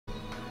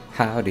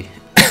Howdy.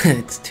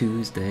 It's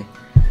Tuesday.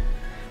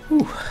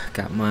 Whew.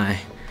 Got my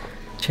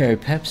cherry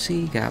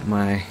Pepsi, got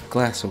my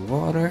glass of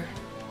water.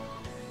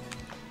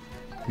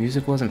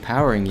 Music wasn't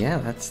powering. Yeah,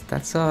 that's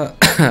that's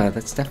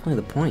definitely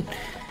the point.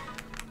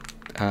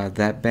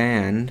 That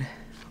band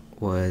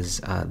was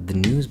the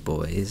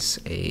Newsboys,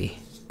 a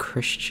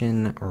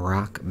Christian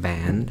rock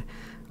band,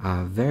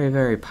 very,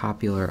 very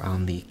popular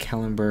on the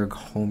Kellenberg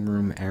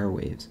homeroom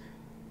airwaves.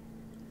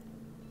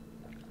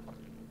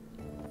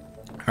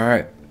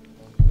 Alright,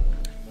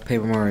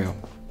 Paper Mario,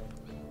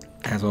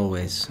 as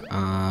always.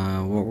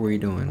 What were we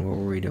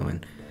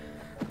doing?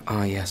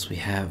 Oh yes, we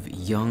have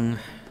Young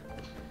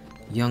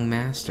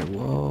Master.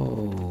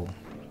 Whoa.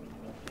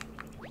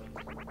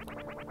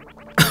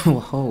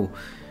 Whoa.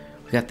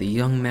 We got the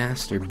Young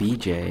Master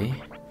BJ.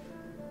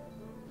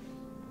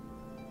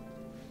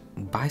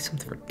 Buy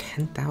something for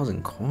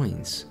 10,000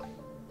 coins.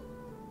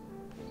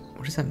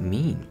 What does that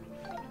mean?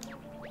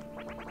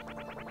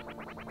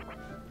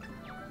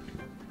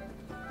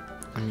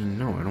 I mean,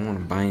 no, I don't want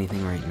to buy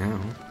anything right now.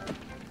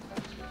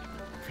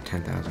 For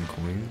 10,000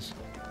 coins.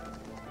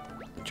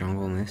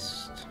 Jungle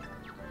Mist.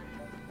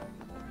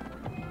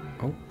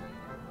 Oh.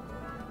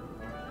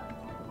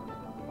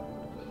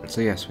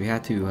 So yes, we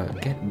had to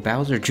get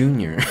Bowser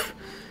Jr.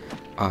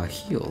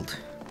 Healed.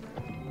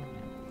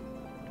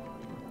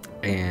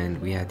 And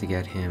we had to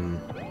get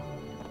him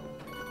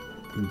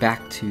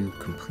back to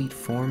complete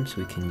form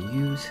so we can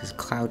use his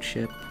cloud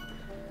ship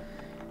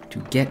to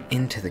get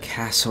into the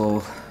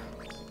castle.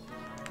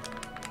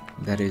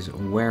 That is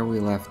where we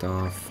left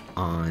off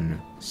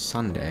on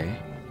Sunday.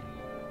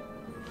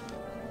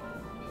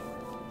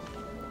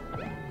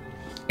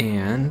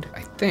 And I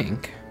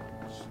think,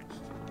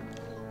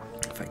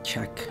 if I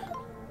check,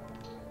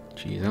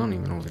 geez, I don't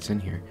even know if it's in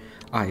here.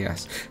 Ah,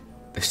 yes,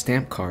 the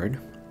stamp card.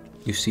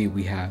 You see,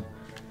 we have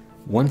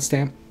one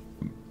stamp.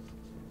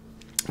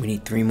 We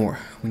need 3 more.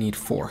 We need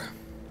 4.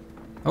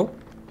 Oh,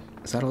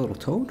 is that a little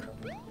toad?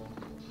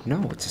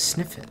 No, it's a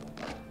sniffet.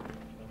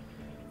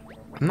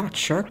 I'm not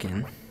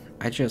sharking.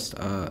 I just,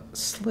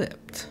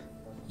 slipped.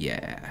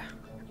 Yeah.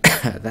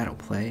 That'll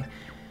play.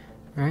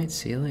 Alright,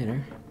 see you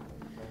later.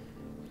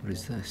 What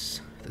is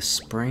this? The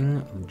Spring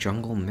of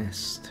Jungle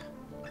Mist.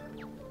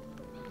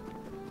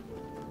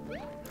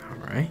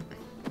 Alright.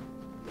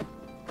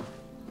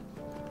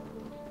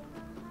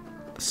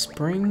 The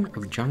Spring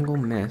of Jungle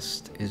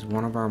Mist is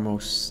one of our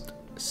most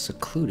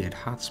secluded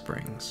hot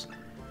springs.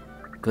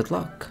 Good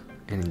luck,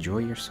 and enjoy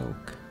your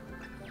soak.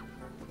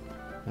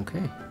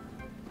 Okay.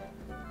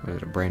 Was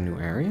it a brand new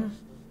area?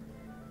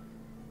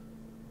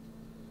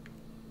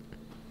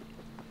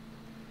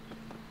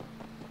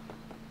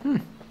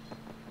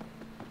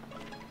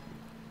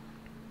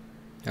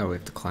 Oh, we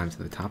have to climb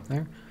to the top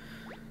there?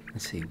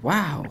 Let's see.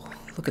 Wow!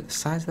 Look at the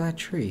size of that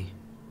tree.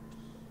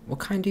 What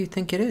kind do you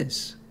think it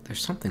is? There's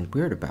something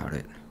weird about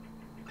it.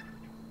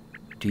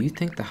 Do you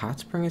think the hot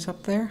spring is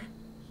up there?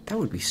 That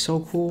would be so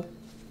cool.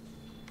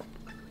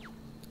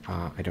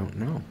 I don't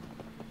know.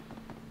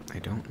 I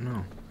don't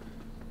know.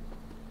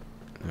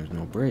 There's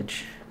no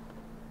bridge.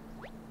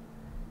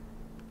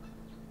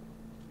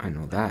 I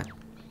know that.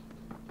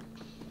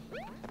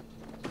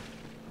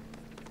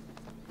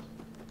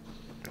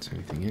 Is there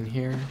anything in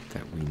here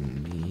that we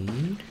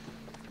need?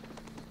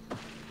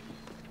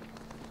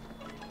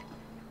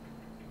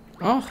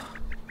 Oh!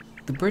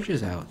 The bridge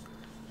is out.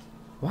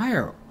 Why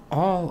are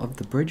all of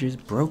the bridges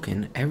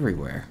broken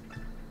everywhere?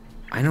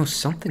 I know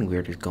something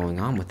weird is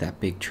going on with that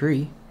big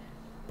tree,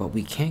 but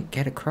we can't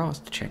get across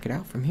to check it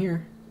out from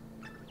here.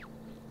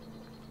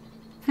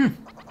 Do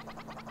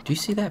you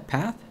see that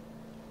path?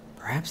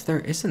 Perhaps there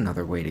is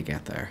another way to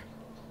get there.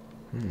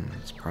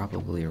 It's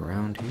probably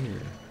around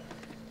here.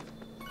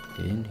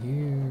 In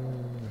here.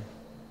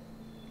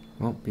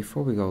 Well,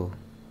 before we go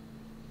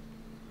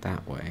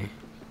that way,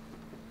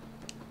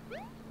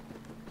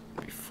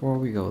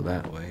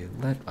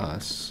 let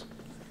us...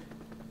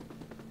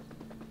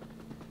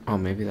 Oh,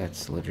 maybe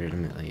that's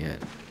legitimately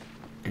it.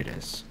 It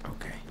is.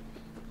 Okay.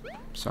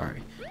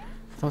 Sorry.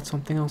 I thought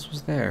something else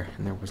was there,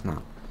 and there was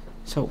not.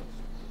 So,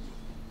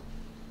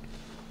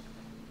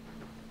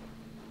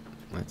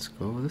 let's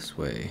go this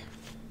way.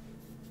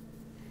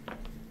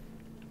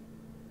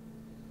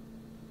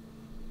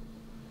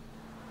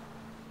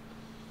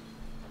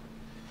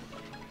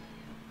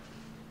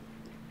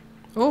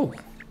 Oh!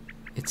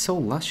 It's so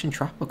lush and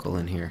tropical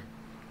in here.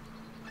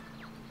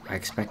 I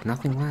expect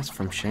nothing less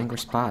from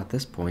ShangriSpa at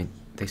this point.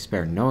 They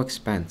spare no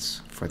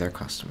expense for their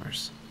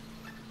customers.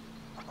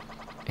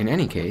 In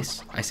any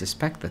case, I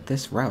suspect that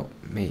this route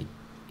may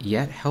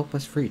yet help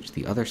us reach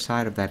the other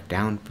side of that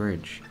downed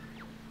bridge.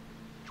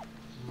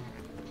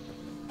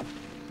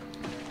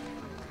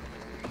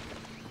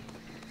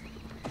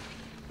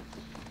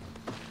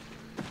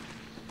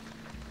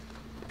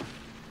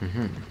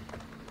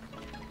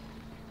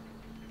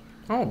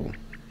 Oh.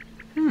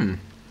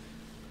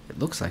 It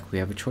looks like we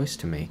have a choice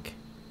to make.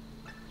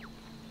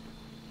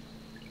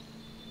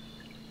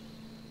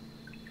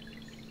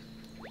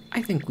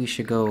 I think we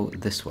should go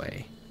this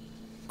way.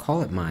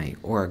 Call it my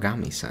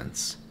origami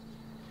sense.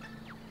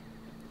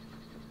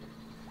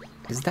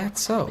 Is that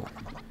so?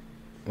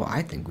 Well,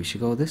 I think we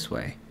should go this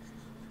way.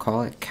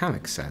 Call it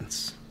Kamek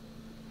sense.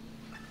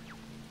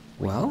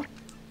 Well?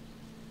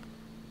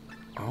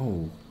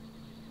 Oh.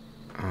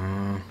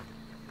 I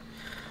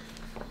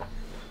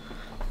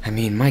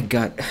mean, my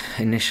gut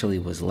initially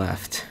was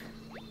left.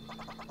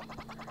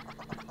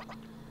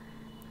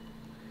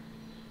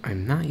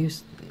 I'm not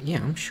used...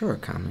 Yeah, I'm sure,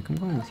 Kamek. I'm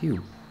going with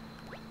you.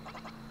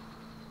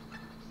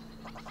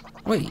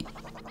 Wait.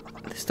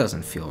 This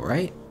doesn't feel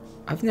right.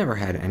 I've never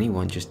had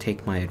anyone just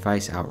take my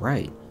advice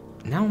outright.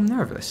 Now I'm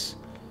nervous.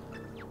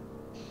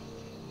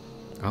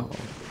 Oh.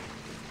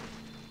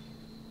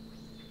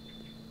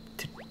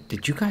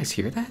 Did you guys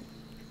hear that?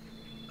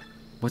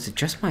 Was it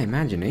just my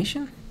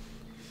imagination?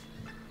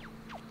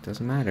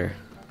 Doesn't matter.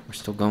 We're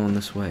still going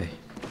this way.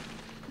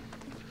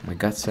 My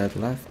gut said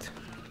left.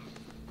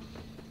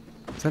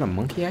 Is that a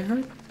monkey I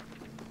heard?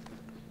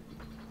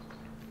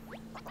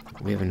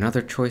 We have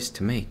another choice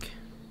to make.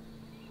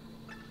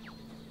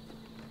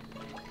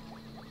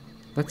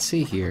 Let's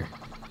see here.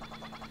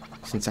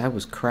 Since I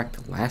was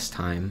correct last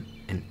time,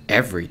 and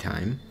every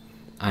time,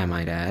 I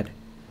might add,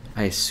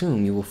 I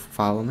assume you will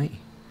follow me.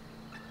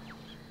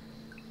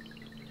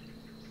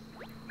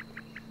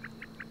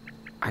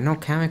 I know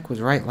Kamek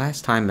was right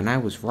last time and I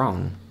was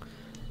wrong,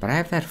 but I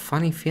have that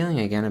funny feeling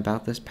again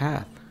about this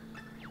path.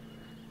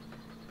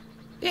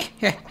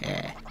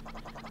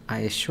 I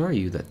assure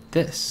you that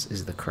this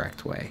is the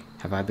correct way.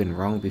 Have I been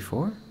wrong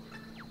before?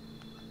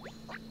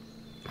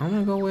 I'm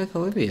gonna go with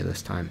Olivia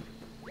this time.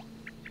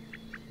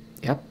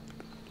 Yep,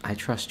 I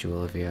trust you,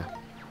 Olivia.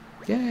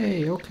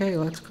 Yay, okay,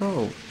 let's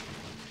go.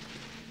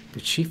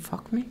 Did she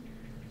fuck me?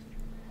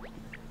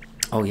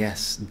 Oh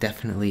yes,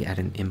 definitely at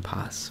an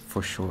impasse,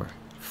 for sure.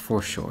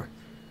 For sure.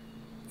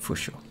 For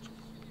sure.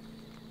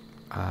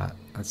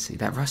 Let's see,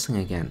 that rustling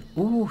again.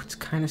 Ooh, it's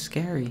kind of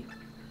scary.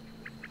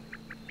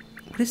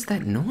 What is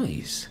that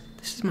noise?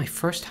 This is my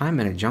first time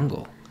in a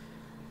jungle.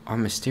 Are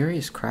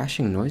mysterious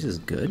crashing noises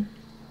good?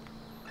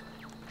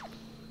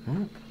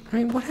 Well, I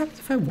mean, what happens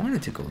if I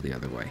wanted to go the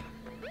other way?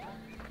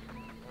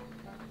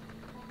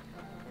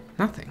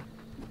 Nothing.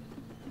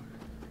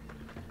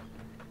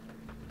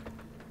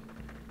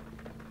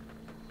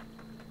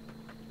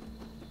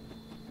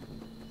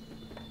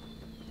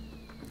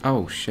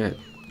 Oh shit.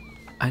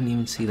 I didn't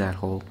even see that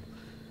hole.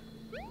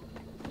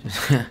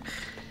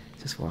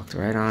 Just walked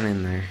right on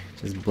in there.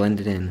 Just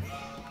blended in.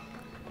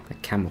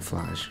 Like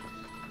camouflage.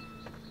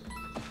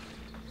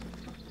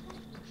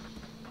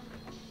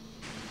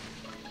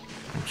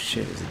 Oh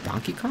shit, is it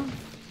Donkey Kong?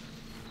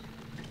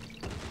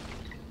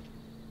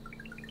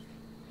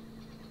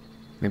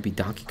 Maybe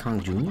Donkey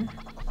Kong Jr.?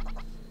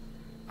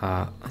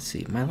 Let's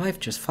see. My life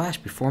just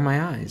flashed before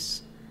my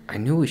eyes. I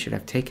knew we should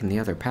have taken the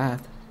other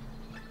path.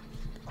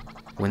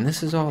 When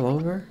this is all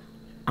over,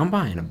 I'm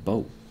buying a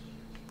boat.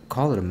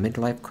 Call it a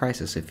midlife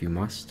crisis if you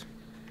must.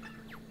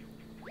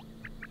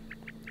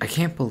 I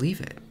can't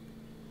believe it.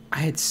 I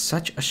had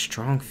such a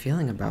strong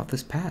feeling about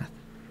this path.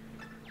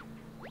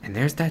 And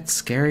there's that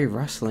scary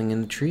rustling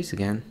in the trees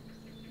again.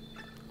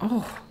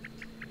 Oh,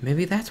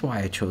 maybe that's why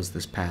I chose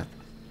this path.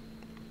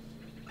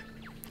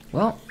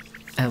 Well,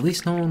 at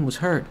least no one was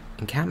hurt,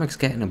 and Kamek's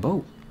getting a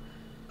boat.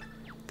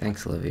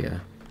 Thanks,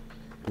 Olivia.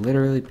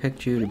 Literally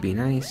picked you to be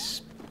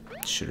nice.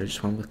 Should've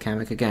just went with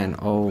Kamek again.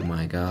 Oh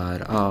my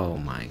god. Oh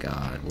my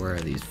god. Where are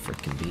these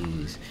freaking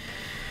bees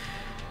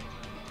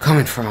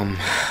coming from?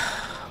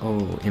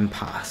 Oh,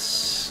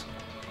 impasse.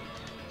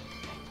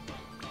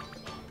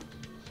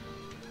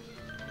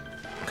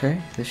 Okay,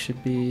 this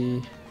should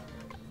be...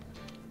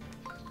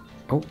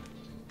 Oh.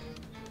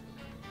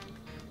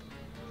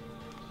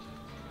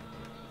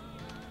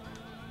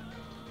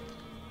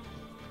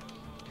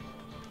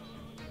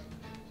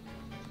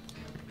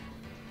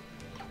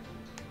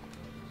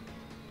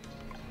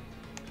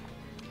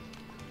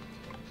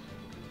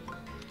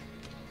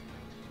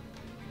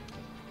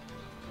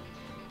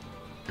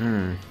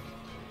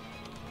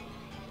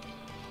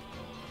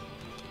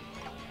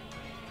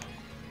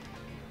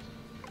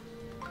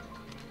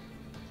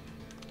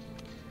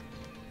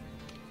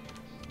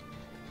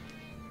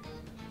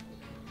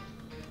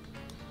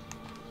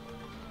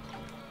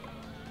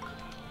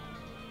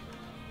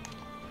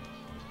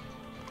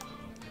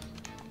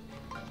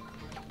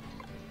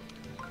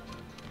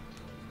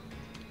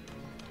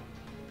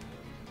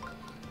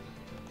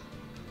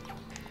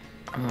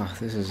 Oh,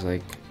 this is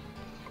like...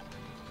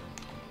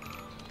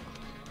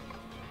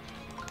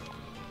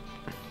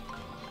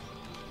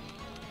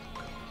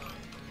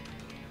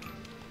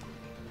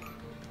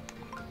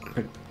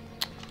 But...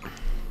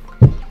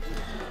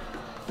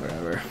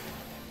 Whatever.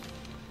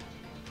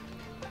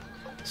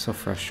 So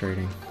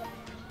frustrating.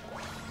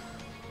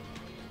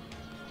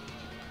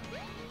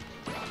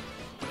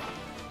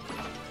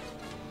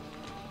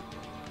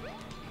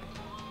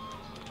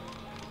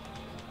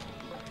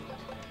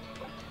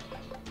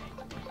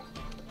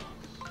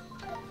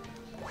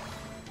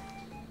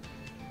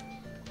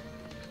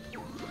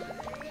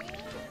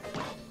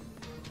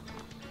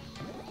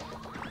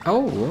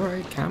 Oh,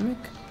 alright, Kamek.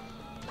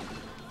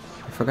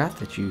 I forgot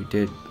that you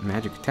did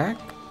magic attack.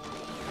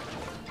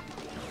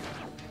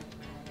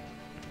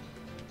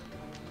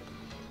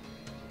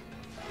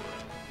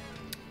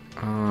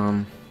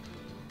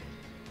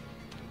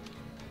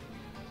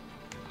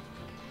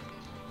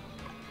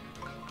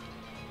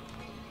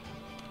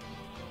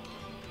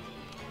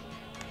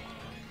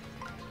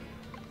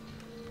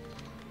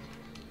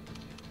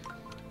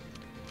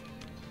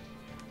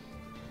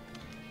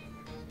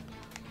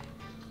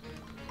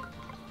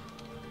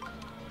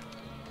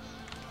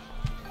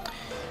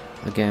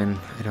 Again,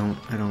 I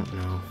don't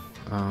know.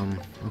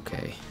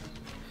 Okay.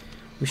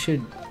 We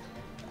should...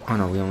 Oh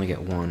no, we only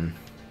get one.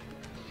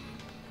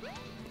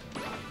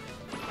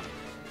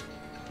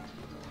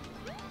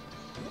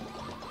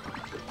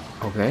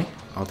 Okay,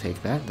 I'll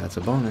take that. That's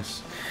a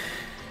bonus.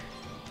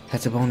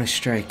 That's a bonus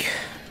strike.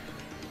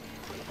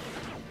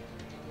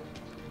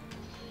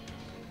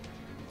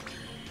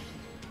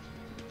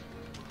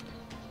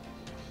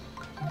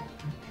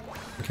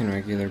 Can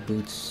regular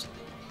boots...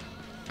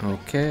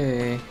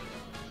 Okay.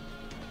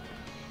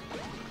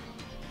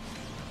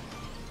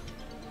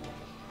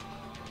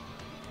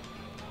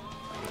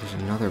 There's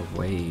another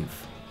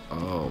wave.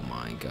 Oh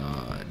my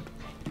god.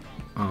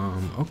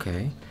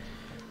 Okay.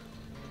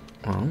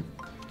 Well,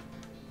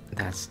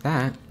 that's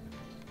that.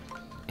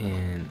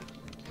 And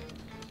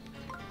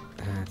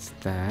that's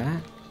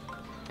that.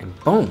 And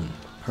boom!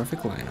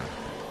 Perfect lineup.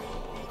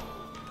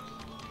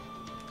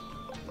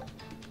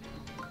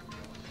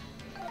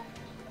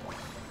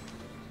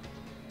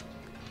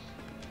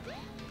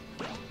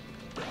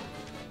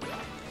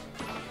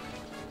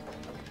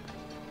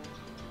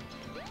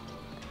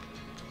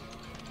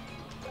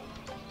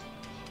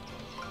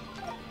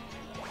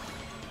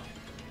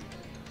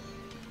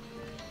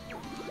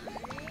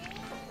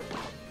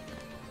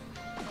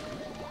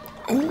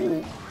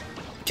 Ooh,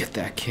 get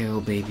that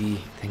kill,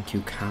 baby. Thank you,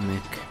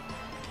 Comic.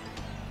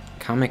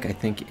 Comic, I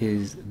think,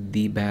 is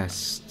the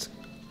best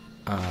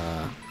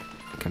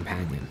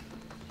companion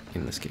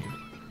in this game.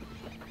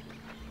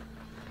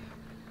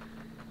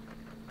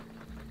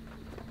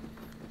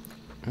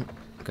 Oh,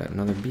 got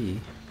another bee.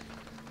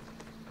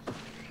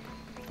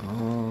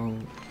 Oh,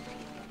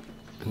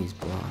 he's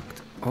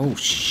blocked. Oh,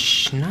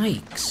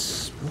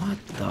 shnikes. What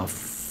the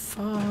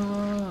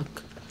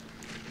fuck?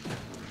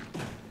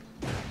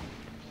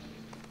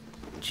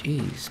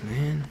 Jeez,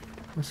 man.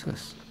 What's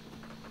this?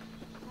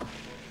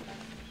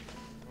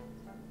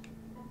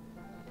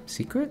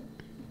 Secret?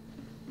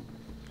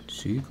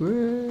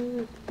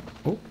 Secret?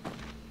 Oh.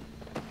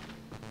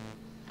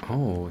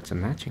 Oh, it's a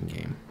matching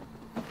game.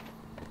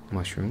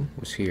 Mushroom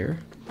was here.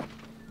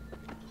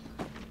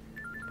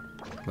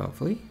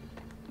 Lovely.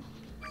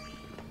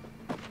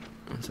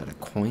 Is that a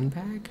coin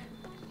bag?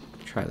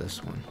 Try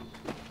this one.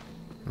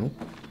 Nope.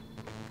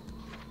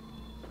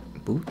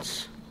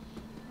 Boots.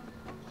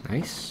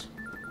 Nice.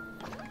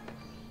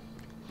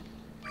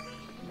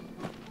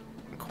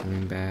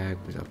 Coin bag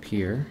was up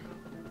here.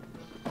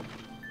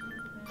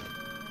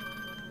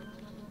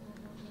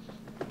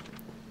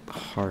 The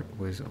heart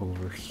was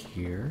over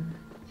here.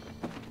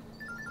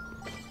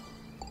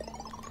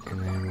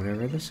 And then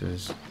whatever this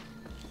is.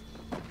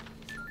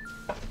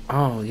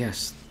 Oh,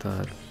 yes,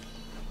 the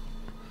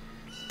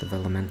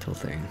developmental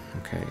thing.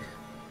 Okay.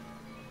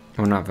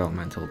 Oh, not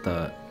developmental,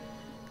 the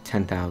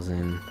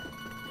 10,000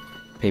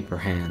 paper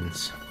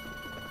hands.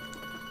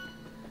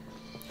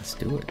 Let's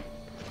do it.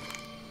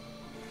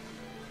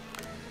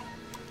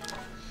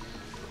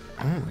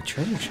 Oh, a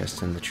treasure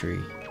chest in the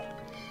tree.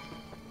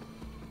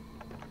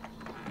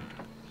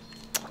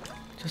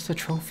 Just a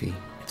trophy.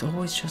 It's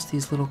always just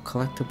these little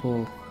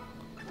collectible...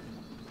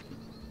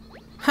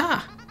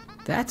 Ha!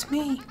 That's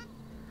me!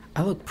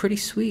 I look pretty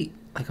sweet,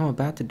 like I'm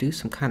about to do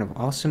some kind of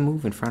awesome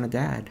move in front of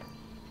Dad.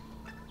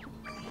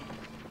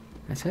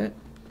 That's it?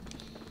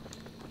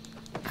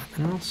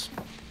 Nothing else?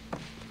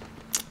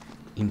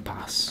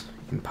 Impasse.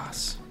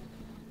 Impasse.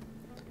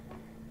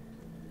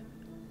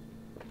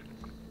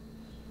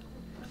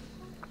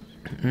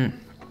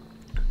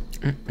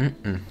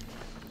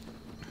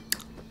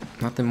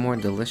 Nothing more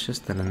delicious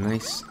than a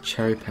nice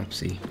cherry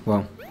Pepsi.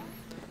 Well,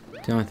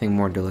 the only thing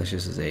more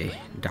delicious is a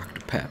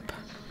Dr. Pep.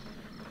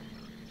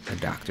 The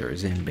doctor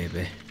is in,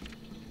 baby.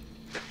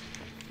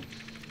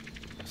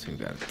 So we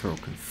gotta throw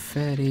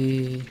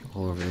confetti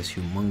all over this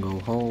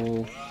humongo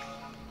hole.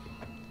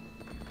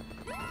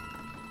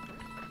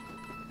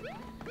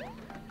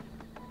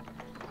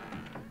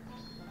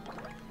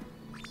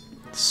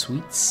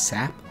 Sweet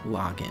sap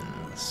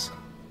logins.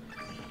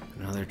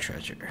 Another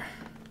treasure.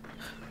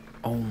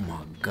 Oh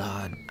my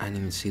god, I didn't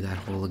even see that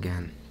hole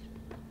again.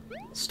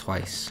 It's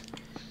twice.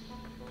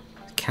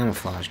 It's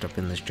camouflaged up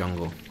in this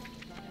jungle.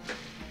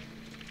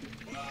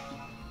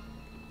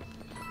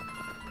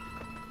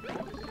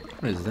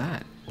 What is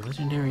that?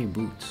 Legendary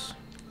boots.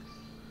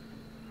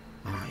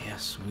 Ah,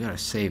 yes, we gotta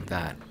save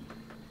that.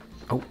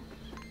 Oh.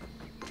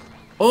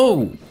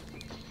 Oh!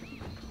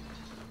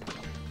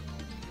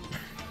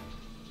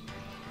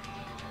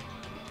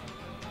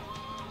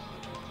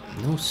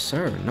 No,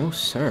 sir. No,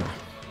 sir.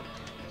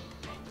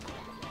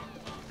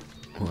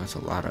 Oh, that's a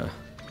lot of...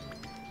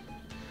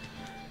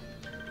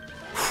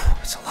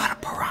 It's a lot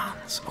of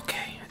piranhas.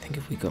 Okay, I think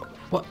if we go...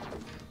 What?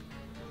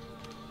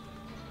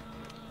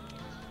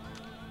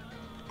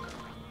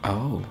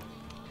 Oh.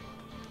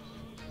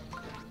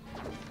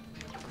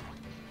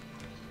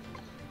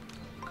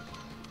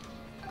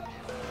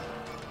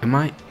 Am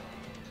I...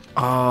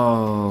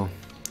 Oh.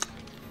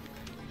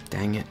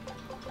 Dang it.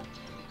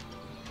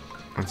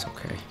 That's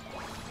okay.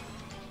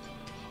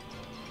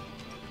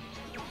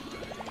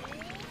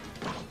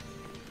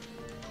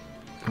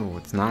 Oh,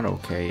 what's not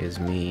okay is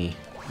me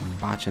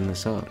botching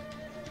this up.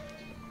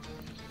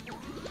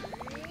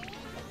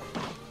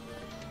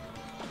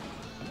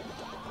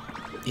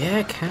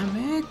 Yeah,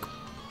 Kamek.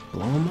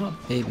 Blow him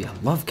up, baby. I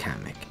love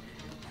Kamek.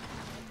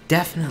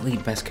 Definitely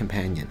best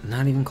companion.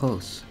 Not even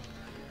close.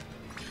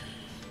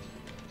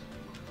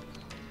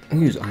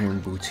 We'll use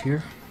iron boots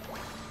here.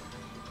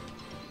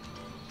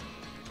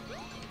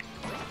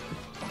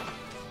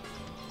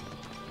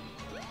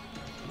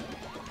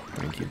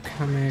 Thank you,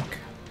 Kamek.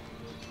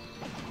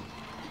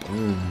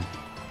 Boom.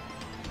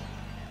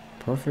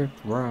 Perfect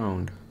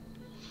round.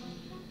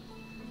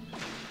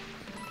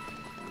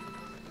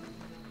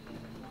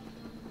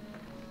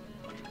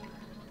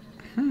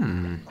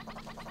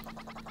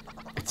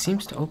 It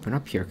seems to open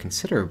up here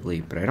considerably,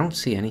 but I don't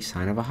see any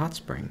sign of a hot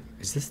spring.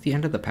 Is this the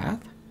end of the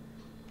path?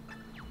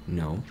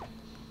 No.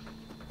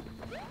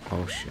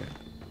 Oh shit.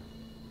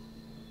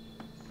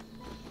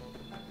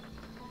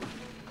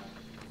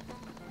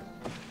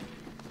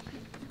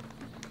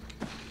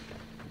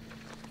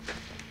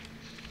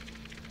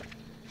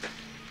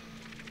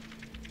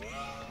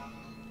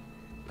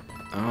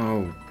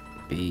 Oh,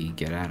 B,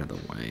 get out of the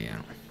way.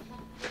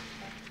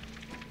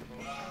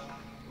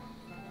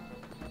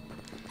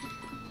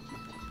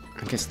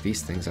 I guess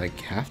these things I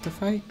have to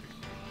fight?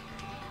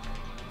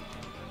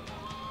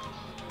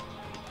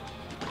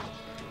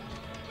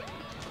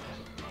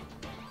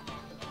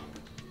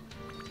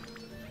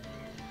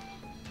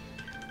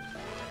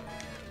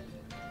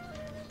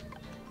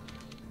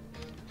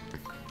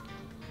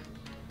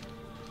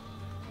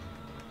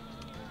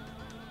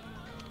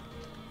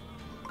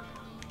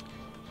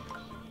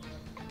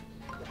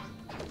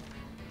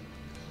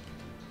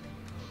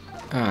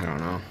 I don't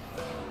know.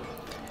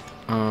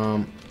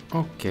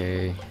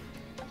 Okay.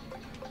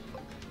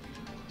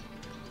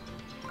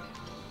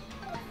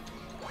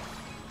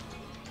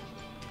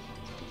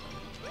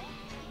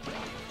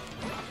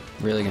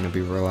 Really gonna be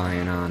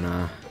relying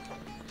on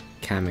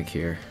Kamek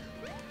here.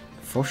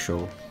 For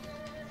sure.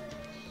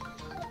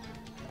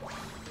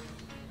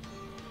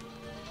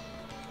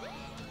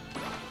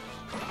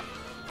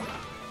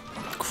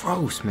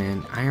 Gross,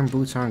 man. Iron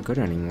boots aren't good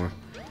anymore.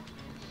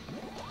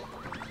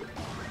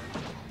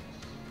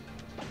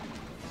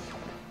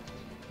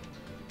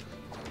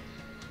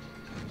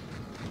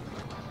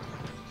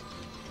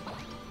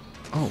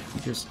 Oh,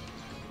 we just...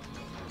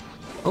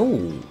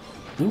 Oh!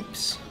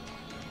 Oops.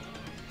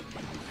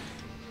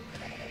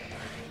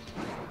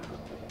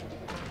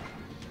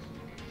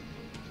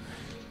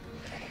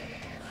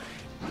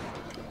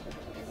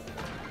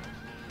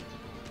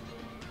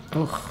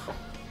 Ugh.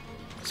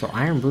 So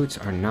iron boots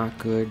are not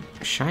good.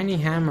 Shiny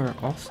hammer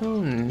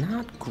also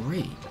not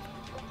great.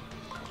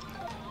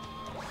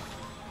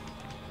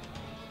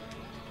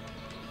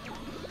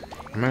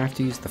 I'm gonna have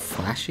to use the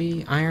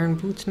flashy iron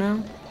boots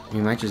now? We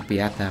might just be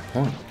at that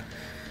point.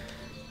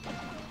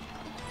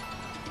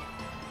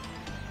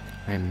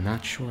 I'm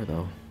not sure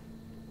though.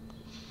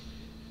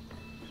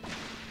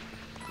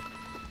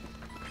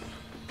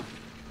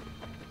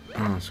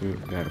 Oh, so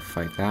we've got to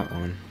fight that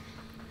one.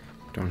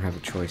 Don't have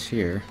a choice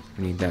here.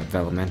 We need that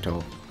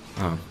Velumento.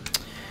 Oh,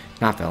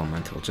 not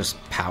Velumento,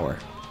 just power.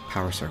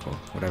 Power circle,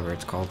 whatever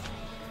it's called.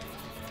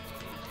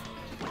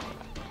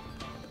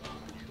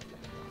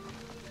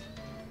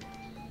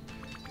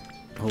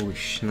 Holy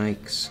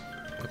shnikes.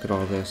 Look at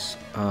all this.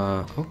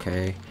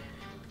 Okay.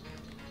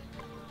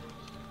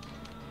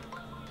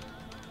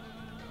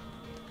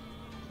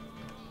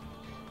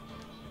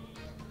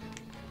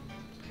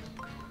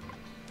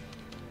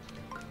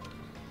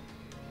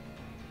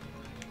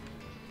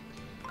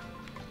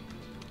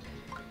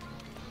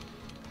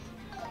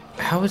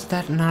 How is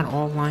that not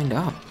all lined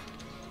up?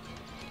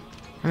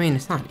 I mean,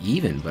 it's not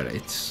even, but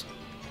it's...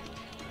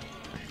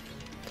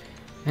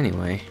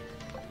 Anyway.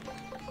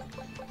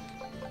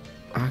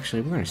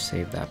 Actually, we're gonna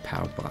save that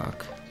power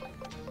block.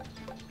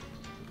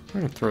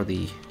 We're gonna throw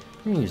the...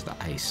 We're gonna use the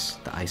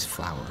ice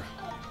flower.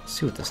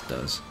 See what this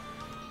does.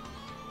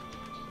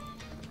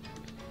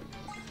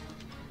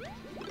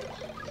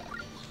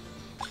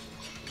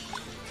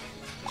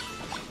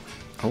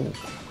 Oh,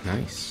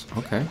 nice.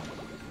 Okay.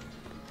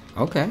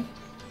 Okay.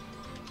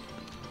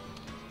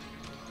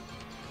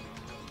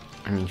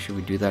 I mean, should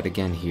we do that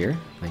again here?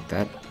 Like,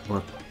 that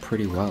worked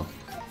pretty well.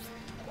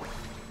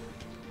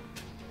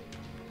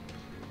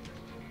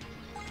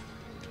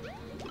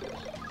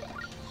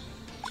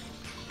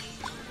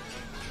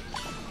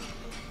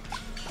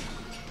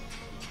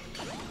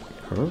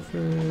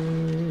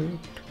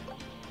 Perfect.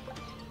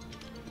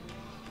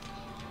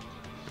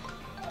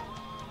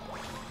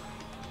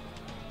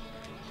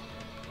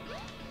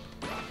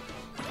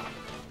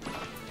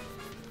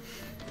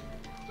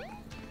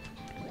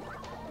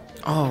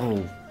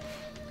 Oh.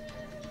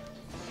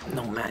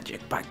 No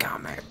magic by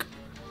Kamek.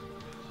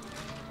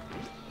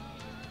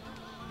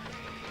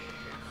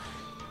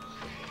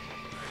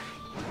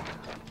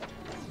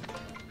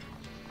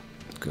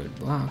 Good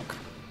block.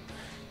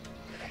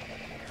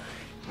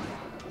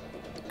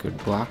 Good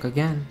block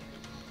again.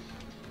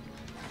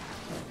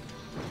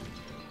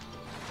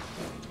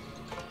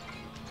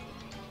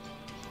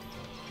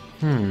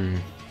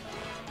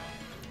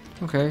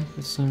 Okay,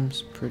 this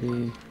seems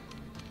pretty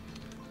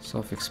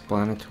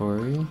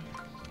self-explanatory.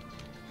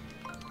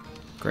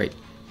 Great.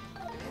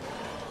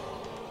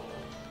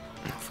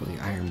 Hopefully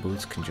iron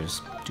boots can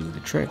just do the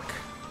trick.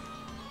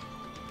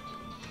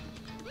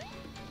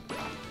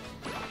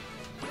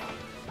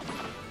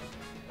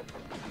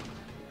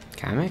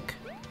 Kamek?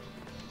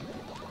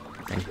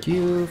 Thank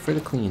you for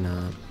the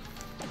cleanup.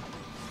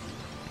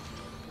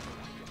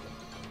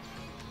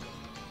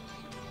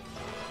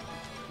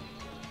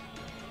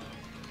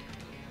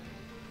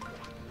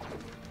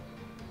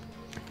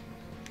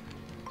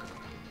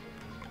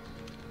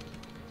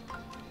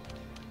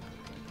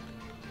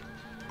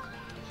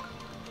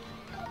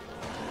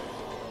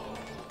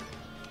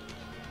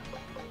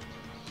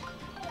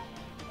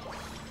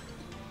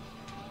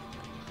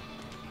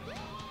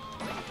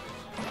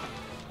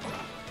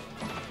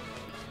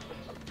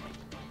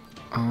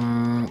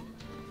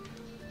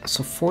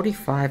 So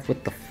 45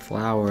 with the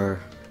flower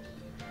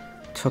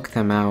took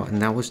them out,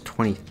 and that was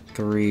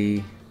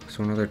 23.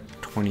 So another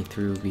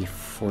 23 would be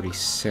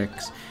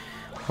 46.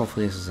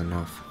 Hopefully this is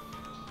enough.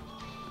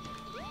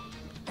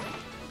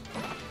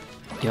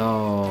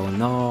 Yo,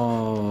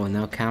 no.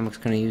 Now Kamek's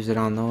gonna use it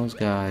on those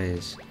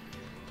guys.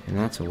 And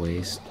that's a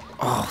waste.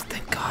 Oh,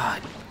 thank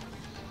God.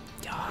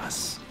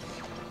 Yes.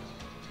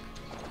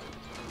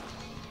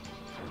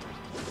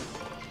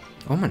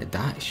 Oh, I'm gonna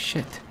die.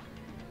 Shit.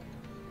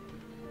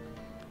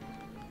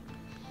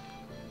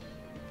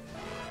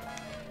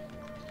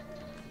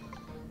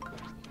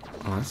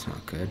 Oh, that's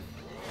not good.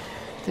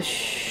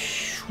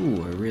 This I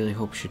really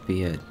hope should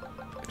be it.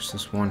 There's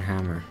this one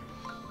hammer.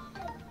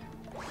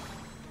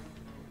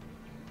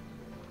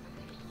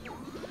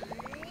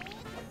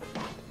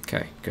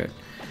 Okay, good.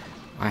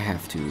 I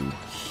have to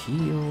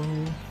heal.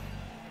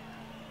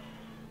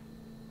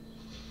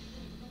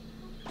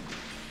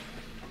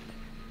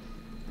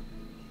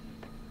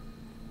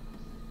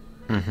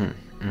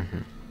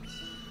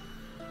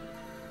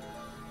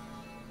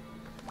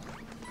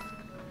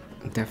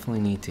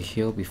 Definitely need to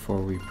heal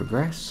before we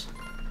progress.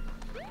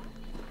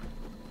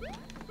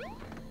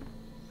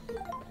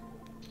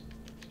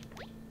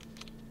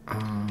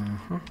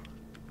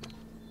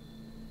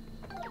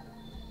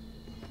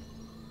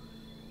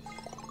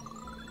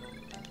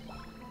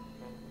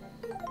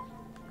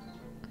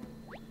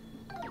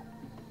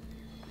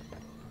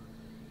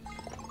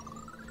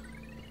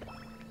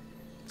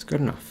 It's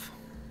good enough.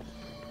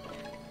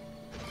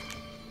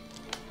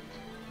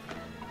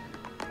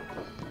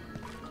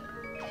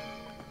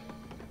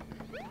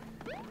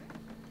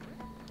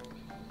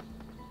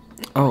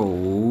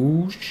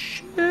 Oh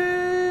shit!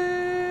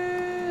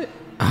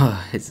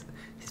 Oh, his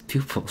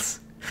pupils.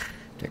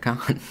 They're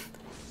gone.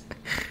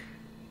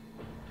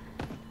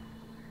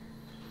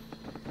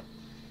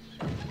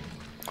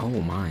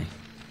 Oh my.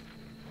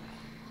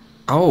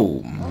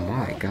 Oh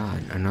my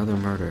God, another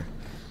murder.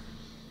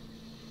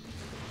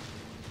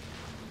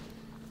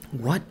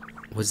 What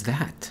was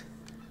that?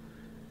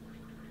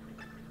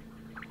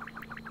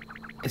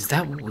 Is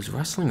that what was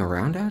rustling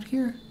around out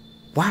here?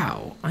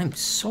 Wow, I'm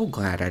so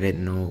glad I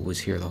didn't know it was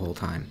here the whole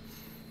time.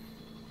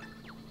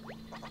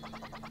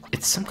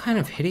 It's some kind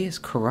of hideous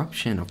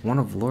corruption of one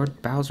of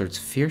Lord Bowser's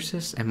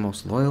fiercest and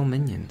most loyal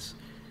minions.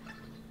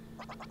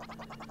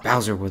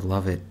 Bowser would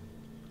love it.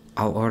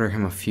 I'll order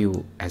him a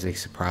few as a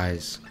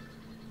surprise.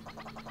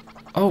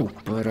 Oh,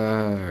 but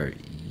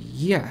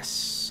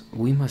yes,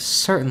 we must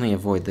certainly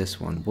avoid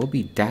this one. We'll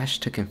be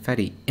dashed to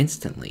confetti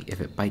instantly if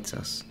it bites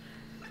us.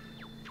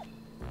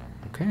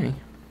 Okay.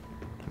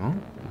 Well,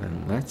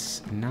 then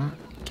let's not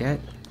get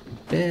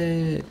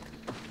bitten.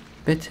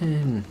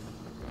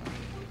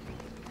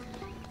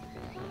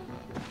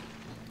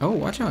 Oh,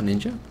 watch out,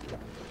 ninja.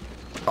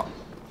 Oh,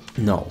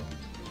 no.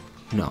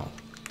 No.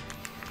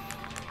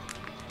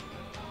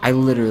 I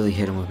literally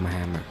hit him with my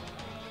hammer.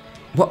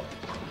 What?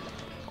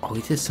 Oh,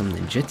 he did some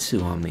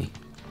ninjutsu on me.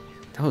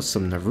 That was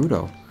some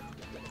Naruto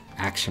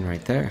action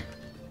right there.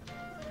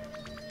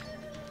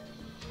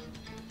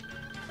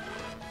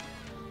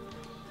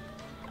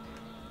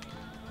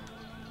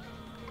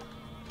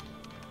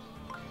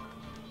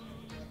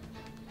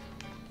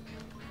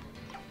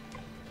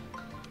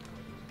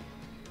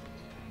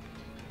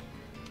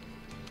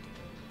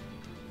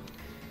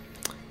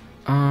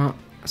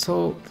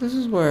 So this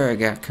is where I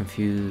got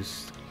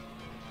confused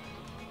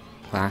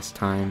last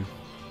time.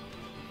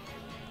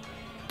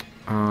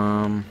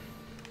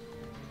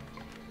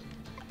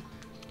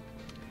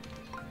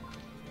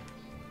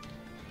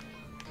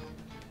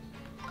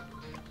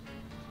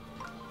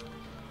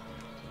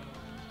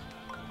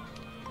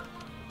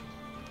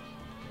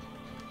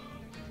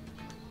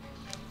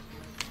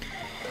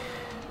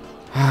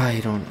 I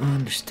don't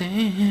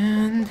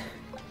understand.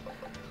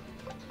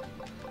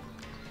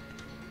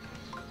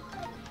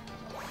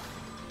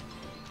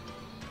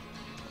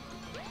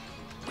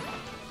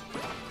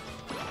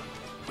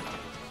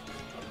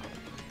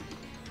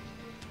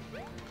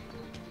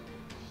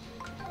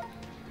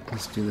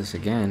 Let's do this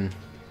again.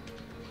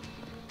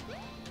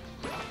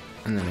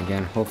 And then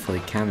again, hopefully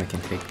Kamek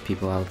can take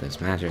people out with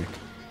his magic.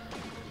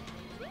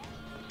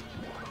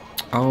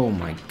 Oh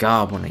my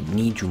god, when I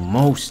need you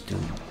most, dude.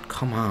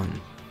 Come on.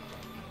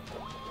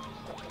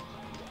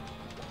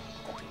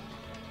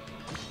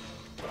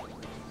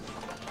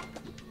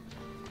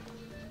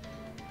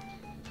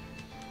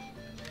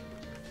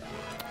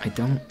 I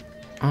don't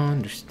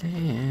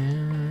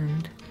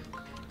understand.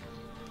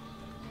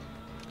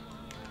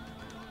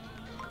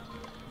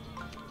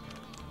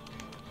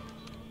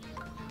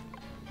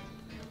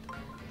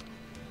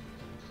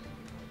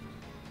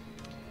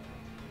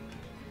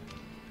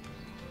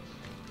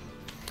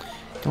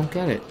 Don't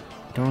get it.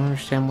 Don't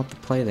understand what the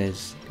play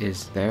is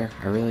there.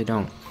 I really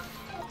don't.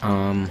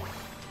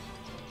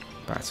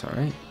 That's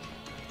alright.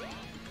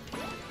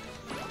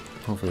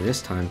 Hopefully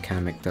this time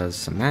Kamek does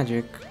some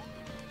magic.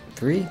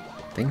 3.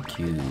 Thank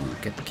you.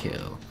 Get the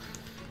kill.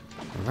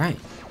 Alright.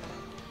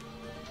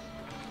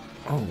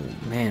 Oh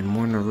man,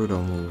 more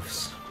Naruto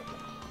moves.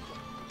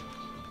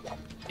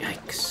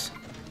 Yikes.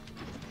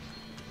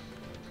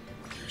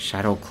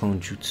 Shadow Clone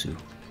Jutsu.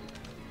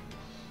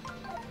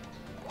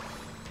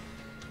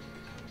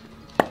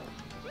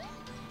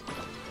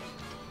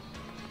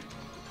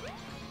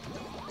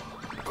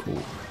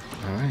 Cool.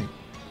 Alright.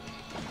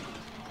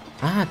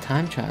 Ah,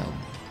 Time Child.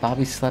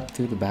 Bobby slept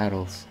through the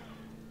battles.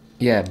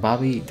 Yeah,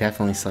 Bobby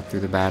definitely slept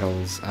through the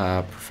battles.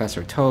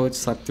 Professor Toad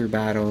slept through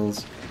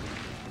battles.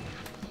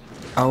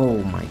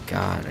 Oh my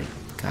god, I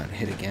got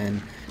hit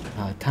again.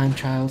 Time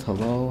Child,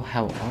 hello.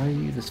 How are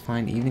you this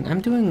fine evening?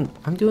 I'm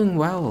doing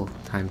well,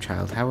 Time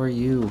Child. How are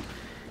you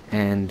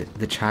and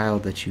the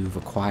child that you've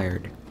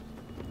acquired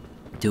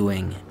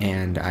doing?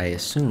 And I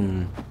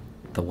assume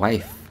the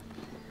wife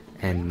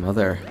and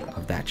mother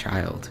of that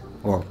child,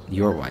 or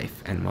your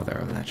wife and mother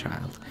of that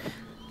child.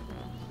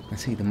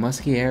 Let's see, the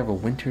musky air of a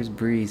winter's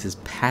breeze is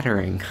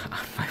pattering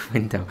on my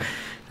window.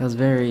 That was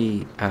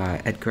very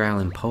Edgar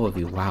Allan Poe of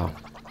you, wow.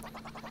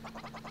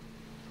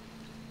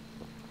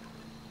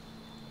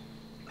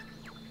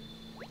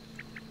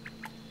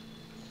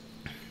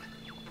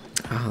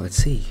 Oh, let's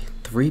see,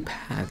 3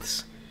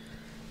 paths.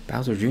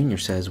 Bowser Jr.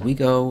 says, we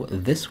go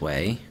this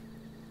way.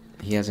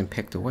 He hasn't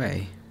picked a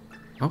way.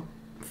 Oh,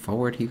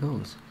 forward he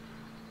goes.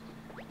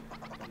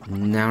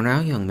 Now,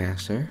 young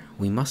master,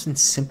 we mustn't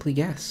simply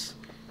guess.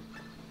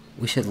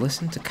 We should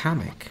listen to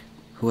Kamek,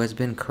 who has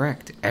been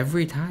correct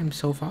every time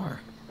so far.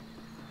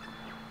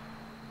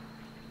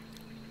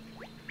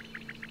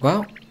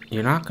 Well,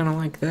 you're not gonna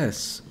like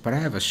this, but I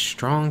have a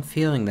strong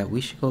feeling that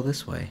we should go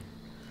this way.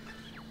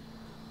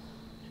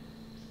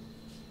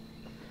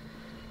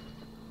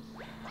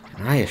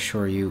 And I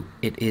assure you,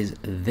 it is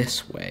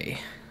this way.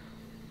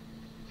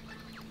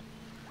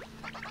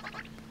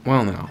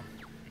 Well, now,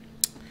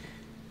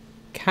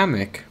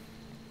 Kamek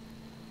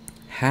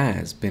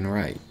has been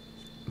right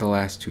the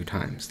last 2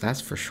 times,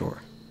 that's for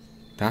sure.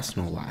 That's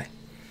no lie.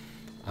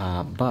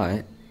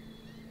 But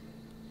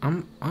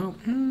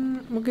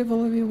we'll give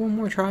Olivia one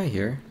more try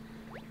here.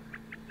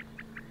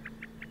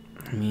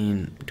 I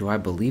mean, do I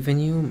believe in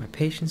you? My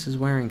patience is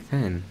wearing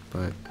thin,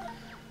 but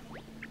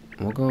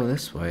we'll go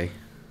this way.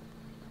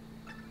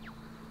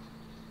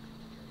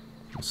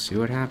 We'll see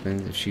what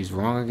happens. If she's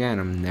wrong again,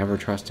 I'm never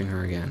trusting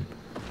her again.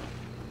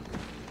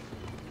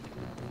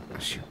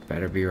 She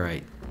better be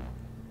right.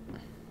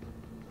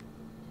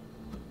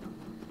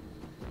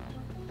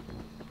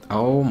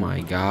 Oh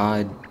my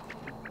god.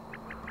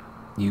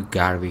 You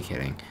gotta be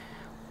kidding.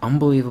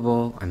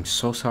 Unbelievable. I'm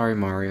so sorry,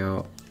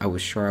 Mario. I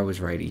was sure I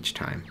was right each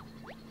time.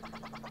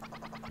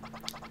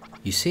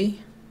 You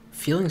see?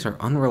 Feelings are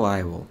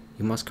unreliable.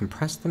 You must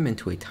compress them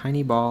into a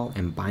tiny ball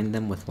and bind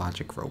them with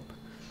logic rope.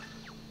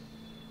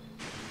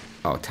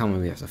 Oh, tell me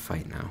we have to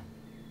fight now.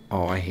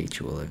 Oh, I hate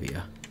you,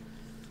 Olivia.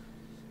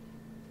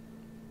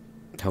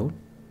 Toad?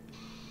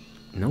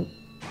 Nope.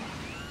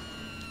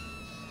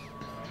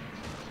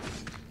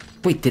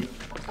 Wait, did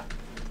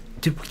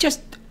we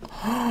just...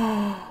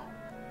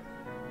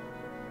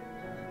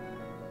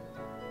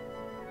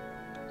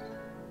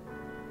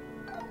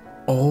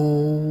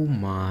 Oh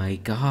my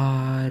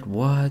god,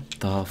 what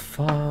the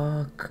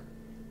fuck?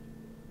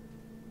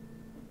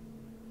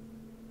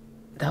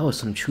 That was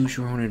some choose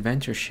your own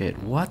adventure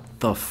shit.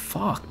 What the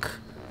fuck?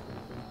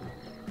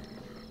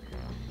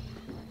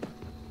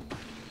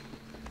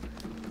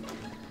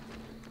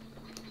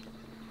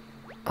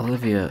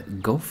 Olivia,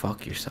 go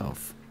fuck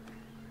yourself.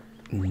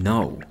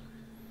 No.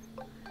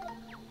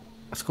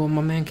 Let's go with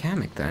my man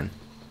Kamek then.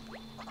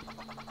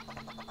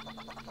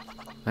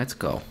 Let's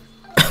go.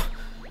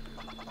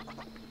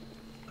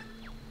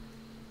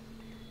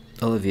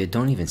 Olivia,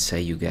 don't even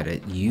say you get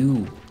it.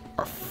 You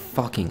are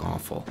fucking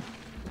awful.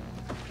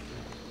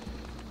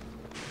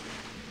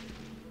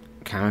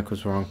 Kamek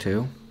was wrong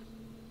too?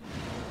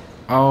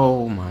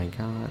 Oh my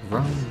god.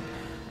 Run.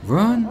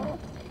 Run.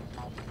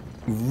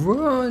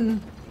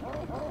 Run.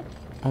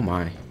 Oh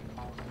my.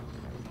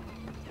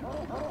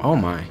 Oh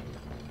my.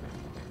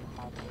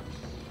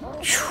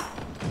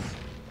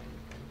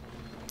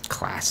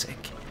 Classic.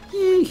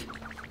 Yee.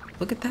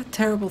 Look at that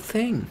terrible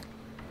thing.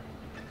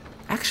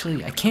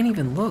 Actually, I can't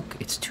even look.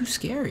 It's too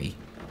scary.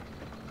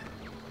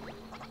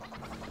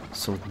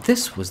 So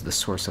this was the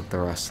source of the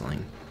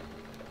rustling.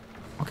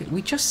 Okay,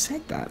 we just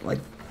said that like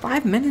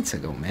 5 minutes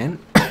ago, man.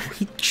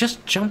 He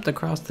just jumped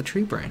across the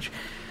tree branch.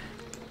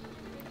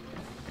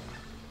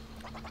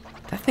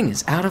 That thing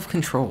is out of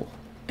control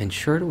and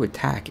sure to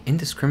attack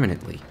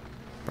indiscriminately.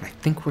 But I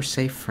think we're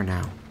safe for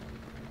now.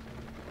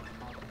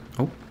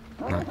 Oh,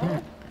 not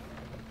yet.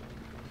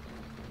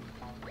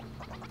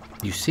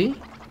 You see?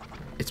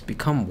 It's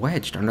become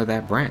wedged under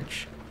that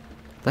branch.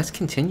 Let's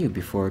continue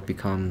before it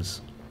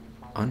becomes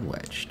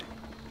unwedged.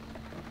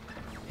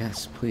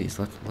 Yes, please,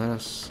 let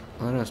us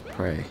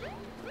pray.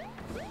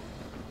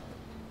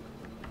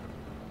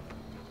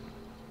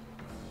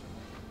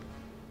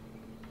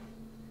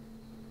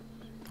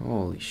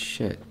 Holy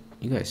shit,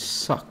 you guys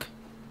suck.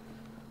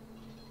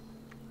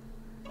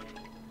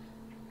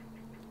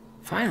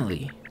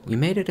 Finally, we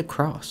made it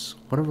across.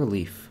 What a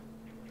relief.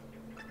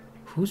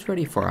 Who's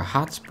ready for a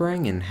hot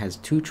spring and has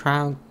two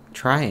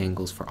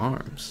triangles for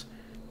arms?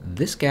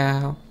 This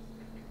gal.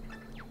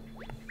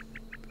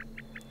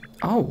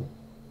 Oh,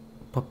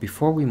 but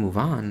before we move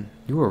on,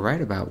 you were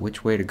right about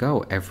which way to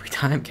go every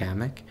time,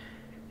 Kamek.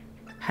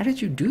 How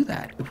did you do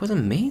that? It was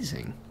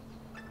amazing.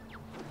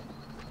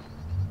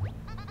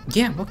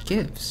 Yeah, what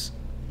gives?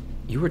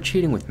 You were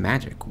cheating with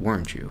magic,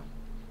 weren't you?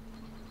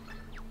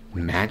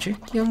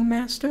 Magic, young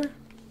master?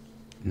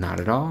 Not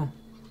at all.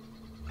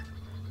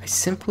 I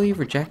simply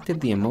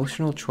rejected the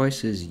emotional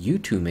choices you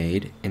two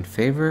made in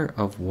favor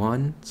of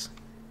ones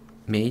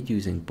made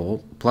using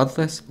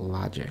bloodless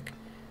logic.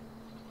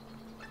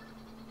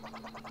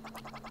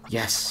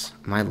 Yes,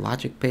 my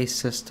logic-based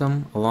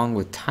system, along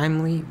with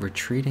timely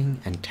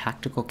retreating and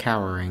tactical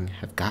cowering,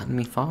 have gotten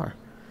me far.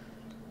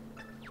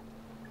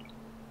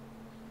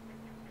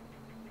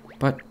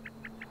 But,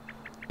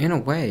 in a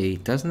way,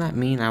 doesn't that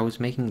mean I was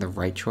making the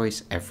right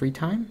choice every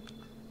time?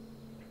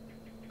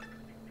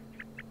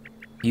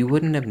 You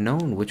wouldn't have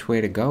known which way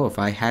to go if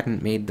I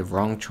hadn't made the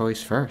wrong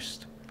choice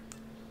first.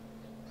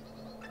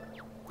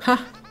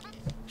 Ha!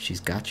 She's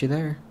got you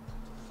there.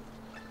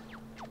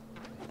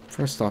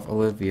 First off,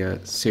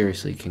 Olivia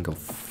seriously can go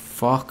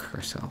fuck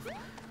herself.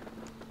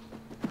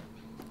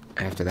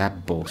 After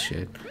that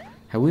bullshit.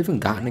 Have we even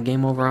gotten a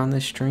game over on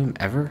this stream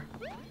ever?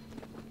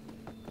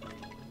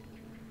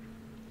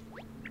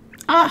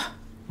 Ah!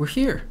 We're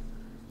here.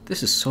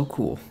 This is so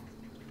cool.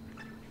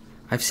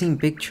 I've seen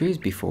big trees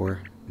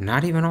before,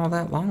 not even all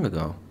that long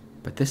ago,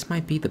 but this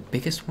might be the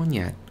biggest one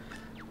yet.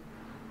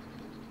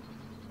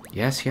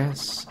 Yes,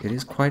 it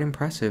is quite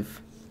impressive.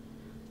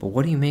 But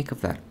what do you make of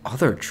that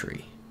other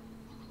tree?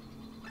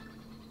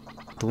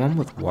 The one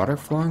with water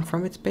flowing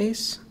from its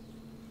base?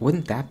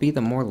 Wouldn't that be the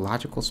more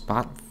logical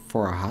spot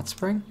for a hot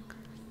spring?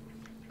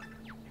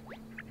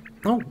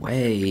 No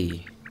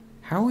way.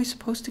 How are we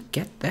supposed to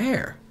get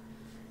there?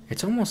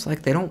 It's almost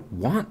like they don't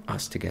want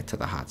us to get to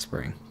the hot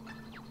spring.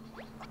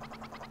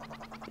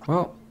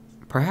 Well,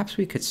 perhaps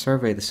we could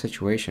survey the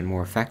situation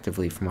more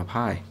effectively from up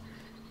high.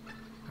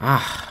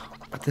 Ah,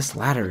 but this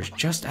ladder is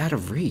just out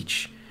of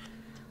reach.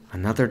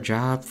 Another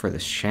job for the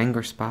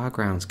ShangriSpa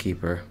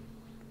groundskeeper.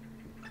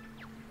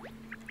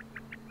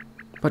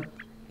 But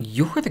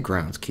you're the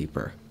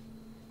groundskeeper.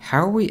 How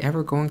are we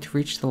ever going to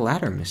reach the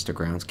ladder, Mr.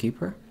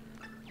 Groundskeeper?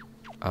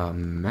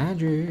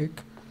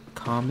 Magic.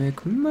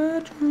 Comic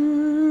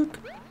magic.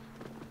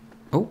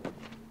 Oh,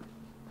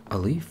 a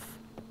leaf.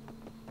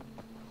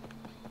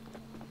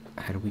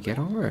 How do we get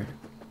over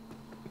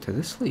to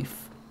this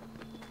leaf?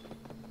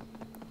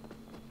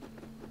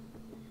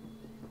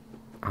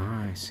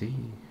 Ah, I see.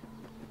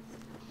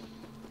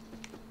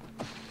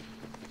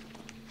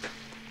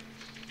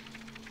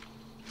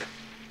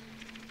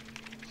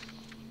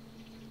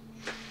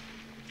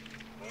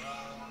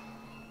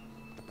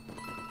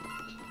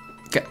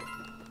 Okay.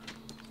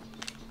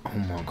 Oh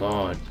my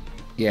god.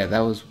 Yeah, that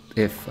was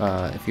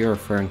if you're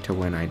referring to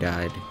when I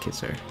died,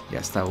 Kisser.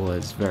 Yes, that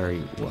was very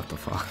what the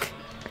fuck.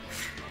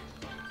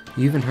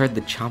 You even heard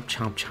the chomp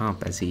chomp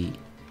chomp as he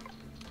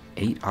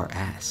ate our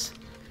ass.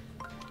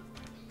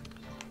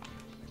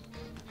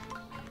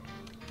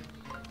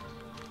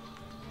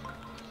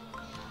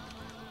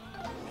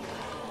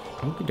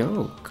 Okie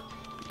doke.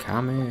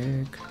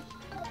 Comic.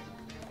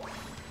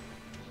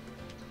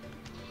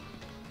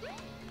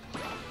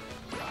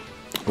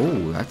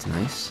 Oh, that's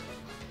nice.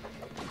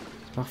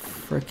 It's about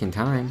freaking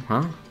time,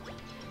 huh?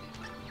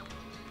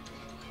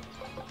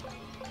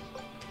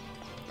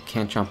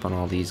 Can't jump on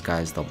all these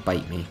guys, they'll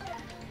bite me.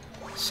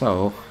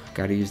 So,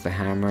 gotta use the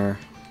hammer.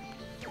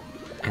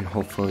 And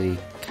hopefully,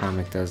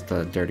 Comic does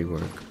the dirty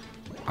work.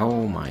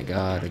 Oh my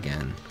god,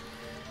 again.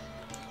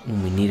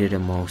 When we needed it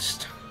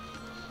most.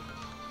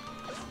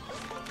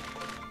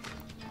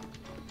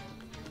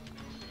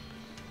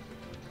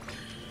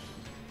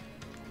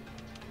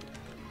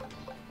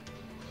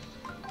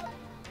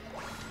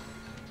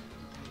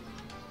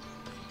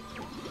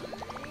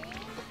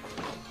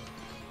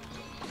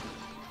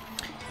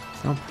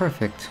 It's not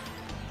perfect,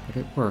 but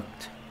it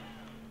worked.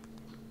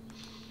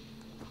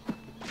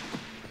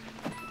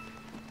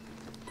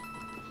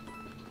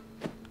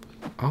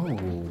 Oh,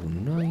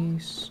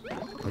 nice.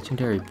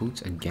 Legendary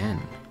boots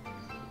again.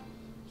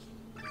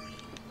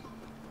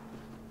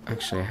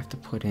 Actually, I have to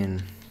put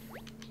in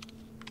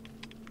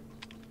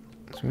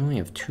So we only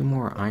have 2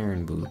 more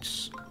iron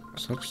boots.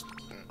 So let's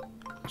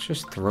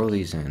just throw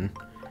these in.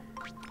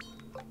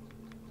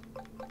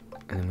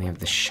 And then we have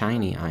the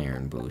shiny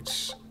iron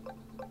boots.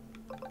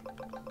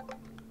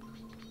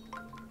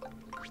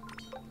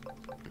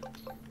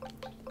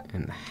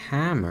 And the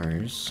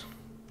hammers,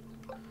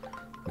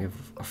 we have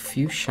a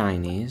few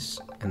shinies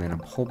and then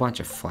a whole bunch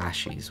of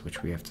flashies,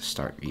 which we have to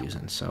start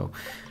using. So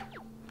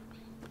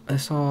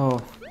this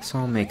all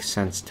makes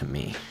sense to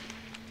me.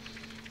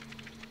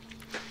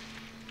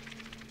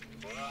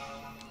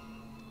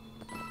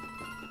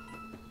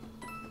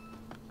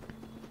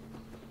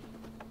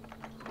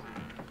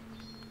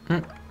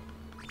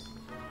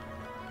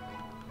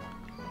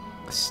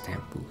 The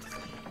stamp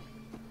booth.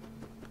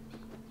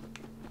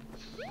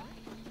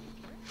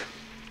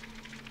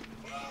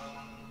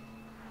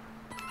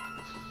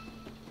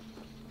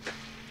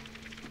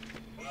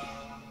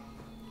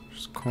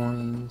 Just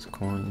coins,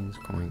 coins,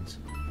 coins.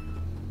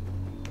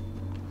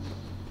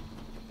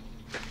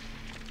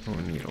 Oh,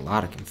 we need a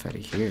lot of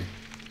confetti here.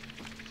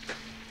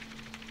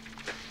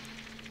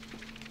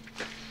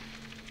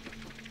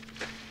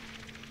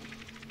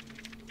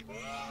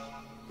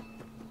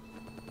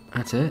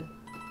 That's it?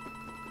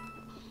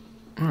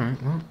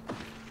 Alright, well.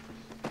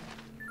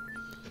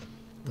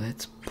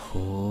 Let's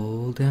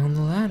pull down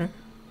the ladder.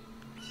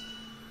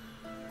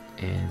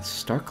 And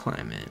start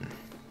climbing.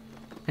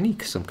 I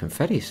need some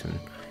confetti soon.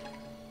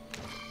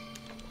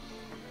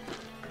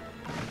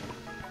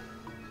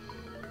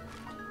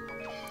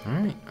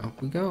 Alright,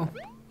 up we go.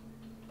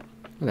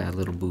 Look at that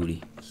little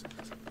booty.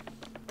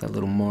 That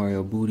little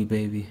Mario booty,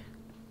 baby.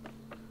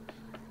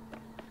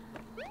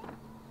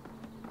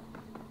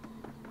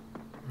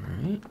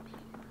 Alright.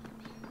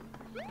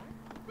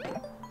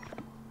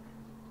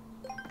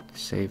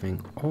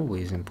 Saving,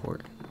 always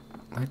important.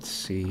 Let's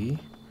see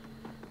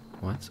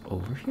what's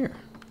over here.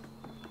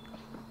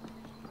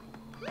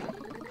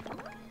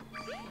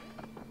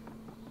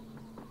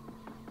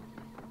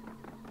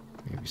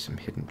 Maybe some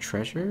hidden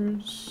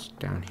treasures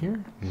down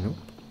here? Nope.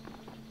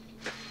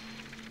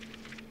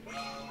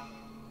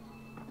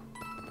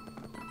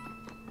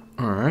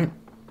 Alright.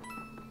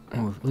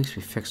 Well, at least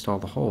we fixed all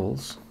the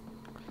holes.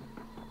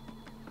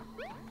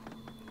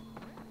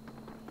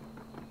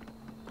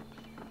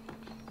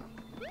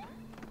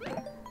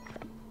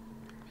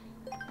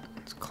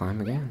 Let's climb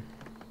again.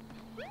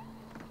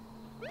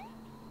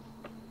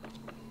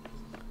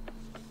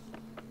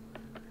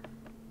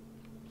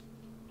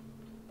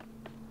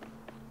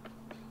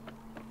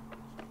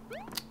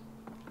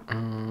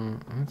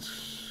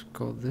 Let's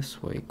go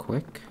this way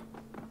quick.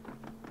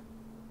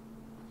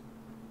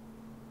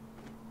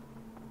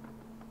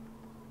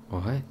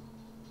 What?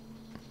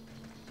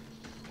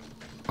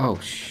 Oh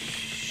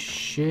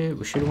shit,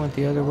 we should have went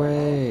the other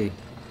way.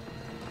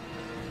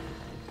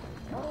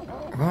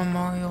 Run,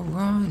 Mario,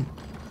 run!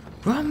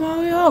 Run,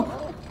 Mario!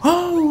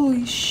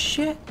 Holy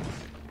shit!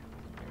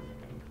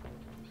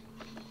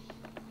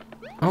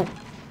 Oh.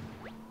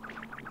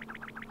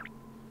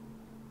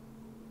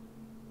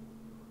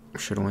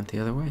 Should have went the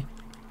other way.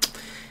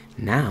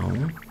 Now,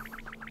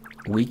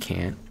 we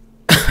can't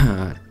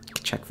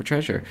check for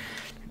treasure.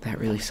 That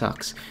really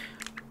sucks.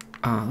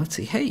 Let's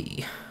see.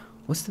 Hey,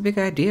 what's the big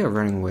idea of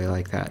running away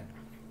like that?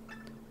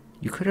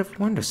 You could have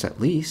warned us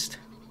at least.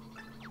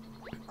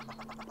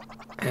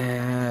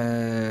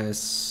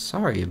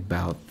 Sorry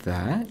about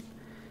that.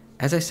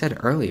 As I said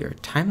earlier,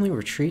 timely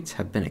retreats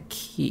have been a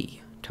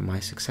key to my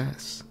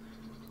success.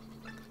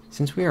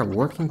 Since we are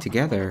working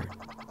together,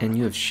 and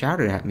you have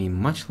shouted at me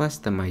much less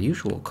than my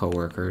usual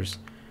coworkers,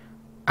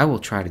 I will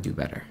try to do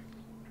better.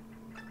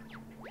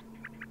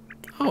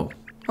 Oh,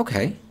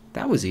 okay.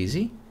 That was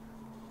easy.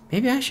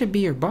 Maybe I should be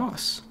your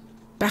boss.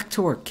 Back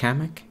to work,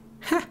 Kamek.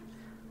 Ha!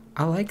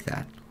 I like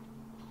that.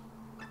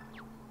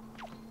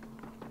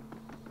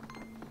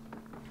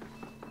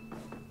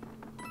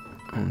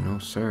 Oh, no,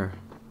 sir.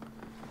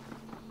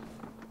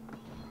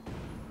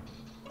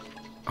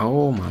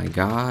 Oh, my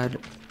God.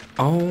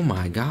 Oh,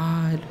 my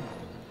God.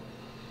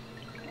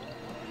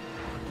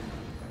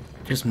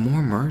 There's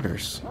more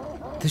murders.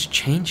 This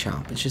chain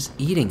chomp is just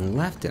eating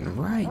left and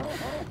right.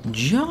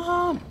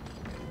 Jump!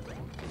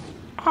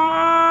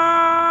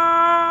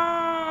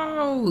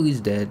 Oh,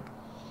 he's dead.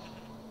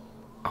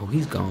 Oh,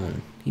 he's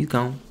gone. He's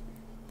gone.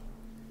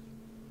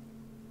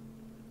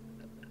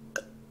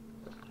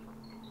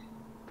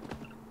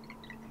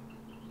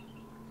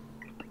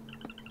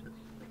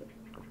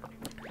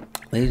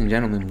 Ladies and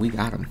gentlemen, we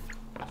got him.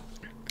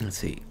 Let's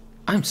see.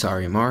 I'm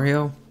sorry,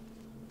 Mario.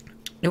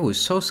 It was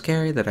so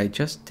scary that I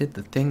just did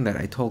the thing that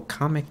I told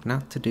Kamek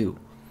not to do.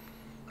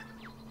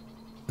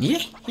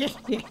 Yeah.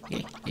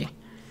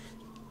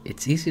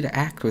 It's easy to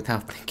act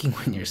without thinking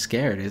when you're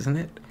scared, isn't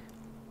it?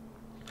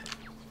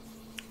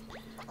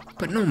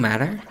 But no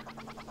matter.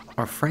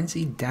 Our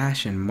frenzied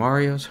dash and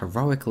Mario's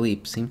heroic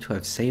leap seem to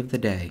have saved the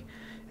day,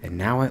 and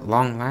now at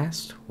long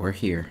last, we're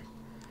here.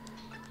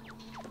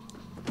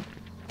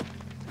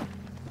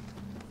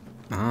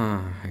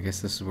 Ah, I guess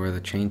this is where the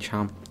chain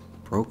chomp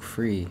broke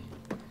free.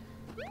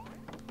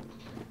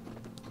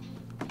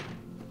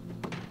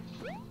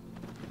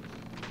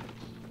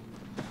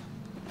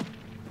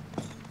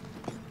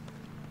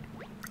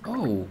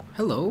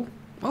 hello.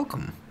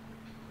 Welcome.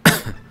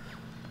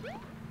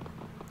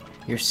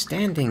 You're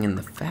standing in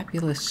the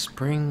fabulous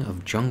spring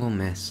of jungle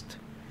mist,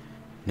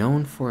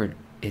 known for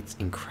its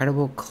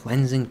incredible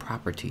cleansing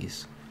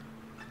properties.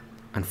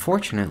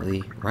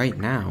 Unfortunately, right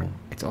now,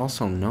 it's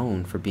also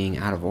known for being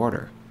out of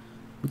order.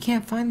 We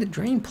can't find the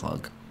drain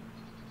plug.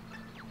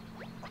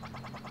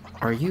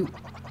 Are you...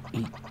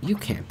 You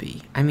can't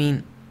be. I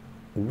mean,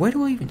 where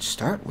do I even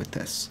start with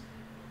this?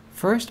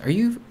 First, are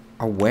you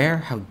aware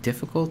how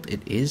difficult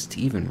it is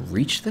to even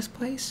reach this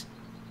place?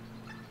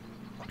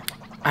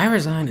 I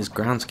resign as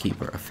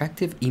groundskeeper,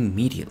 effective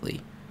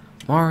immediately.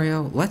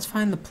 Mario, let's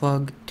find the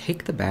plug,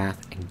 take the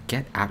bath, and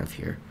get out of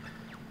here.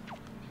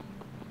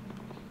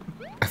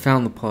 I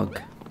found the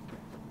plug.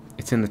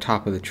 It's in the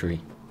top of the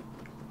tree.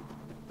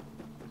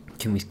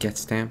 Can we get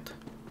stamped?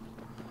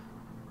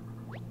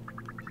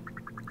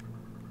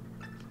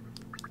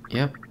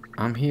 Yep,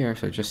 I'm here,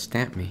 so just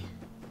stamp me.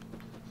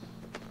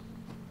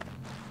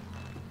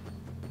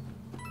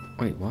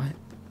 Wait, what?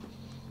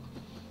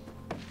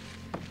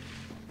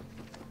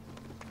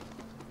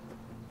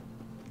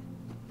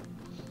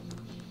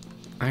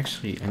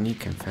 Actually, I need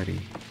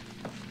confetti.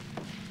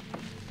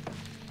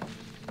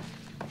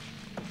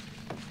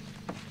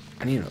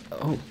 I need a...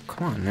 Oh,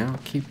 come on now.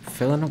 Keep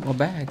filling up my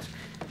bags.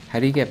 How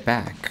do you get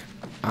back?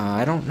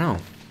 I don't know.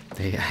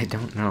 I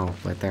don't know,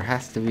 but there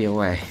has to be a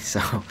way,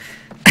 so...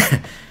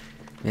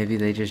 Maybe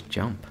they just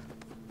jump.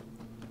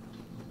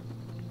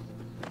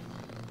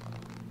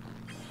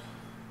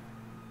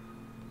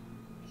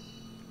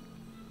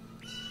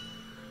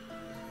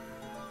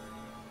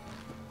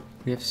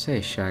 What do you have to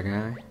say, Shy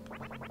Guy?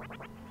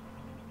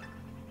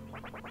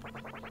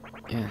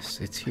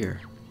 Yes, it's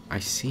here. I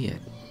see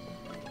it.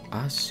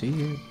 I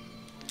see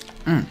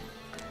it.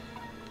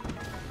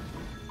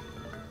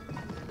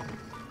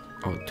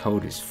 Oh,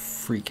 Toad is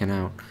freaking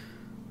out.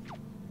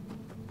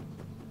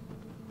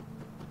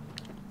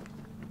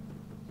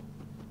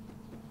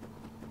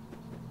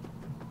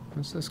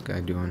 What's this guy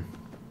doing?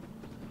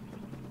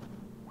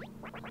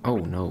 Oh,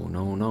 no,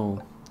 no,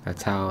 no.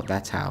 That's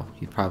how.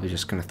 He's probably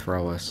just gonna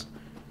throw us.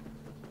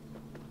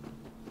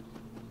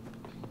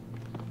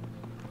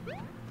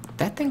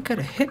 That thing could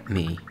have hit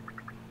me.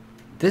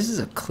 This is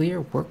a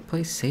clear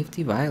workplace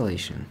safety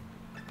violation.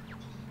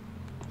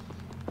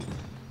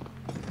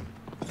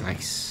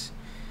 Nice.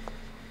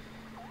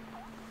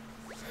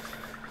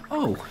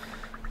 Oh,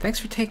 thanks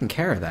for taking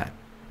care of that.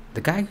 The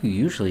guy who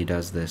usually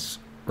does this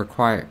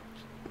required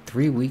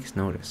 3 weeks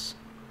notice.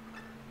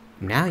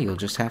 Now you'll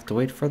just have to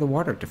wait for the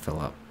water to fill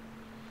up.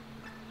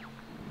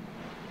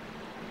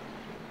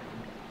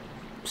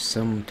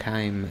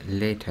 Sometime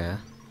later.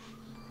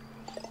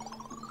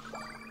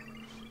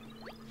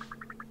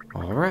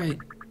 Alright.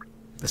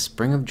 The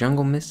spring of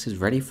jungle mist is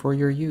ready for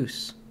your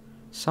use.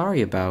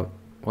 Sorry about,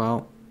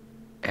 well,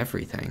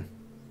 everything.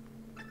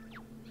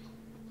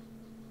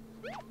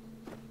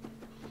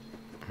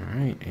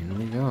 Alright, in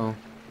we go.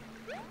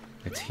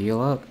 Let's heal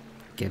up.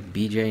 Get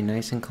BJ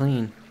nice and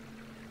clean.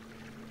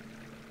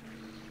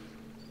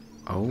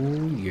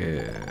 Oh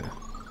yeah.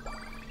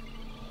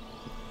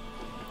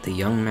 The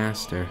young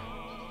master.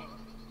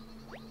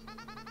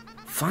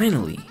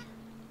 Finally!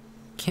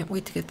 Can't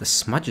wait to get the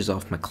smudges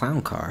off my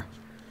clown car.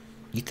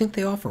 You think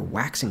they offer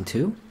waxing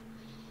too?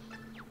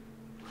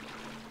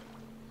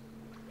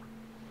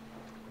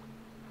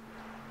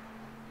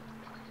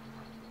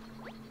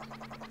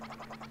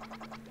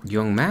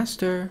 Young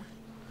master,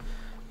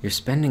 you're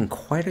spending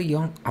quite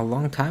a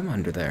long time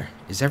under there.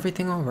 Is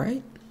everything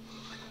alright?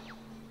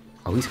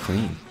 Oh, he's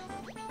clean.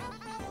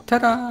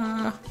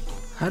 Ta-da!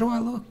 How do I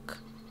look?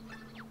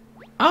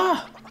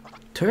 Ah!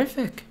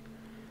 Terrific!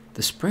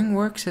 The spring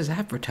works as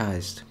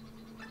advertised.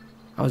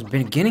 I was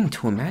beginning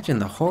to imagine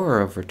the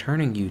horror of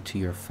returning you to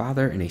your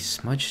father in a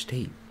smudged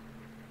state.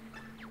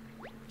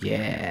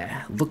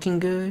 Yeah, looking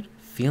good,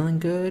 feeling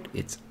good,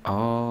 it's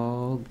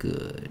all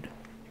good.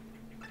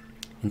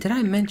 And did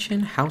I mention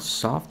how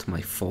soft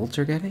my folds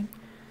are getting?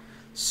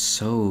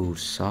 So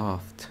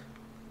soft.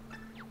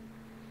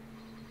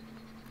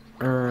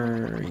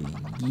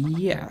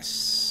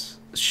 Yes.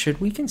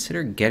 Should we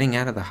consider getting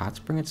out of the hot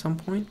spring at some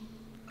point?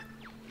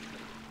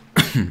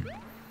 Come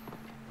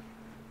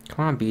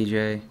on,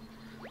 BJ.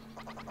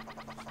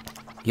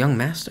 Young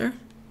master,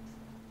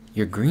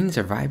 your greens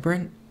are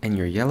vibrant and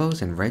your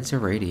yellows and reds are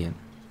radiant.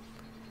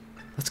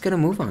 Let's get a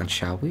move on,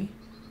 shall we?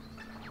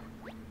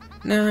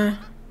 Nah,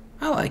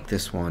 I like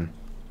this one.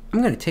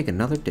 I'm gonna take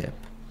another dip.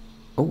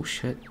 Oh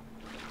shit.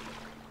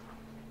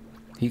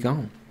 He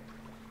gone.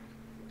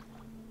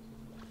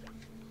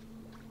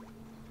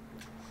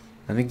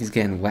 I think he's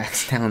getting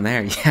waxed down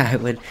there. Yeah,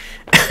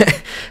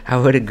 I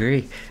would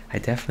agree. I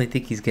definitely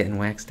think he's getting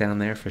waxed down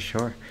there for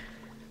sure.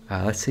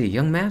 Let's see.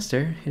 Young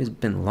master, it has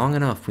been long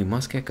enough. We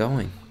must get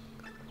going.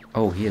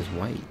 Oh, he is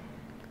white.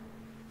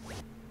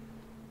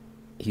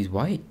 He's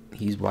white.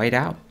 He's white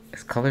out.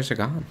 His colors are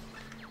gone.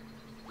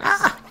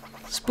 Ah!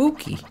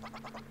 Spooky.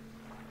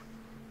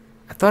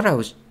 I thought I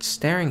was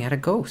staring at a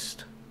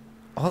ghost.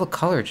 All the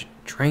color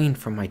drained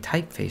from my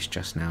typeface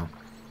just now.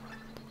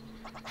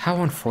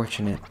 How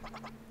unfortunate.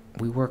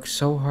 We work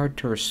so hard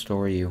to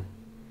restore you,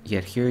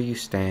 yet here you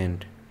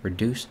stand,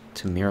 reduced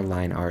to mere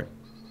line art.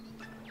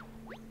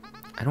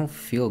 I don't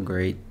feel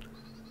great.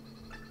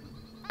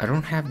 I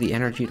don't have the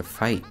energy to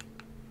fight,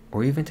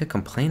 or even to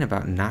complain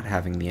about not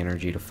having the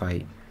energy to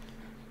fight.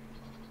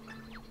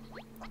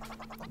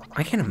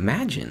 I can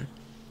imagine.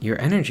 Your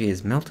energy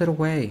is melted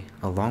away,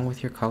 along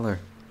with your color.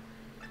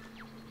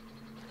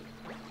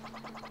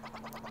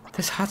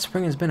 This hot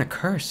spring has been a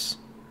curse.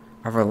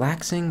 A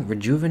relaxing,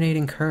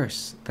 rejuvenating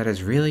curse that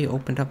has really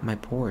opened up my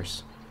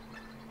pores.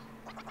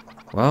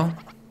 Well,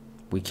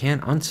 we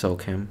can't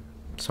unsoak him,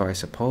 so I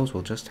suppose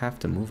we'll just have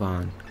to move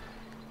on.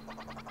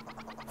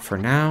 For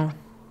now,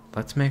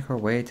 let's make our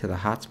way to the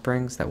hot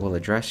springs that will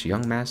address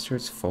young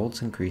master's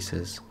folds and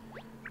creases.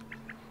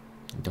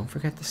 And don't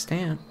forget the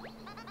stamp.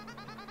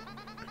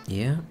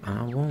 Yeah,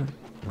 I won't.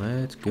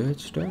 Let's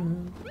get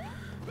started.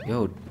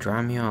 Yo,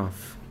 dry me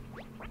off.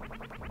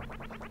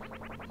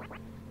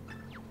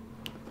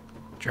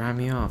 Dry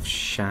me off,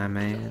 shy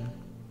man.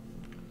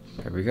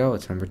 There we go,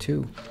 it's number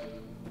 2.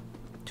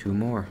 2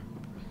 more.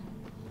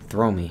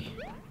 Throw me.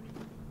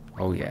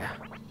 Oh yeah.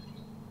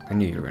 I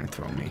knew you were gonna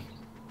throw me.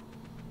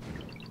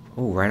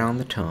 Oh, right on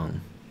the tongue.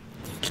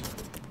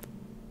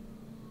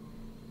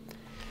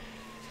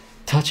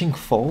 Touching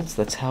folds,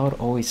 that's how it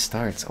always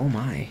starts. Oh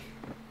my.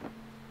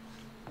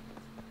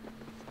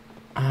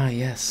 Ah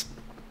yes.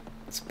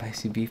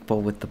 Spicy beef bowl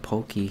with the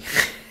pokey.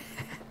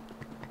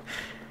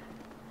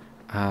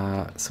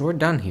 So we're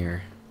done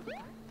here.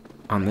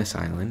 On this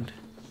island.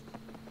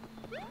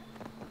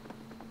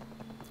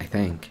 I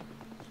think.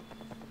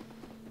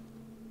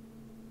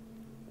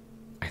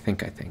 I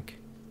think.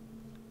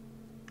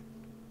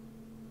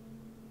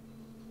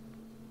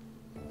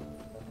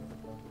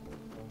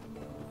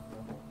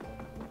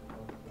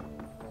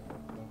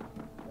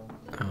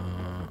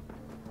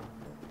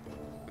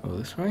 Go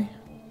this way?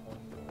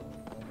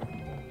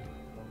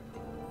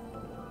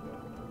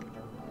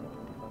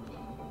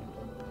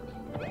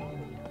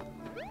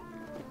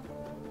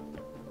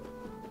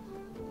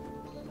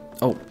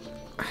 Oh,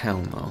 hell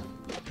no.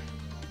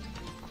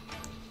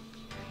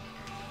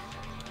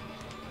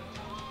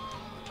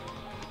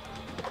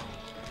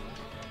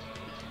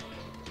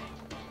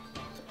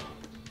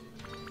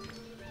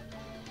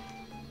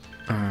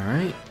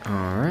 Alright,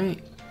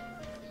 alright.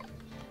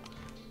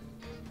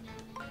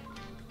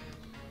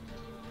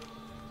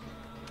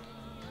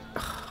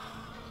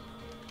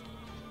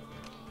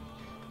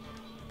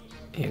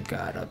 You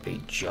gotta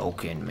be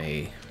joking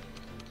me.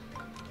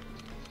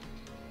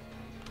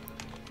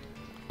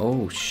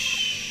 Oh,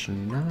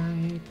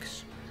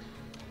 shnikes.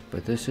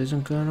 But this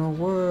isn't gonna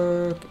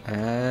work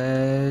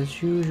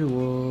as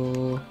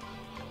usual.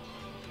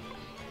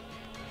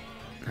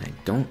 I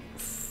don't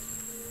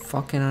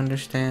fucking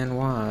understand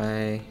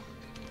why.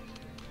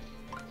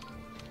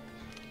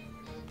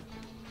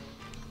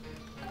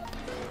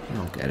 I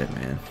don't get it,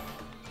 man.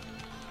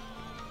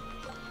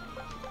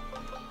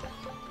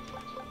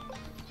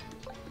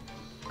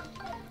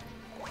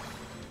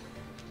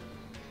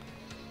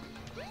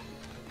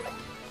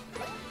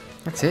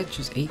 That's it?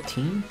 Just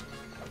 18?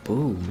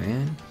 Boo,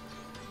 man.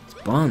 It's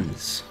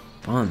buns.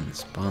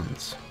 Buns,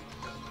 buns.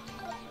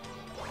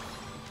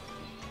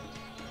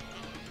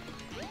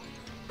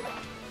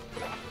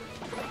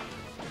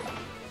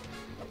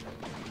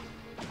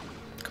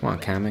 Come on,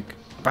 Kamek.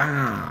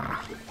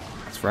 Bah!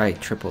 That's right,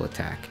 triple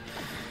attack.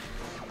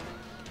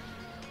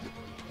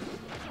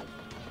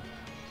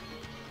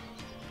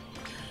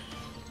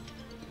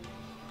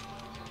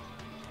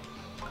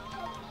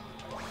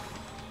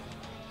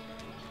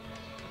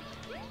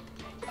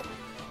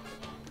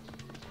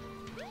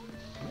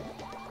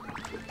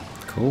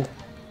 Cool.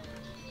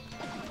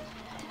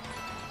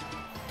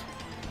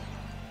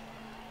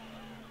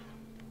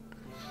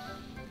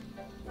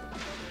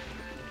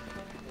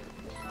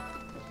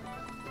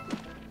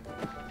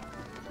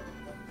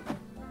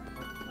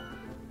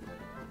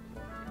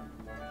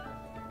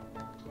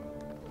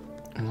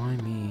 Why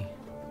me?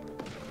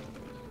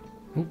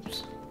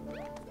 Oops.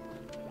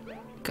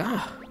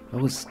 God, I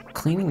was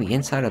cleaning the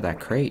inside of that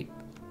crate.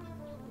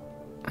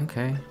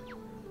 Okay.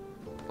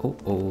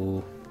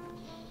 Oh.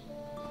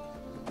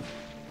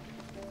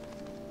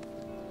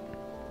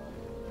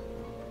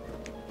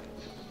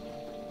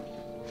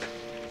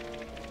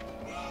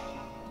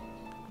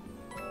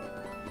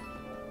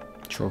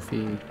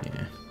 Trophy,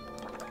 yeah.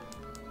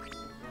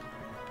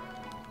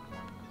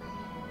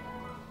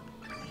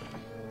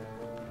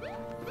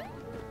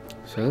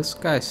 So this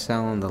guy's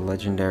selling the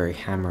legendary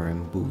hammer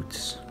and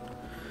boots.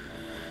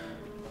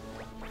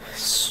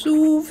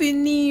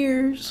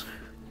 Souvenirs!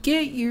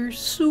 Get your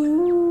souvenirs!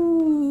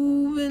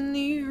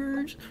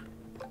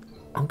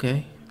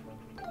 Okay.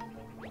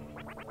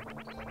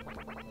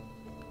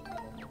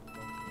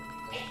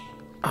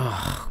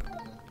 Oh,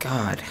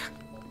 God.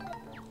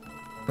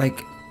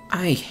 Like,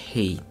 I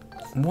hate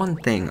one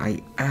thing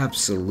I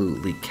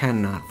absolutely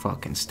cannot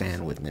fucking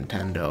stand with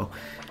Nintendo.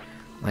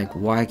 Like,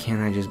 why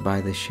can't I just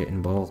buy this shit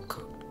in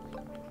bulk?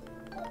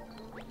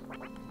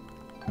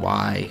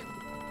 Why?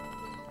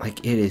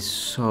 Like, it is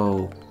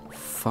so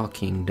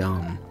fucking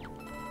dumb.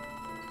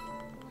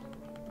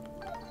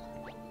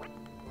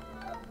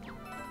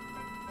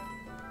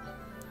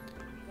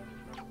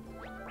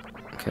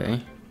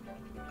 Okay.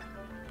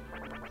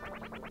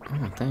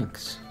 Oh,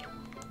 thanks.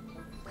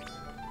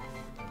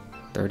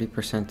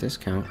 30%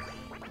 discount.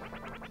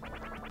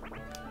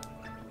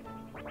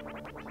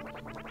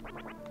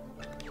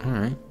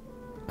 Alright.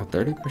 Well,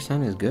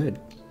 30% is good.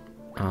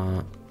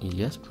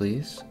 Yes,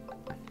 please.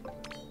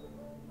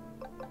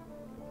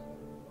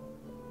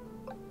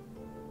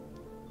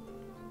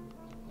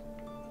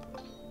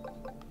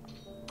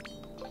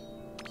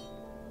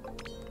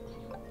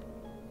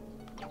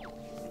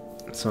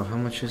 So how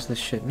much is this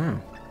shit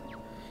now?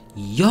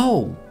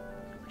 Yo!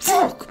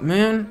 Fuck,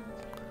 man!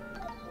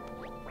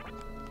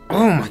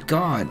 Oh my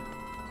god!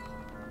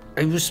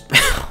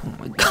 Oh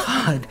my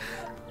god!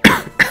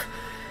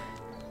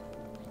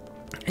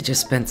 I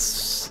just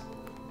spent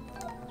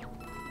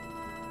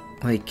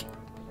like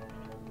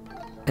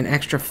an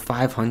extra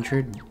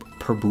 500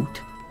 per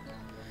boot.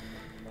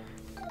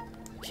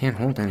 Can't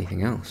hold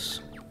anything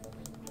else.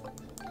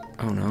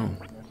 Oh no.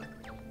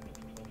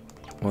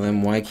 Well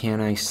then why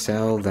can't I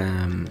sell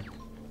them?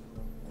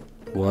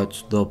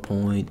 What's the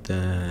point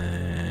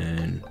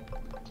then?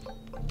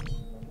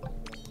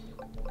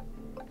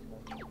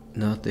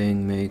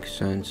 Nothing makes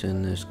sense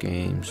in this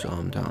game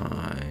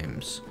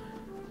sometimes.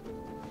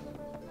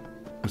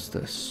 What's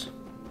this?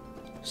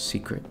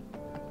 Secret.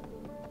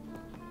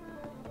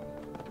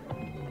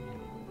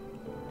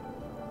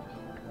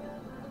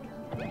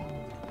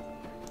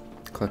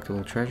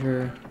 Collectible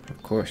treasure,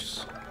 of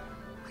course.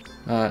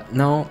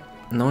 No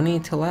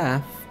need to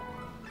laugh.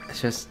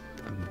 It's just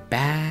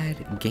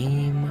bad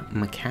game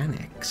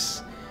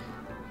mechanics.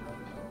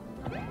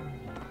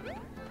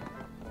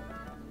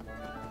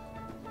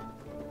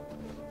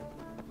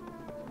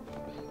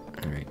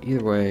 Alright,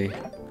 either way,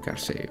 gotta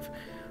save.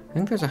 I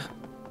think there's a...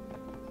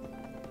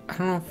 I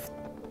don't know if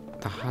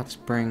the hot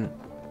spring...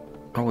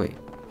 Oh, wait.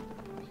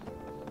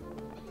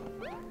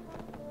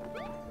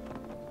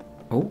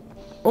 Oh.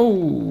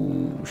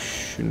 Oh,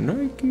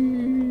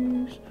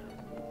 shnikes.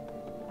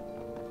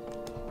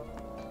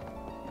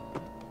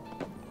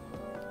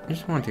 I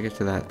just wanted to get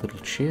to that little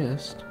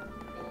chest.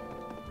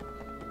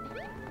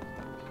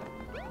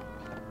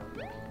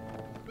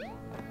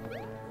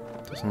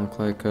 Doesn't look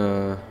like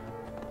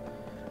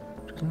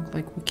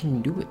we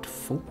can do it,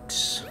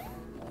 folks.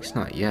 At least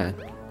not yet.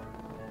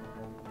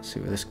 Let's see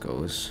where this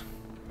goes.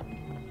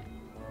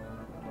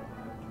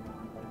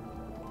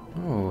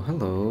 Oh,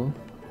 hello.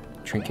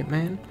 Trinket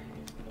man?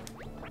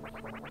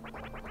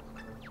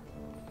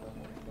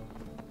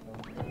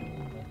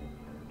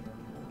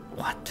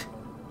 What?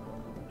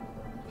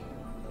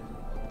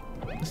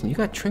 Listen, you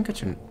got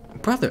trinkets and...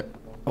 Brother!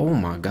 Oh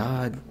my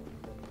god.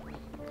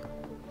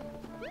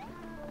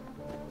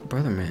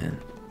 Brother man.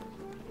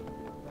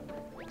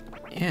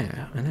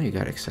 Yeah, I know you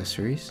got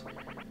accessories.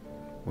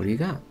 What do you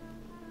got?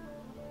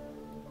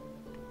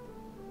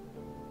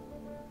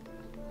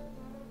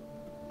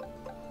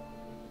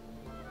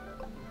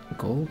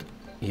 Gold?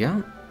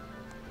 Yeah.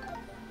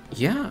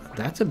 Yeah,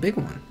 that's a big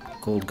one.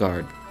 Gold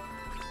guard.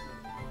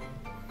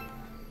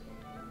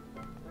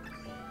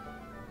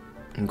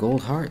 And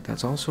gold heart,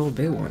 that's also a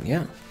big one.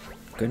 Yeah,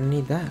 gonna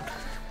need that.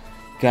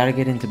 Gotta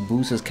get into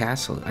Booza's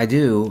castle. I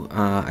do.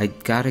 I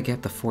gotta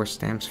get the 4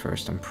 stamps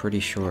first, I'm pretty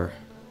sure.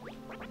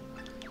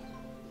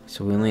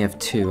 So we only have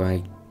 2.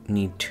 I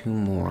need 2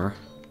 more.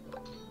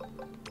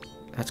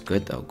 That's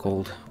good though.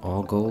 Gold.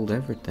 All gold,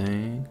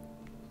 everything.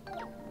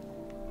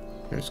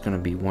 There's gonna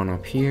be one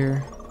up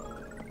here.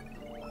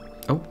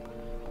 Oh.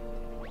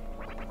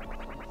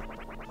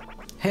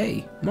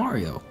 Hey,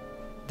 Mario.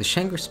 The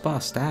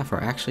ShangriSpa staff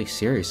are actually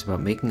serious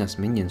about making us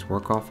minions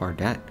work off our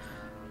debt.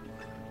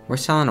 We're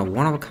selling a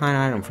one-of-a-kind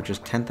item for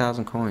just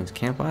 10,000 coins.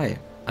 Can't buy it.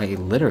 I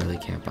literally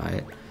can't buy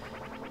it.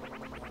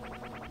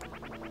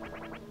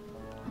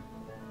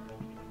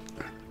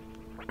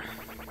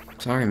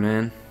 Sorry,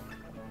 man.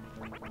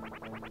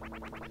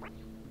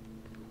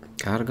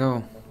 Gotta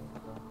go.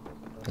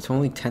 That's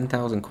only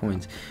 10,000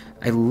 coins.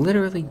 I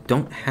literally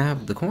don't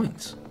have the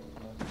coins.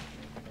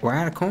 We're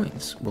out of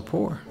coins. We're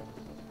poor.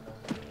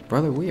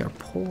 Brother, we are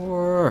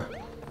poor.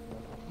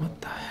 What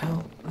the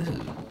hell? This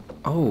is...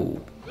 Oh.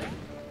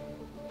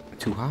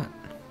 Too hot.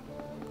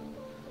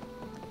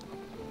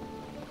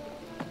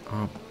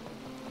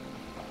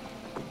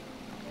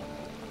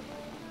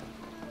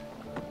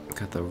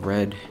 Got the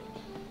red.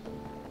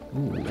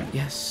 Ooh,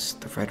 yes,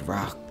 the red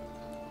rock.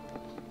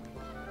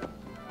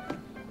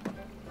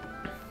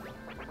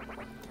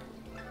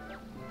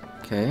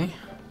 Okay.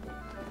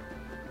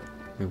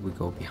 Maybe we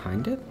go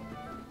behind it?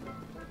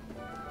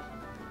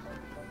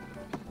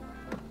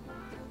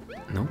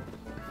 Nope.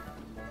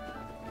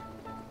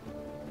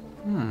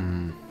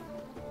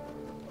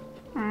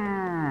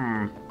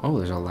 Oh,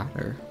 there's a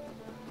ladder.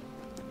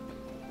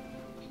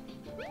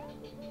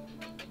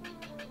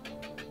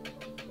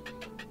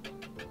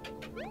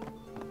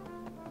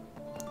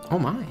 Oh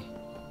my.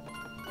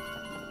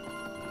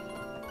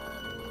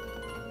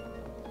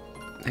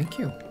 Thank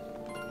you.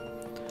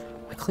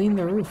 I cleaned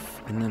the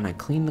roof, and then I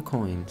cleaned the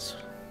coins.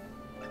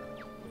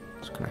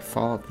 So can I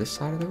fall up this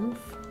side of the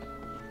roof?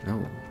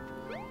 No.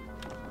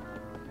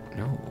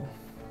 No.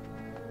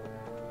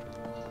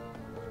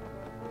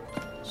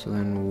 So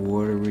then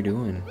what are we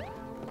doing?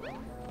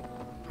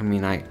 I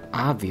mean, I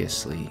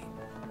obviously...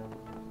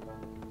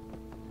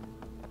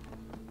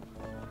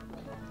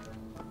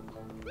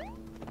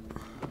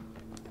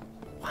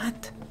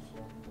 What?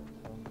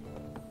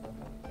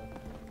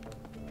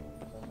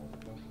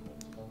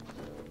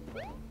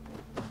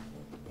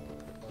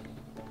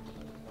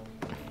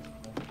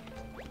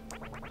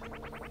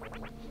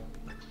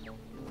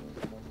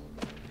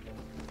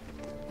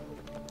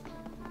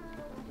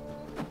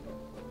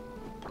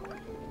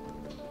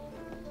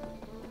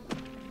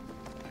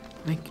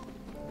 Like,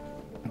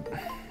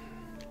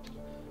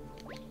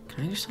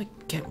 can I just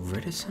like get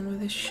rid of some of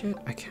this shit?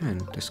 I can.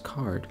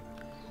 Discard.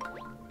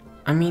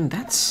 I mean,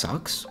 that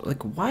sucks.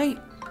 Like, why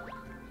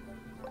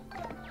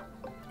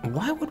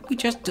would we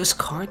just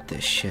discard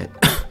this shit?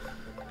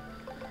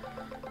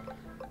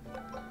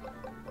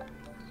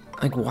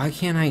 Like, why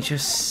can't I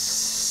just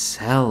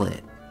sell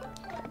it?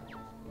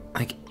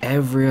 Like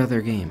every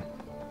other game.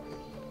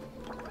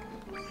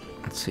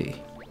 Let's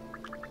see.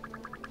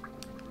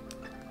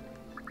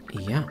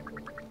 Yeah.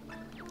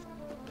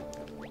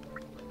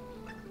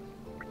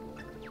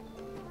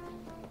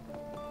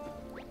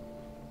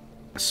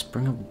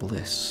 Spring of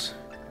Bliss.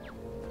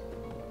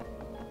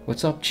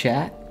 What's up,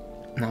 chat?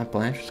 Not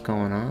Blanche, what's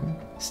going on?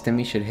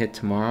 Stimmy should hit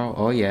tomorrow.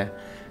 Oh yeah,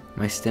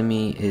 my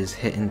Stimmy is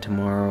hitting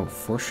tomorrow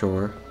for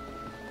sure.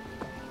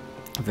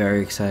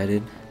 Very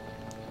excited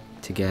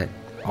to get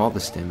all the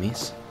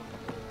Stimmies.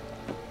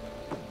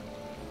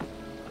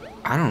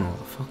 I don't know what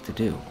the fuck to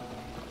do.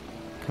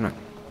 Can I?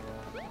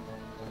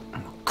 Oh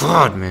my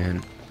god,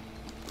 man.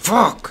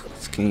 Fuck!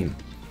 This game.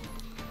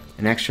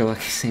 An extra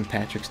lucky St.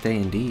 Patrick's Day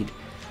indeed.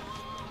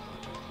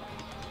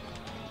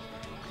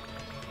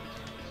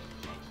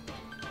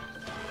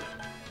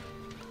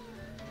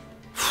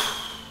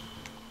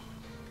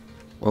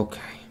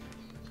 Okay.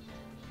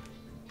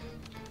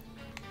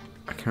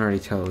 I can already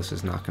tell this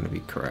is not going to be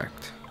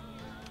correct.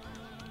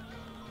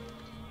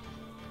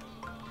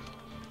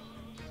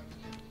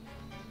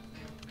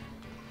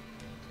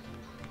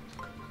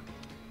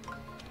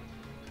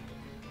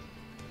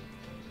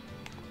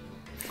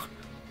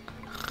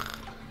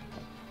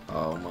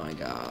 Oh my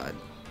god.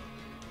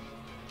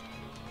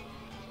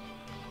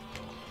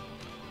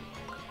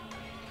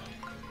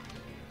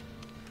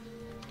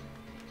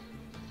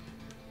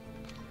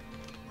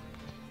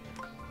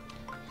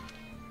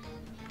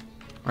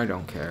 I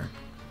don't care.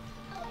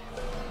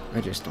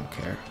 I just don't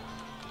care.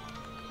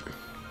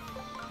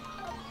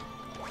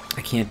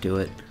 I can't do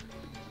it.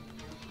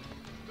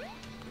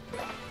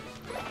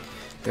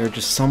 There are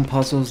just some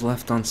puzzles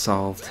left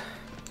unsolved.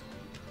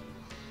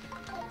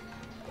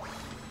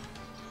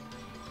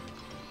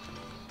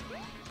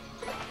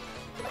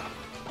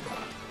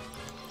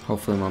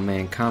 Hopefully my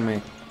man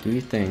Comic, do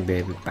your thing,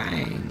 baby.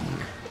 Bang.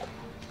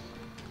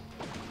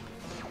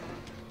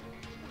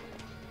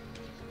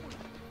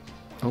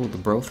 Oh, the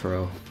bro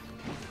throw.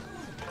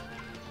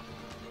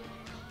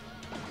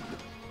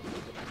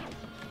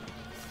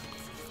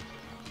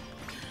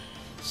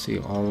 See,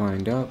 all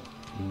lined up.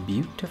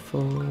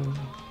 Beautiful.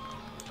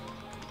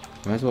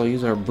 Might as well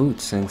use our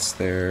boots since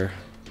they're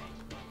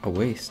a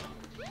waste.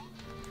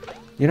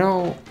 You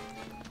know,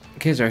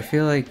 kids, I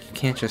feel like you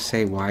can't just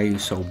say, why are you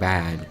so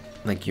bad?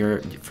 Like,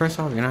 first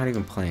off, you're not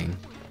even playing.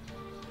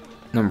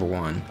 Number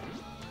one.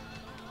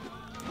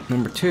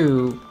 Number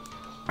two,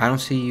 I don't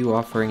see you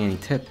offering any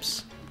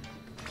tips.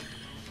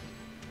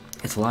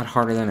 It's a lot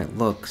harder than it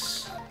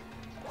looks.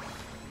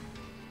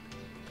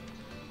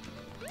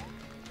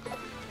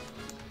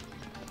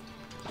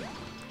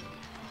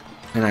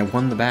 And I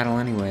won the battle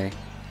anyway.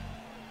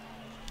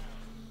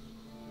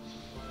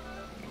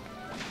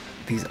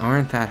 These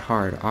aren't that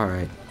hard.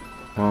 Alright.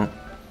 Well,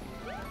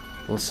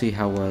 we'll see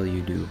how well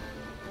you do.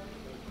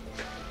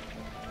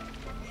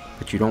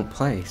 But you don't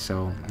play,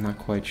 so I'm not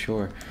quite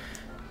sure.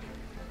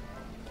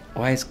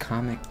 Why is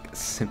Comic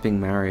simping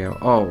Mario?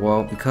 Oh,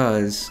 well,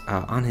 because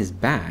on his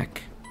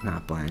back,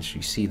 not Blanche,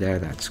 you see there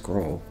that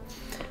scroll.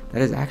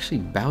 That is actually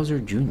Bowser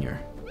Jr.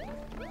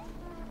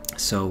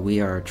 So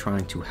we are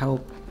trying to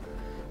help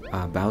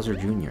Bowser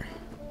Jr.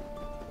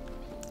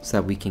 so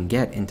that we can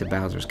get into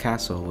Bowser's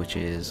castle, which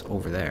is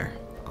over there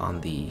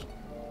on the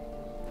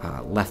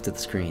left of the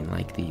screen,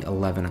 like the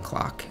 11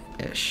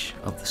 o'clock-ish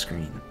of the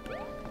screen.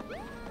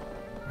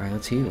 Alright,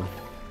 let's heal.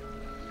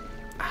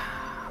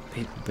 Ah,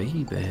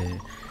 baby.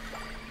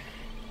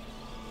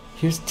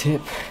 Here's a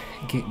tip.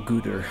 Get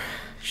gooder.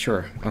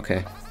 Sure,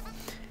 okay.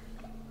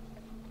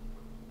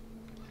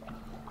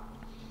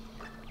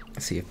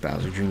 Let's see if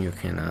Bowser Jr.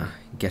 can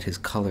get his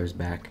colors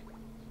back.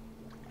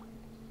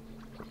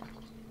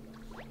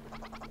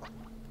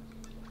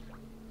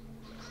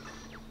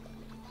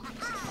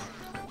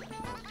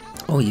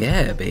 Oh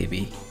yeah,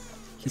 baby.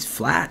 He's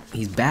flat.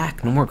 He's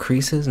back. No more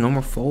creases, no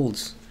more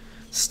folds.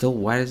 Still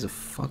white as a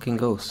fucking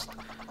ghost.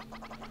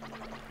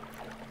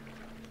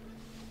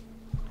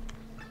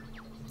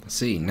 Let's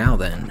see, now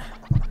then.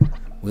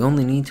 We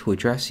only need to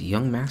address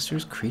young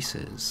master's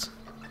creases.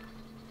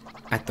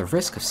 At the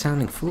risk of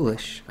sounding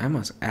foolish, I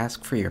must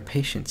ask for your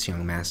patience,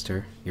 young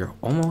master. You're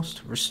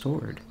almost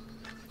restored.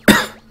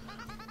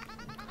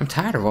 I'm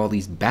tired of all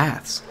these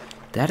baths.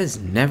 Dad has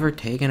never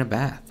taken a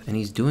bath, and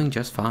he's doing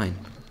just fine.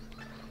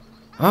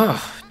 Ugh,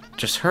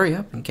 just hurry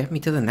up and get me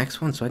to the next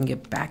one so I can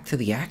get back to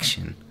the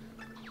action.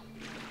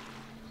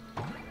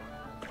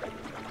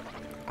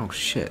 Oh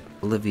shit,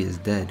 Olivia's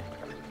dead.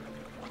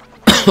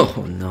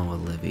 Oh no,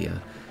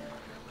 Olivia.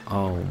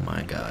 Oh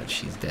my god,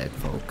 she's dead,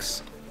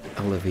 folks.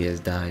 Olivia's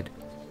died.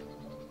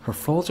 Her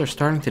folds are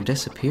starting to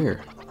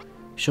disappear.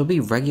 She'll be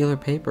regular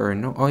paper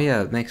and no... Oh yeah,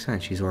 that makes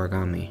sense, she's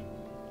origami.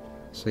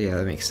 So yeah,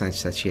 that makes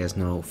sense that she has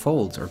no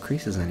folds or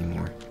creases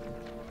anymore.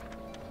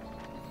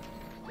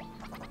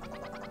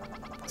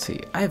 Let's see,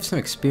 I have some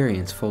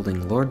experience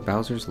folding Lord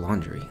Bowser's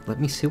laundry.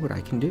 Let me see what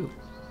I can do.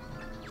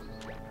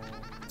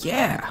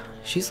 Yeah,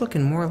 she's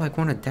looking more like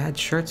one of Dad's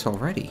shirts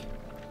already.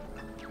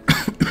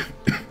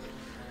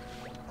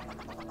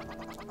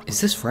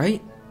 Is this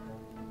right?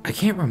 I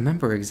can't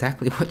remember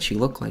exactly what she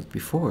looked like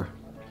before.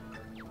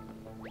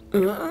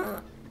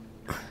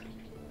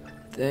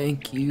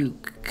 Thank you,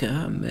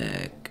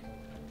 comic.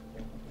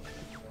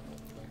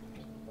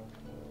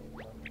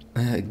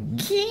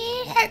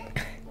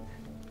 Get!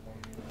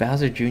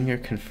 Bowser Jr.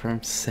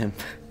 confirmed simp.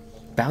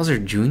 Bowser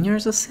Jr.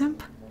 is a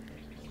simp?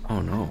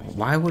 Oh no,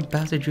 why would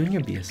Bowser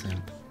Jr. be a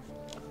simp?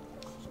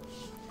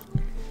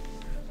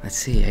 Let's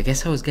see, I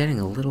guess I was getting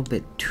a little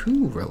bit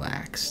too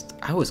relaxed.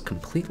 I was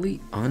completely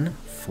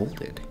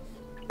unfolded.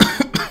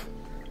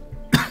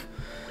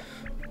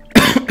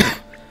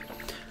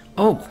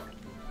 Oh,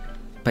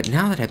 but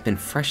now that I've been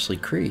freshly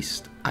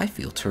creased, I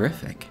feel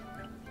terrific.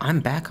 I'm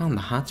back on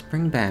the hot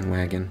spring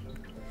bandwagon.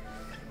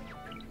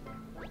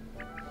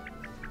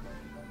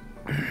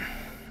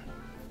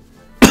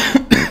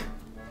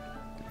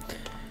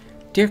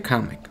 Dear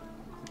comic,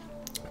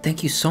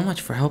 thank you so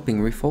much for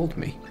helping refold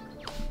me.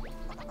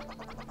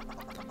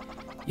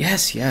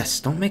 Yes, yes,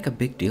 don't make a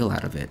big deal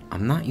out of it.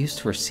 I'm not used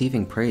to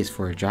receiving praise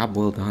for a job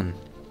well done.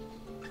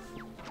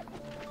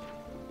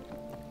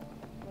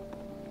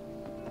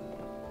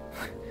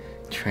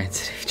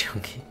 Transitive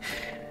junkie.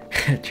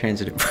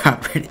 Transitive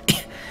property.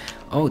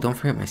 Oh, don't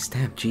forget my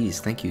stamp. Jeez,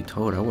 thank you,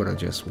 Toad. I would have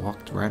just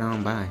walked right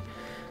on by.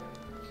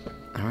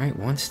 Alright,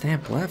 one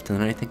stamp left, and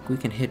then I think we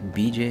can hit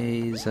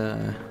BJ's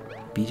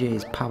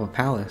Papa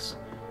Palace.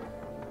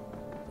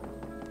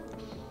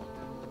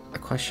 The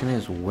question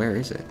is, where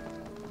is it?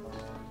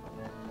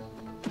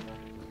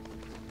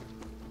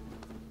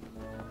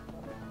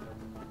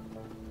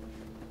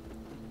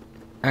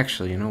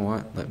 Actually, you know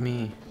what? Let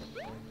me...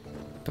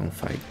 Don't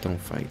fight, don't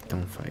fight,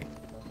 don't fight.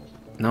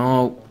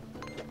 No!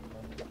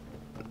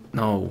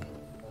 No.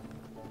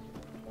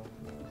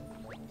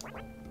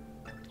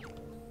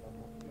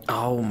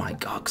 Oh my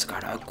god, 'cause I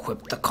gotta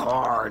equip the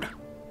card.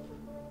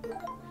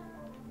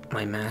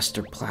 My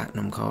Master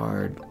Platinum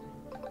card.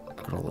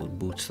 Look at all those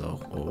boots though.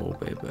 Oh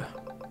baby.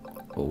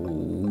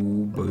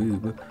 Oh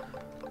baby.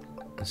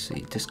 Let's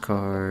see,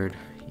 discard.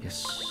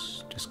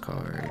 Yes.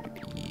 Discard.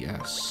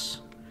 Yes.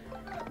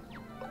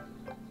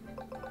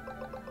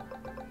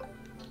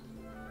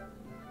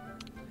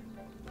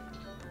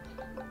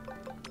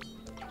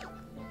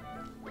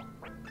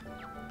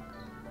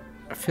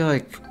 I feel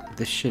like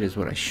this shit is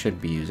what I should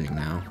be using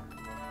now.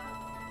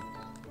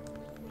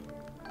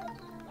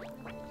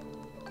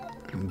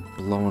 I'm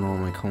blowing all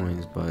my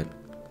coins, but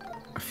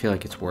I feel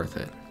like it's worth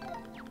it.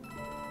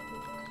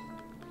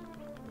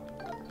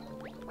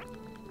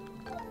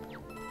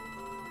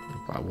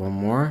 Buy one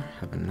more,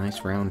 have a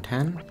nice round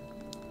 10.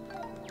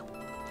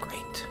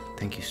 Great,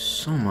 thank you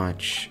so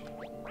much.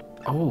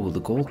 Oh, the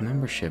gold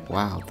membership,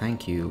 wow,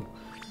 thank you.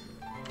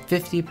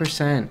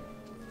 50%.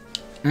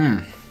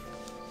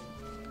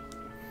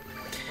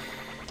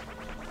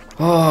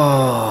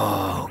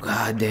 Oh,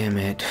 god damn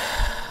it.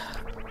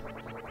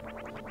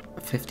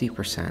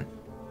 50%.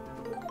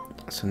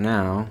 So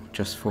now,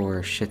 just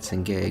for shits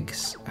and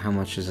gigs, how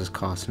much does this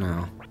cost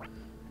now?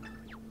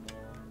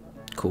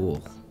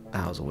 Cool.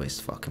 That was a waste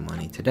of fucking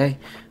money today.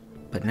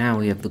 But now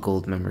we have the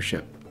gold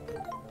membership.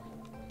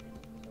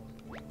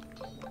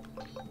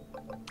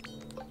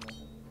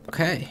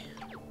 Okay.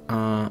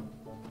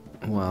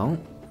 Well,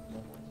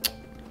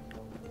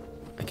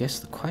 I guess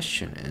the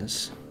question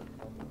is,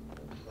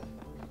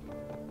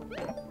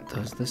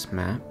 does this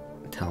map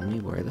tell me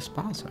where the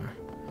spas are?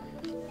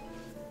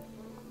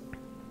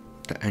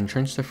 The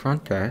entrance to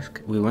front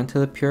desk. We went to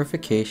the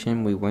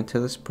purification. We went to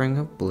the spring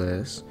of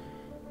bliss.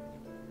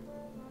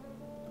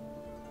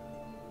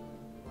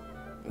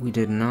 We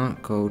did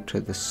not go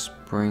to the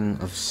spring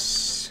of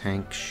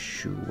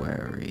sanctuary.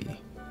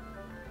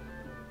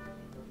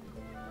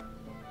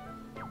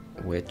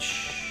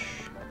 Which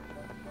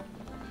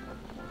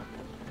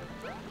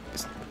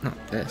is not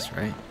this,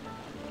 right?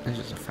 This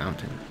is a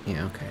fountain.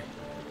 Yeah, okay.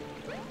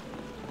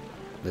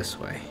 This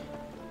way.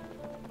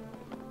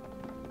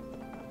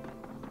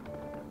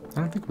 I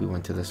don't think we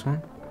went to this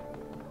one.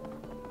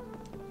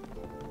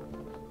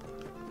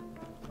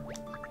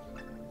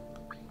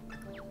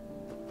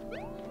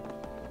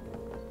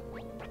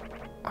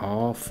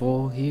 All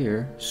full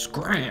here.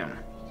 Scram!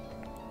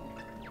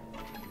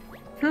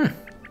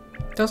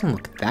 Doesn't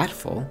look that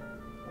full.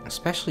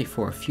 Especially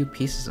for a few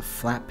pieces of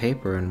flat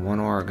paper and one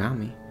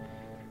origami.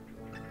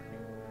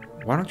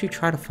 Why don't you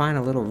try to find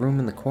a little room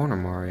in the corner,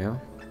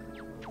 Mario?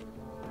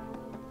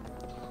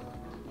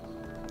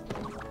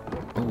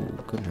 Oh,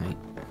 good night.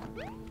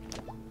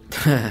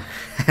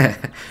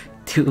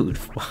 Dude,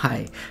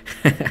 why?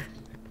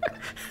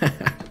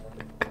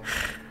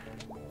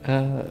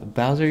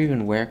 Bowser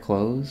even wear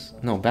clothes?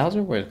 No,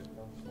 Bowser wears...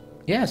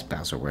 Yes,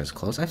 Bowser wears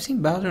clothes. I've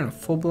seen Bowser in a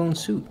full-blown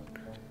suit.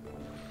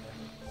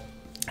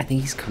 I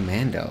think he's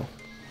Commando.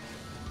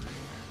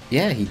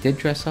 Yeah, he did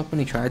dress up when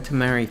he tried to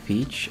marry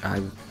Peach.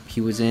 He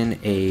was in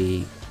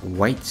a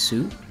white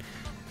suit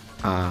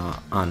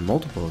on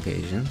multiple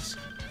occasions.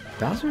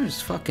 Bowser is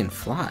fucking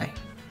fly.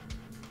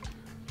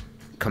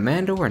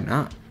 Commando or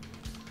not.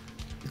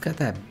 He's got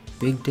that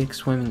big dick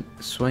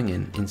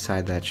swinging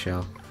inside that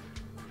shell.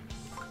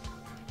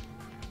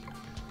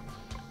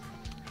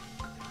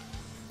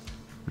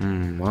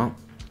 Well.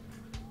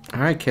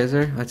 Alright,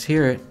 Kizzer, let's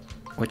hear it.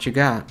 What you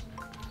got?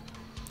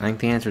 I think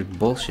the answer is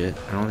bullshit.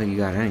 I don't think you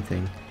got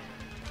anything.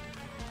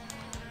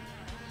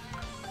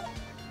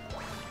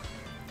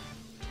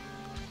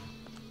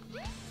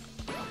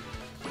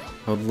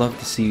 I would love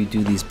to see you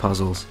do these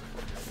puzzles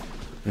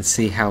and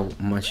see how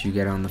much you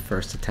get on the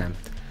first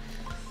attempt.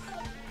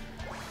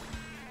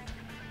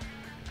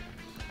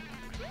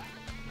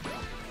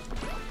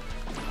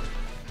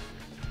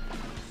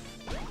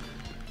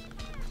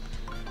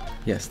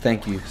 Yes,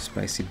 thank you,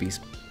 Spicy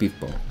Beef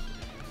Bowl.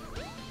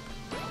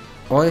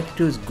 All you have to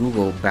do is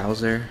Google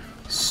Bowser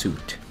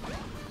suit.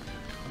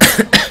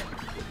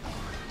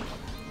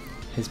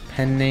 His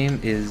pen name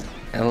is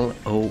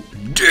L.O.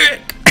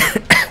 Dick.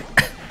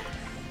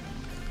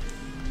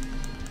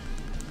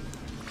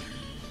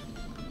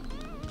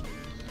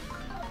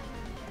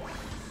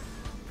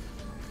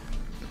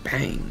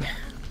 Bang.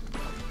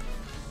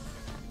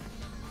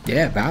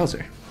 Yeah,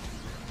 Bowser.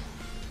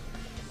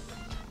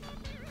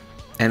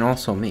 And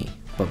also me,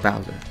 but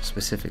Bowser,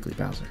 specifically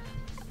Bowser.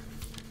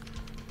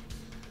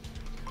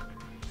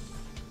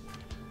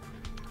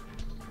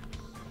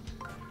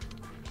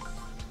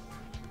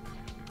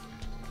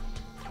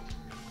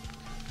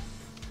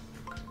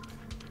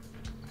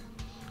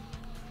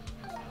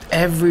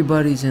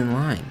 Everybody's in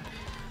line.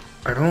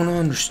 I don't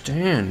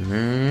understand,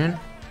 man.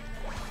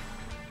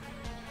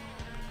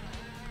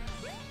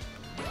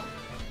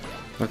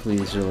 Luckily,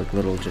 these are like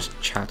little just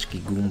tchotchke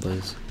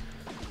Goombas.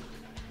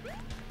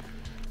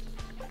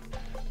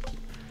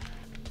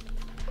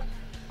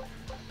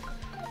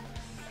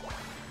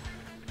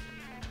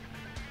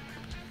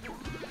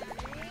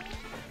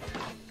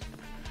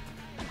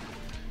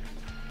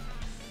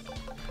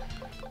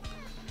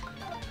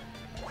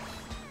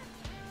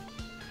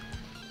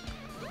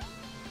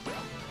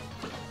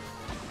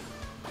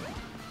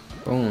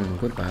 Boom,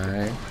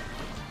 goodbye.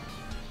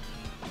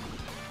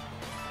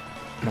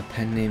 My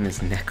pen name is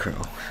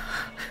Necro.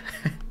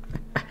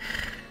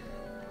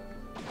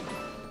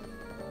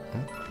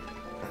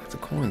 Lots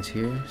of coins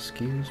here,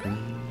 excuse me.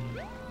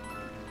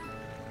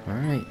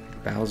 Alright,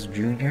 Bowser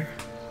Jr.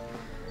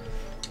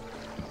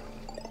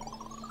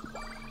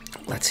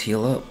 Let's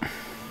heal up.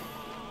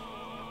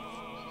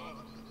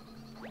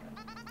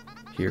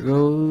 Here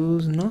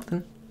goes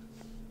nothing.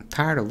 I'm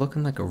tired of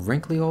looking like a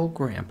wrinkly old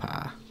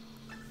grandpa.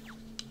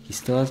 He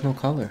still has no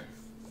color.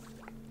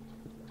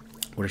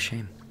 What a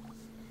shame.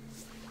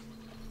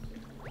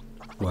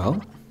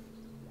 Well,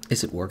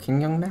 is it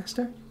working, young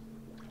master?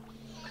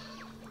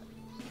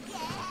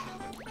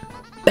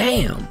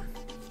 Bam!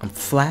 I'm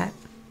flat,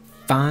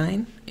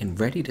 fine, and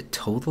ready to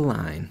toe the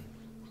line.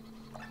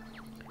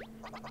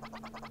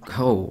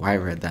 Oh, I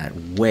read that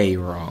way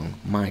wrong.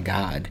 My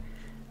God.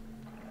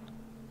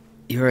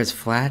 You're as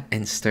flat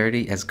and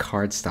sturdy as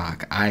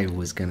cardstock. I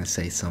was gonna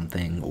say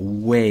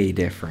something way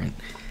different.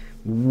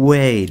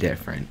 Way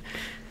different.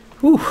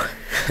 Whew.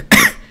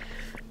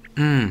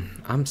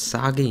 I'm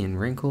soggy and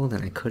wrinkled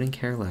and I couldn't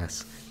care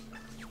less.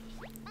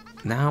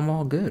 Now I'm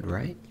all good,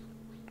 right?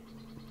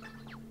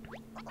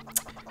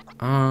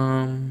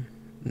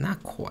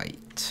 Not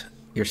quite.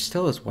 You're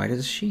still as white as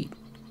a sheet.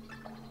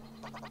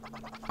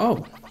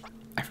 Oh,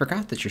 I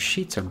forgot that your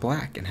sheets are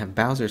black and have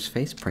Bowser's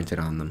face printed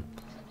on them.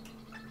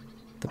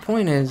 The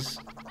point is,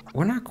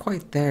 we're not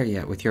quite there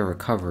yet with your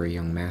recovery,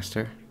 young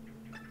master.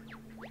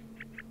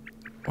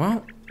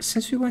 Well,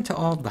 since we went to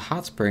all of the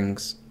hot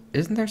springs,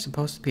 isn't there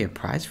supposed to be a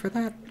prize for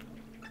that?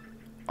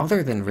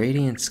 Other than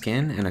radiant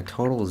skin and a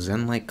total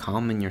zen-like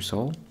calm in your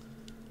soul?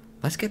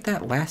 Let's get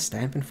that last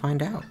stamp and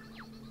find out.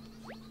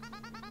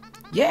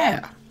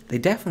 Yeah! They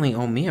definitely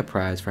owe me a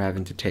prize for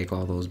having to take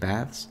all those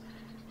baths.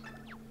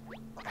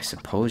 I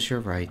suppose you're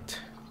right.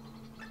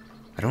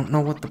 I don't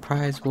know what the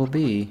prize will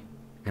be,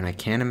 and I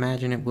can't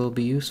imagine it will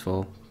be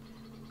useful.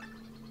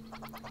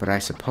 But I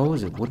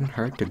suppose it wouldn't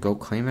hurt to go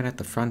claim it at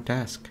the front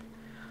desk.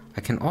 I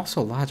can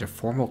also lodge a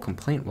formal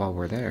complaint while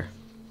we're there.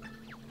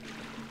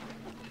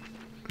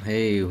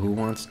 Hey, who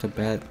wants to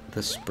bet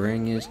the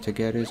spring is to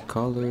get his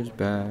colors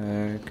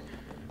back?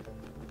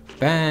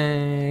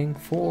 Bang!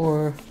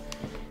 4.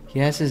 He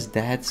has his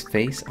dad's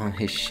face on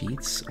his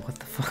sheets? What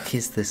the fuck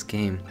is this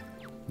game?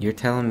 You're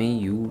telling me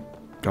you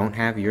don't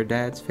have your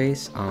dad's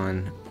face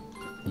on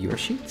your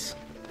sheets?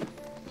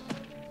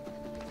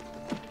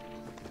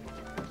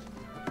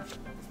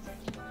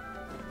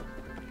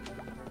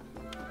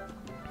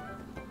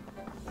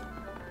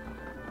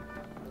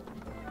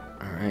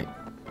 Alright,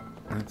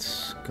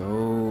 let's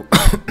go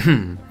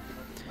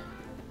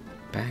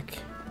back.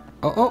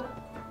 Oh,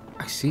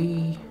 I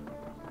see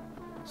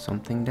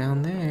something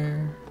down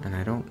there, and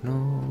I don't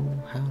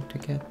know how to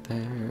get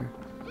there,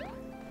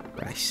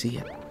 but I see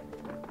it.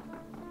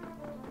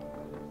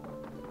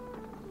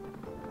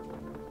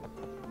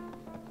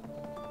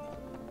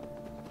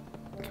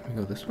 Can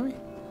we go this way?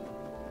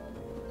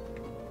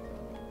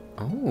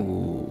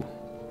 Oh,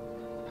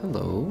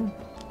 hello.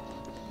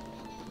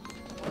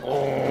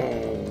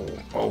 Oh,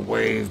 a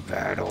wave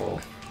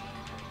battle.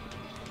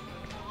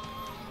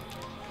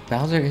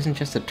 Bowser isn't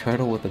just a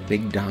turtle with a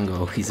big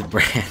dongo, he's a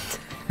brand.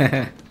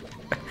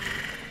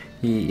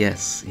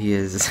 Yes, he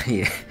is.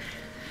 He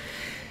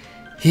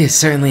is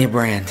certainly a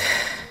brand.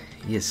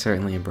 He is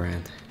certainly a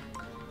brand.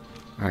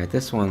 Alright,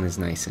 this one is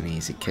nice and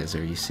easy,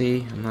 Kizzer. You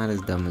see, I'm not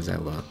as dumb as I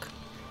look.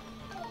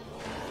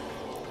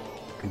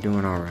 I'm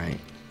doing alright.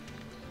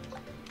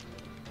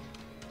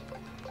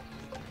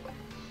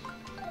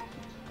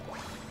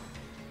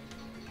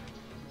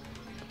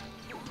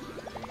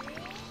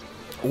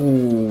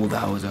 Ooh,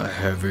 that was a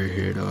heavy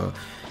hitter.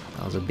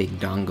 That was a big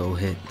dongo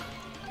hit.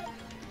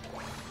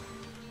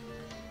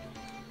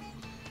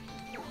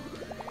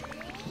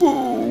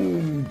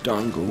 Boom!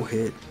 Dongo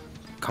hit.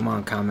 Come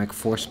on, Comic.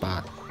 4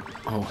 spot.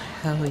 Oh,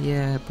 hell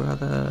yeah,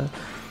 brother.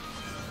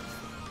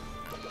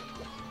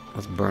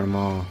 Let's burn them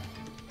all.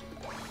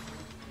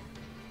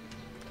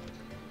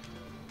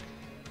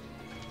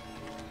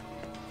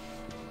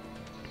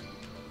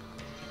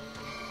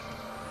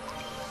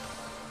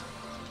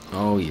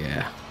 Oh,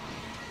 yeah.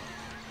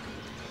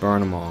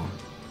 Burn them all.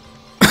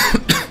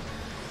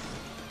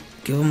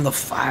 Give them the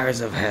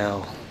fires of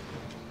hell.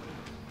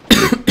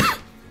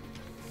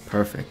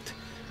 Perfect.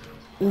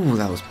 Ooh,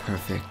 that was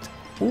perfect.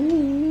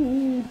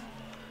 Ooh.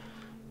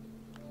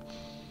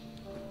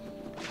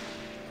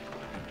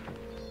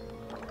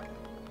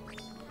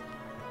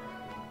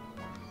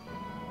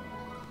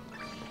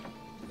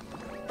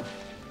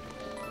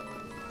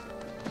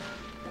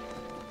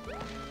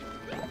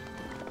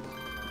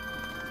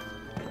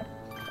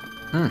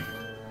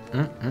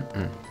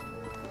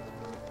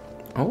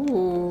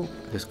 Oh,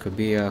 this could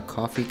be a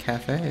coffee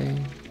cafe.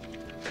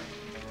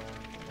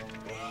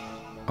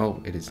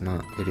 Oh, it is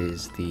not. It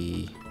is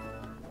the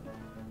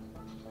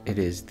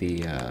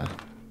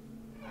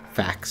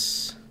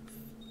fax.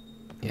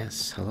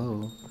 Yes,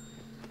 hello.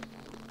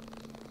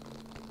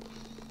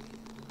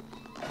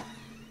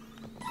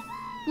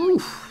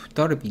 Oof,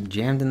 thought it'd be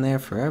jammed in there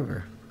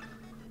forever.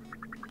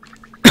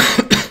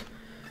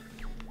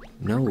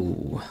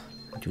 No,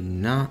 I do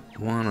not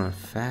want to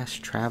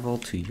fast travel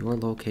to your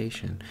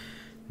location.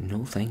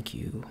 No, thank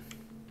you.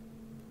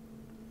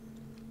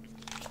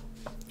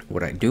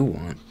 What I do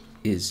want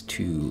is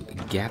to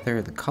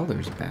gather the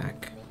colors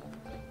back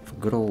for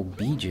good old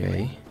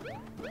BJ,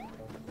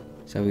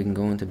 so we can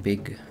go into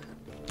Big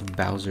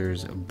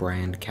Bowser's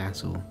brand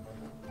castle.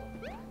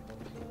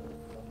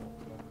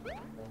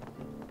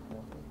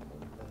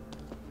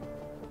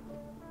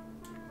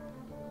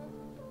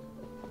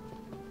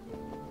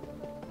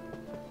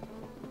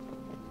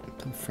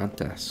 The front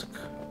desk.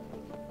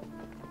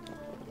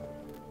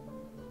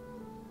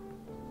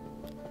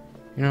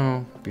 You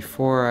know,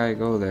 before I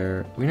go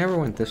there, we never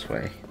went this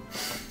way.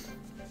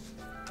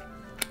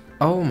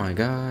 Oh my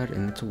god,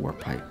 and it's a warp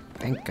pipe.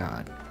 Thank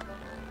god.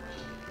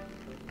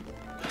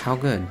 How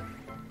good.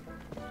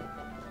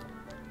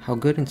 How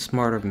good and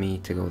smart of me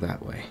to go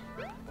that way.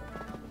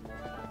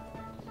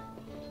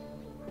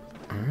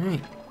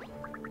 Alright.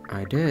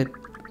 I did.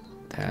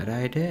 That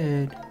I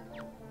did.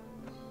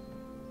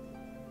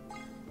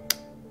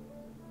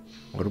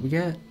 What do we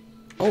get?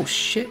 Oh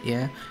shit,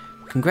 yeah.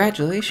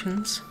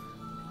 Congratulations.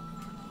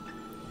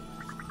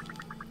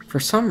 For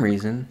some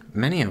reason,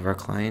 many of our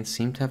clients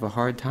seem to have a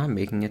hard time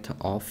making it to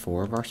all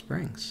 4 of our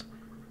springs.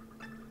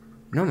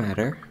 No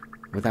matter,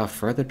 without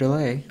further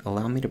delay,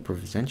 allow me to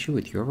present you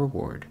with your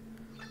reward.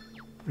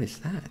 What is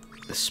that?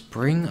 The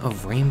Spring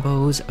of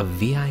Rainbows of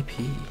VIP.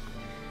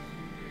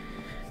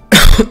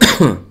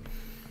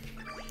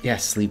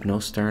 Yes, leave no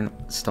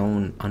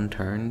stone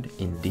unturned,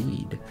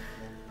 indeed.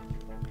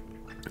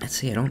 Let's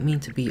see, I don't mean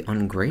to be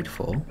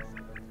ungrateful,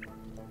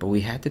 but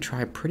we had to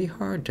try pretty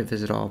hard to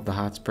visit all of the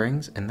hot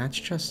springs, and that's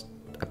just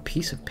a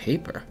piece of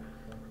paper.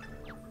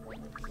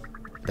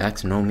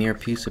 That's no mere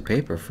piece of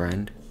paper,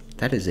 friend.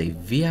 That is a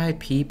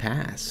VIP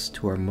pass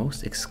to our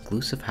most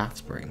exclusive hot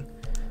spring,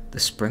 the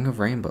Spring of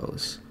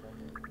Rainbows.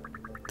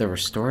 The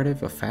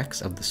restorative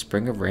effects of the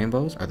Spring of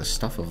Rainbows are the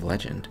stuff of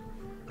legend.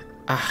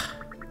 Ah,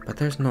 but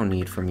there's no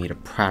need for me to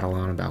prattle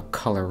on about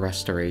color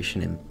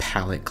restoration and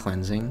palette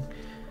cleansing.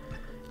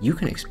 You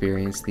can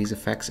experience these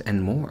effects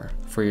and more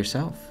for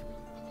yourself.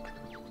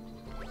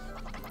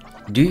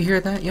 Do you hear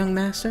that, young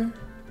master?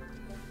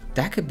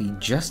 That could be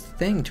just the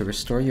thing to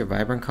restore your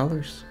vibrant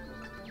colors.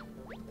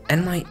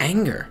 And my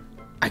anger.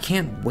 I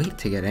can't wait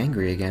to get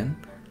angry again.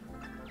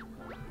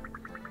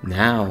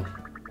 Now,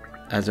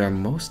 as our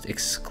most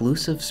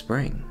exclusive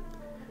spring,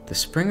 the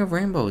Spring of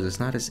Rainbows is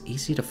not as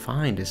easy to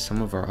find as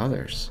some of our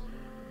others.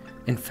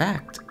 In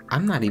fact,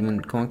 I'm not even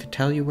going to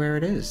tell you where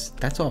it is.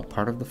 That's all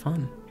part of the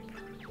fun.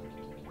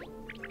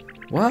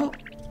 Well,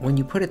 when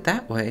you put it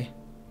that way,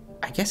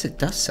 I guess it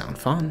does sound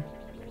fun.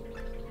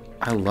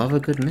 I love a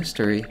good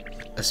mystery,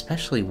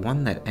 especially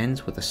one that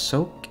ends with a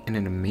soak in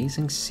an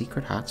amazing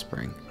secret hot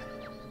spring.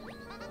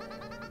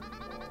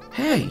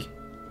 Hey,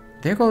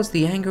 there goes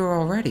the anger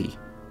already.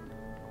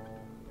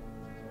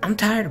 I'm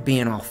tired of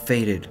being all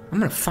faded. I'm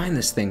gonna find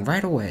this thing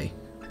right away.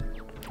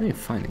 You ain't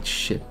finding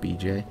shit,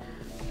 BJ.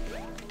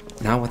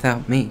 Not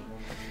without me.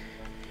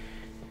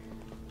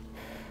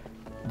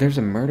 There's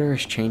a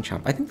murderous chain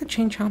chomp. I think the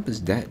chain chomp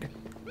is dead.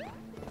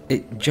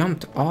 It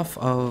jumped off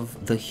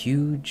of the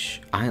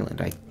huge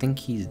island. I think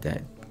he's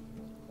dead.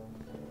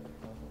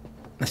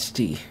 Let's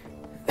see.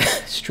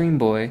 Stream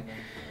boy,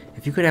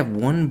 if you could have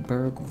one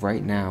burg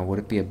right now, would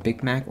it be a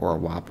Big Mac or a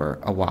Whopper?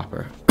 A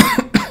Whopper.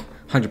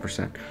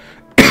 100%.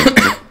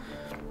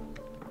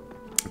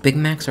 Big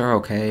Macs are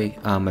okay.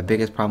 My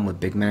biggest problem with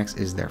Big Macs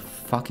is they're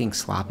fucking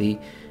sloppy,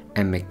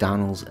 and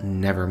McDonald's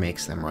never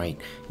makes them right.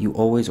 You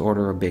always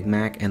order a Big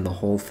Mac and the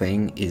whole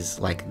thing is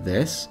like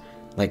this.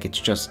 Like it's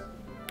just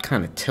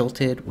kind of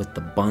tilted with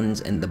the buns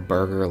and the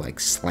burger like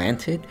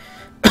slanted.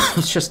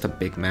 It's just a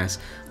big mess.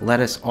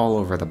 Lettuce all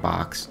over the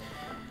box.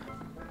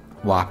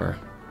 Whopper.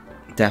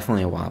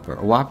 Definitely a Whopper.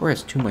 A Whopper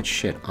has too much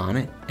shit on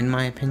it, in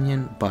my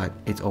opinion, but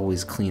it's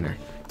always cleaner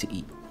to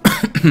eat.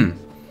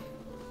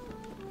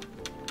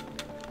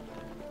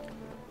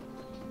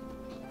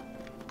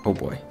 Oh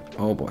boy.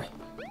 Oh boy.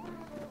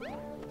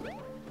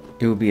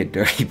 It would be a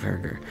dirty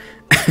burger.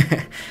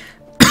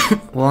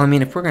 Well, I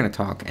mean, if we're gonna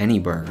talk any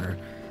burger,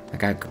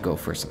 like I could go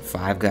for some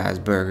Five Guys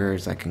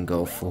burgers. I can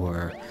go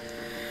for...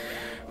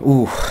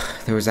 Ooh,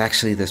 there was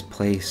actually this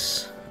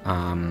place,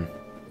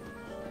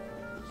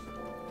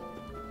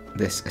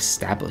 this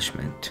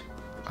establishment,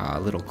 a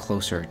little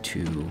closer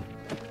to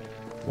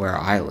where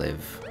I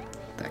live,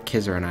 that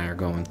Kizzer and I are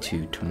going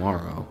to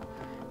tomorrow,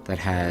 that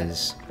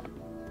has,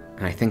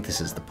 and I think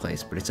this is the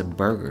place, but it's a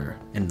burger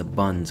and the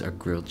buns are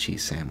grilled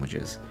cheese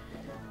sandwiches.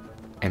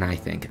 And I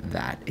think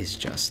that is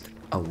just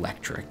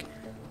electric.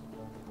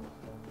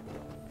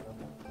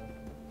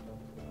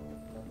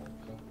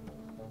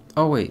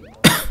 Oh wait.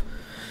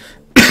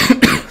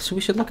 So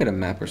we should look at a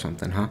map or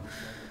something, huh?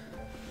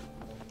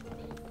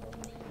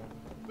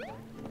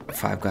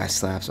 Five Guys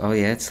slaps. Oh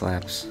yeah, it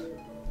slaps.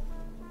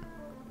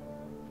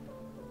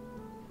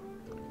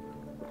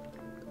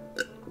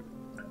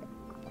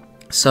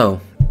 So,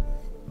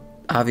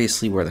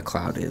 obviously where the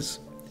cloud is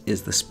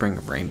the Spring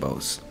of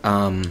Rainbows.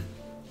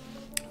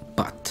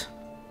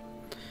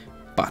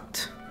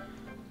 But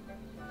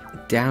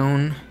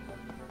down...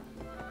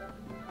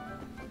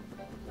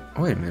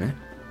 Oh, wait a minute.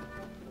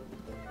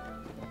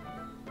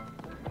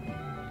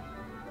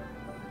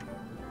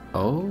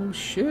 Oh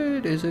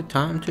shit, is it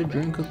time to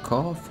drink a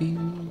coffee?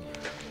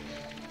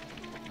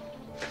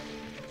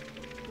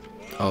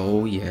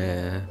 Oh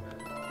yeah.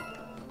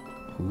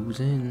 Who's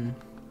in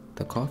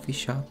the coffee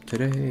shop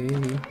today?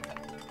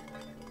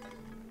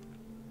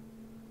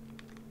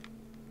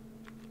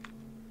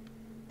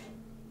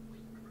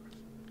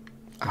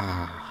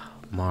 Ah,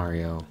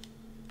 Mario.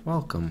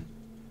 Welcome.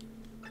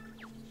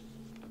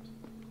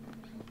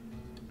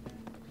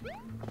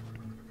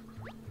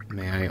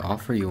 May I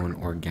offer you an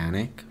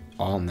organic,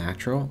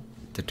 all-natural,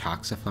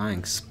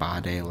 detoxifying spa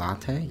day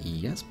latte?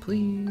 Yes,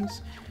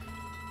 please.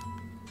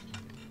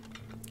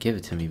 Give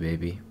it to me,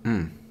 baby.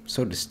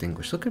 So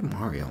distinguished. Look at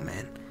Mario,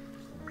 man.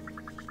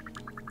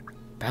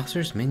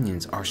 Bowser's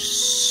minions are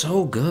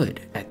so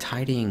good at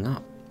tidying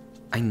up.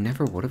 I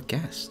never would have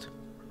guessed.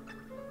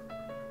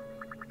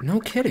 No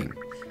kidding.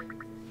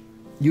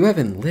 You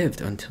haven't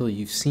lived until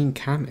you've seen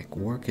Kamek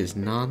work his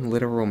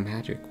non-literal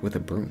magic with a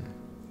broom.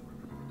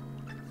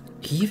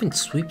 He even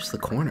sweeps the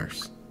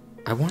corners.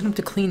 I want him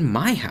to clean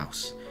my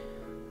house.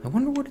 I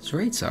wonder what his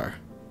rates are.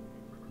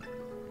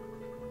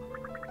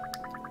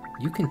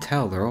 You can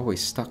tell they're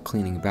always stuck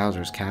cleaning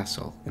Bowser's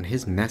castle, and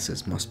his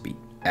messes must be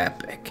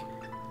epic.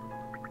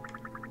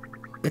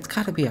 It's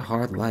gotta be a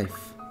hard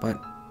life,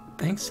 but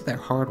thanks to their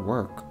hard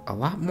work, a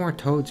lot more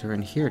toads are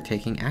in here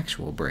taking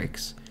actual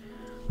breaks.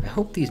 I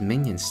hope these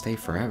minions stay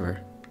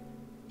forever.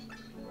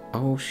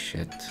 Oh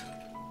shit.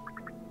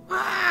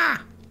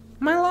 Ah!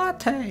 My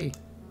latte!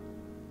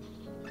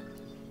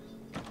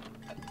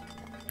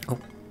 Oh.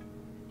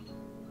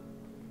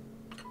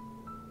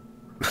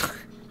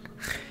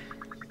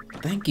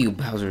 Thank you,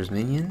 Bowser's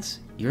minions.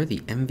 You're the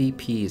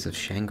MVPs of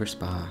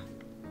ShangriSpa.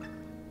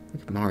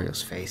 Look at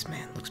Mario's face,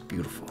 man. Looks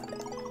beautiful.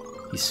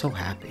 He's so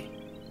happy.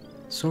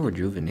 So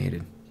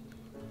rejuvenated.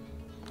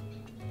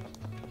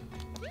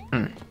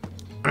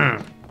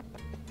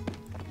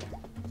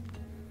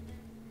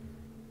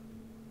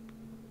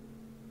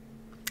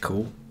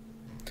 Cool.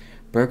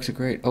 Burgers are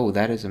great. Oh,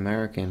 that is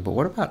American. But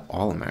what about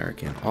all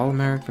American? All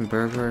American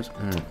burgers?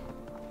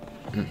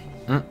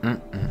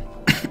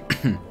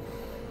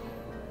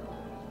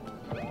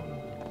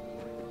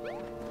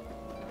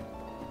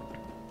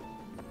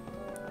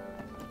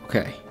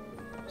 Okay,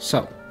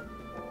 so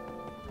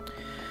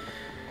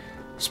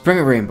Spring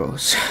of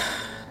Rainbows.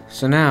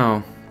 So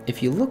now,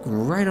 if you look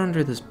right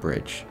under this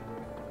bridge,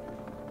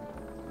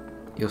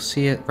 you'll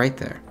see it right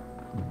there.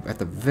 At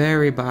the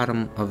very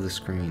bottom of the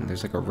screen,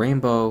 there's like a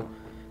rainbow.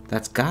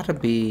 That's gotta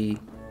be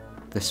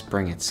the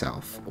spring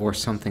itself, or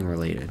something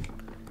related.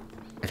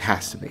 It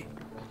has to be.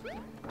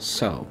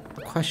 So,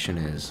 the question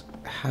is,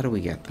 how do we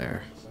get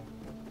there?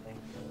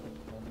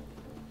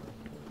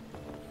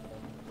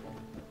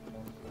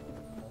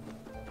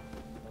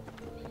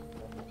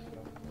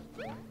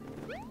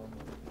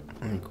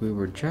 Like, we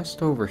were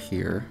just over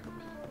here.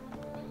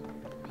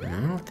 And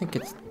I don't think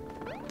it's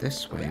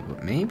this way,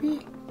 but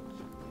maybe?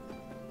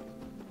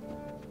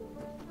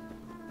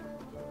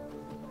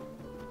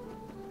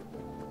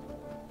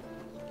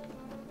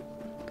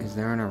 Is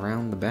there an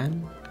around the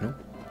bend? Nope.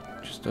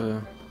 Just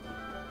I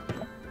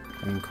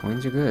mean,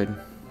 coins are good.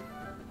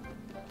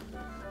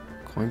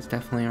 Coins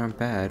definitely aren't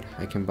bad.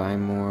 I can buy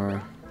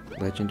more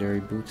legendary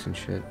boots and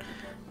shit.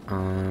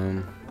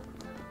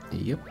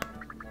 Yep.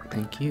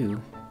 Thank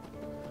you.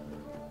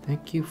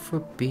 Thank you for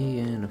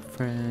being a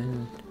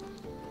friend.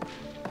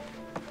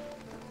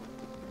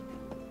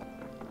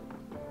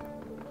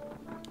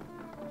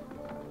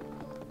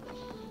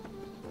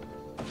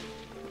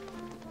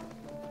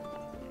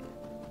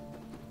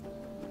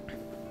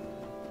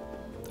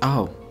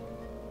 Oh.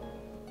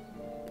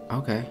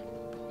 Okay.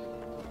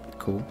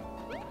 Cool.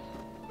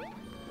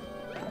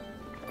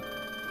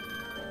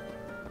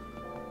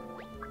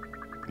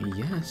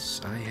 Yes,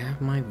 I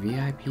have my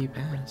VIP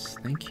pass.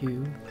 Thank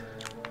you.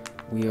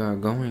 We are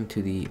going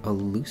to the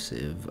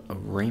elusive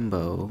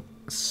Rainbow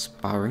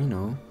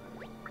Sparino.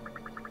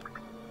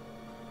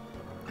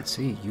 Let's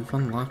see, you've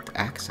unlocked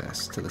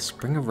access to the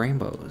Spring of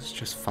Rainbows.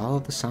 Just follow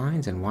the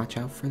signs and watch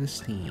out for the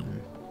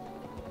steam.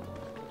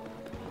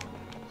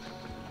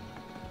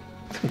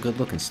 Some good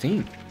looking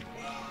steam.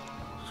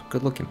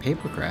 Good looking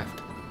paper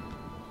craft.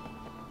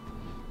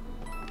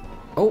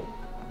 Oh!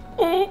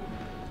 Oh!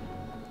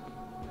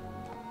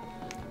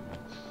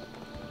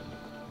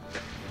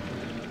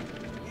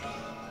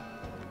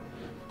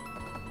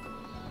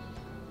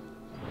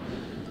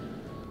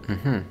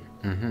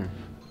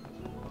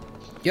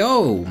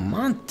 Yo,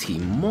 Monty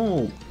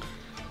Mole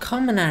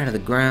coming out of the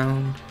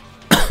ground.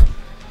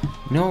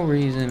 No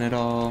reason at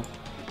all.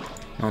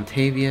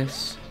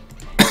 Montavious.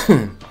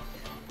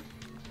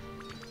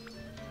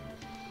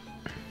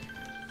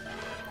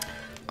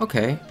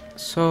 Okay,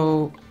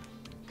 so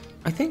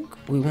I think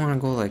we want to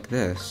go like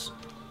this.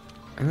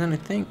 And then I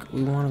think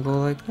we want to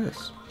go like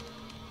this.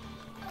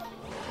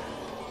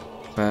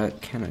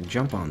 But can I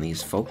jump on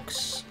these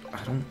folks?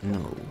 I don't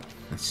know.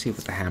 Let's see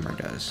what the hammer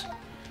does.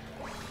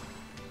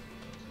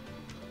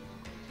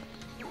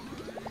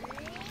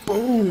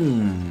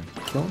 Boom!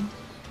 Kill him?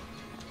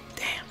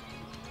 Damn.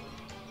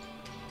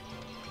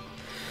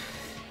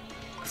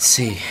 Let's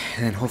see.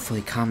 And then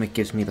hopefully Comic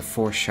gives me the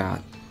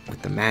 4-shot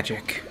with the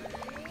magic.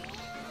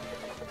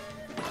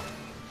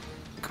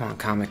 Come on,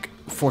 Comic.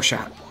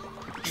 4-shot.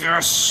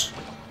 Yes!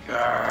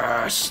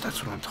 Yes!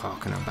 That's what I'm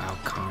talking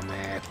about,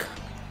 Comic.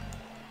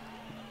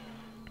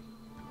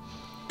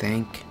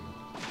 Thank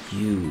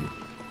you.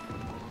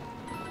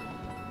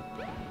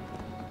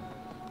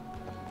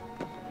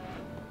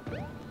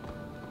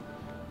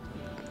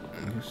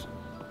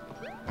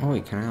 Oh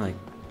wait, can I like...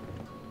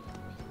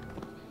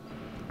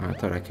 Oh, I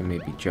thought I could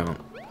maybe jump.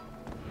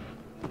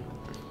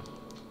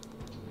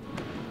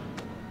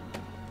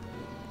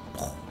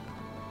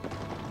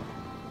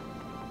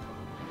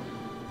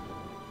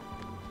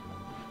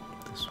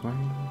 This way.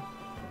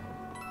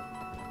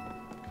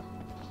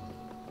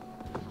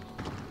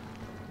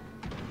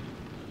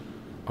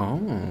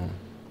 Oh,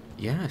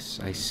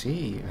 yes, I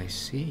see, I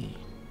see.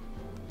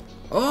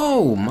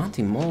 Oh,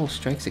 Monty Mole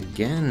strikes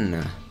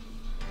again.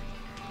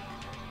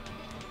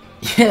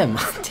 Yeah,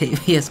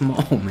 Montavious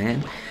Mole,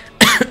 man.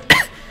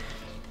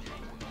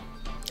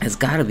 It's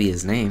gotta be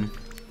his name.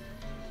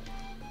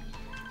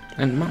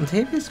 And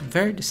Montavious is a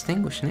very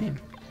distinguished name.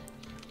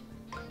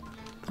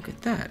 Look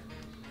at that.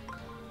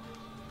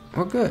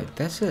 We're good,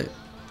 that's it.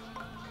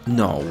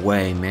 No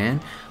way,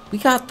 man. We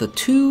got the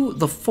 2,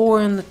 the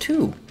 4, and the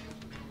 2.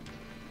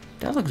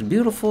 That looks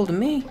beautiful to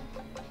me.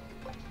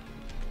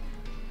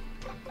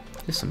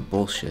 This is some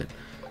bullshit.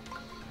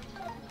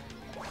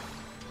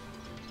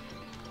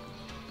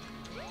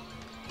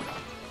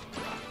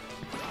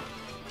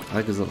 I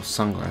like his little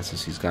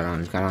sunglasses he's got on.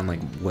 He's got on like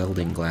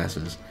welding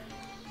glasses.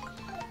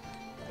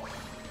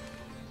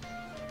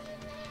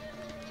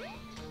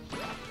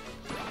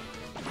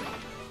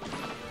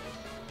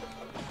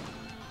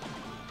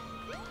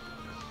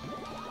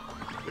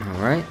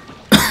 Alright.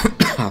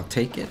 I'll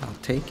take it. I'll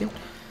take it.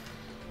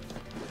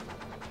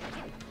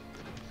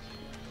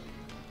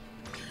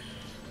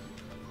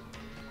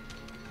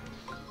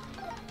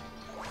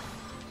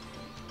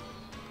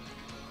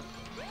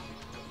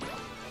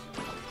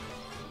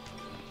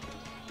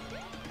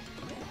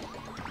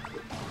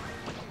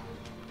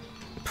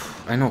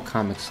 I know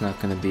Comic's not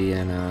gonna be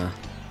in a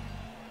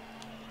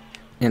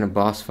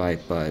boss fight,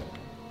 but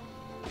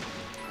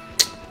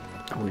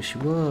I I wish he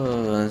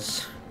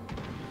was.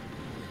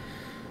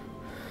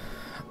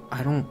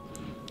 I don't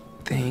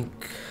think...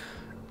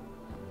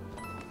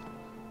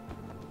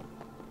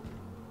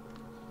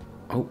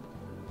 Oh,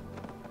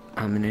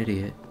 I'm an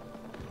idiot.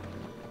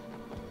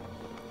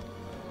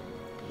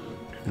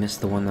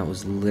 Missed the one that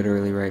was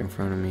literally right in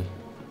front of me.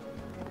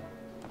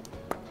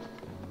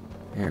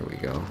 There we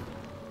go.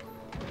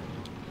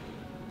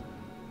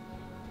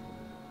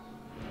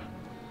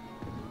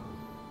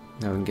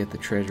 Now we can get the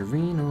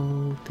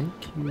treasurino. Thank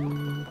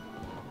you.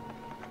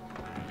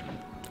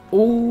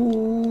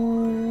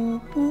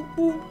 Ooh, ooh,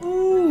 ooh,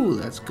 ooh,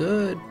 that's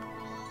good.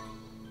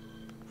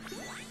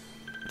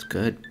 That's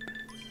good.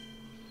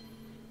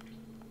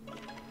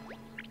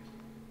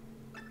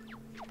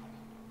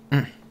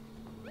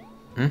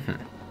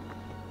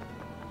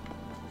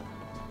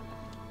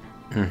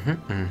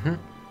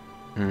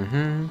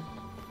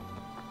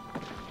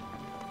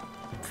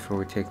 Before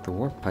we take the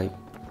warp pipe,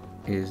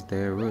 is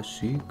there a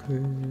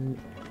secret?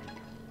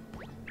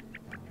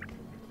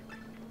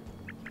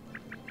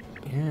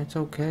 Yeah, it's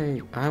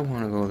okay. I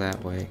want to go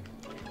that way.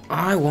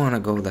 I want to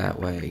go that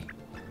way.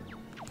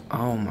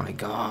 Oh my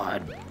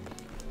god.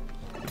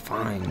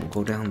 Fine, we'll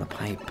go down the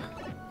pipe.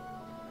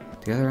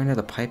 The other end of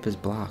the pipe is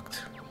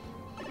blocked.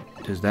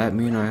 Does that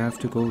mean I have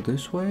to go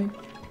this way?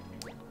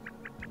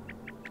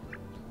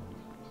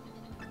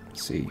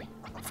 Let's see.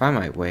 If I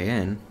might weigh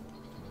in,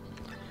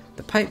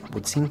 the pipe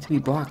would seem to be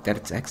blocked at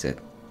its exit.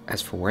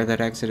 As for where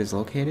that exit is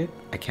located,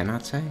 I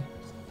cannot say.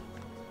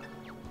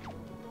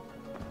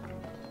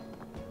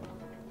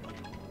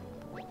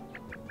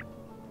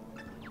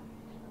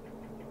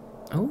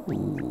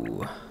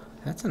 Oh,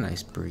 that's a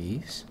nice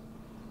breeze.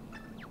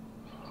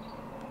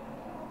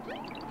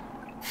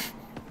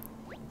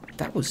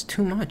 That was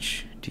too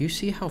much. Do you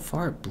see how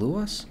far it blew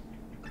us?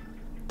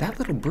 That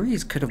little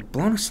breeze could have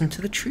blown us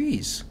into the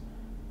trees.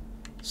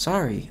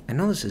 Sorry, I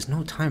know this is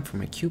no time for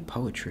my cute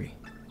poetry.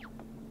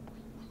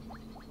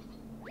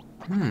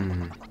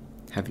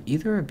 Have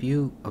either of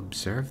you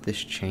observed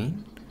this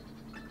chain?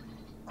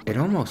 It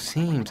almost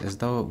seems as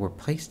though it were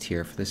placed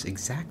here for this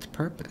exact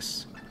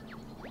purpose.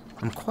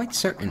 I'm quite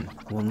certain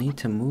we'll need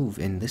to move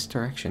in this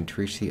direction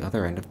to reach the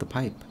other end of the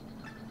pipe.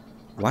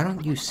 Why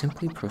don't you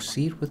simply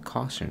proceed with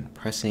caution,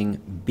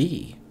 pressing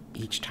B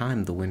each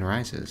time the wind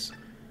rises?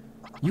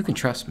 You can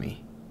trust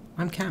me.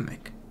 I'm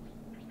Kamek.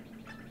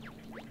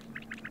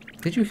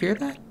 Did you hear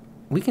that?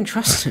 We can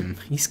trust him.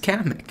 He's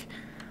Kamek.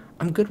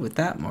 I'm good with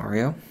that,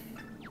 Mario.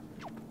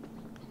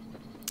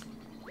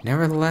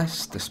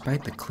 Nevertheless,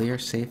 despite the clear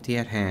safety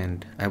at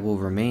hand, I will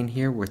remain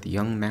here with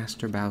young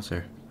Master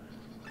Bowser.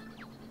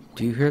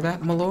 Do you hear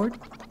that, my lord?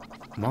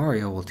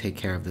 Mario will take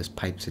care of this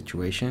pipe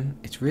situation.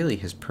 It's really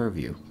his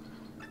purview.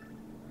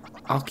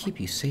 I'll keep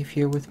you safe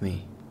here with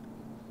me.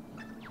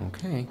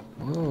 Okay.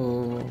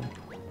 Whoa.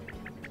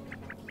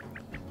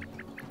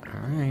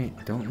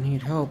 Alright, don't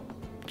need help.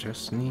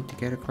 Just need to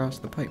get across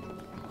the pipe.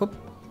 Whoop.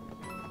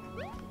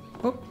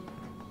 Whoop.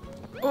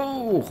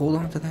 Oh, hold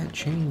on to that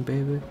chain,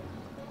 baby.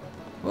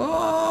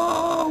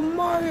 Oh,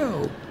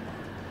 Mario!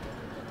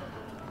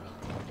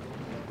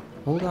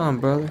 Hold on,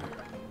 brother.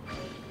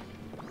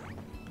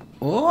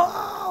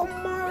 Oh,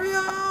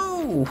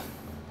 Mario!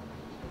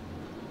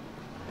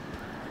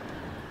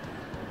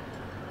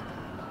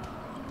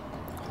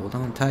 Hold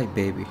on tight,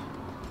 baby.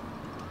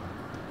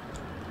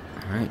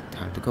 Alright,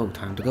 time to go,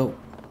 time to go.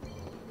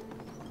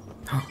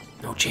 Oh,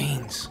 no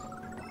chains.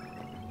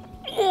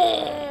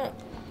 Oh!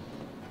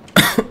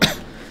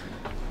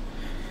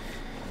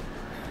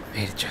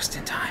 Made it just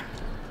in time.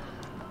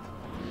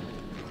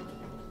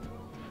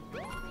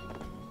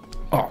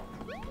 Oh.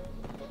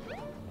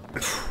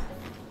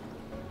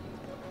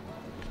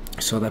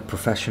 Saw that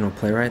professional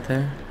play right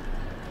there?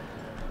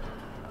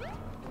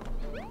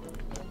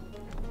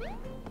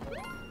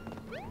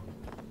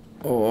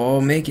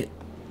 Oh, make it.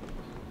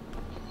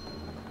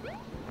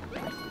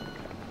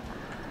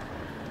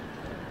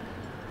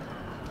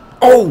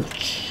 Oh,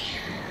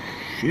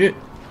 shit.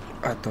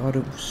 I thought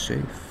it was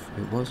safe.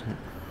 It wasn't.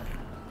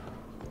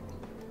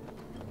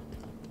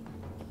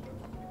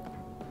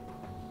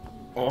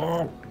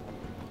 Oh.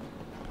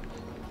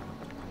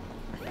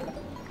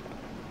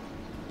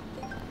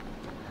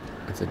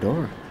 It's a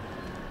door.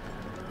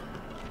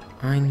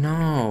 I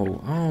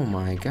know. Oh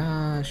my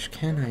gosh.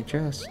 Can I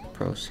just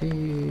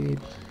proceed?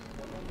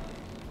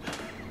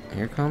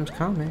 Here comes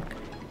Kamek.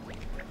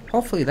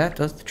 Hopefully that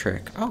does the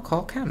trick. I'll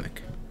call Kamek.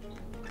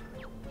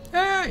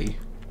 Hey!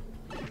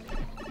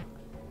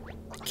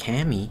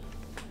 Cammy.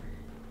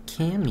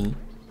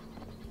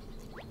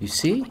 You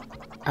see?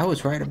 I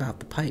was right about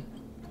the pipe.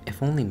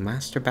 If only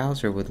Master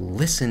Bowser would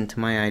listen to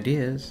my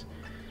ideas.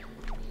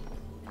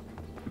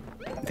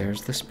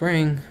 There's the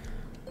spring.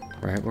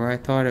 Right where I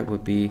thought it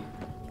would be.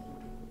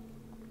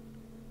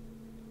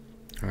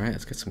 Alright,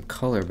 let's get some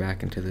color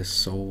back into this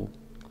soul.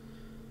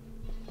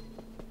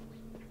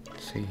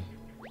 Let's see.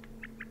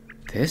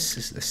 This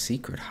is the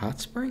secret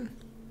hot spring?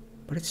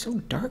 But it's so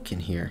dark in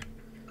here.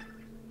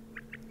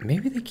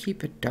 Maybe they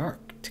keep it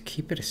dark to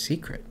keep it a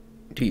secret.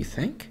 Do you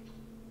think?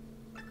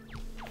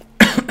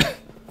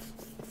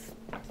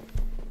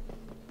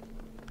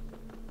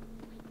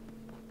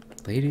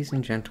 Ladies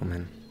and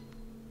gentlemen.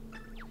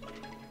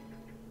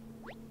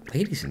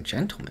 Ladies and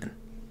gentlemen?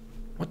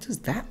 What does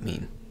that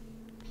mean?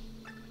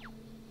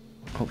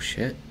 Oh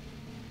shit.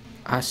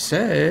 I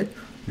said,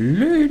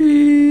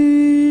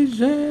 ladies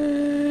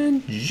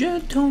and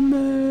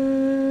gentlemen,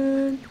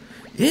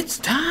 it's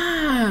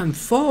time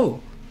for...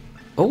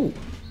 Oh.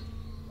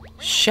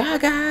 Shy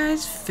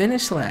Guys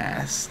finished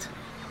last.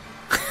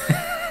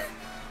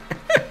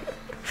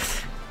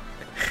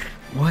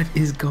 What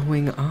is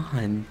going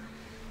on?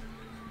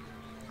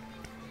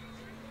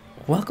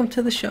 Welcome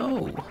to the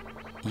show.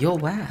 You'll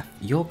laugh,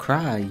 you'll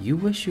cry, you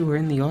wish you were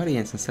in the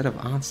audience instead of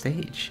on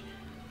stage.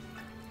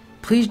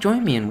 Please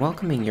join me in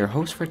welcoming your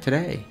host for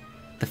today,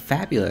 the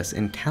fabulous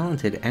and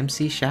talented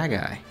MC Shy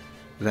Guy.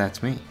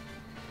 That's me.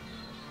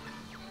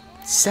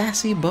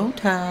 Sassy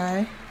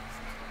Bowtie.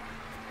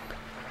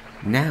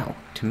 Now,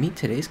 to meet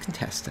today's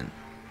contestant.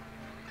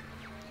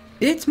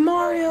 It's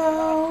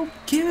Mario!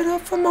 Give it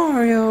up for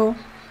Mario!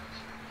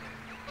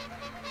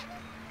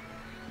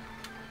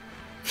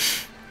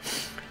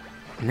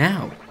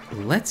 Now,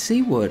 let's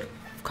see what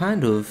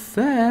kind of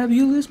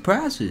fabulous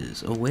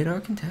prizes await our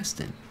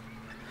contestant.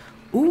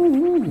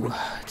 Ooh,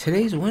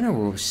 today's winner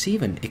will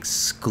receive an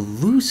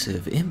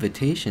exclusive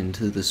invitation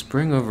to the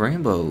Spring of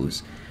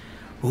Rainbows.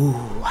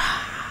 Ooh.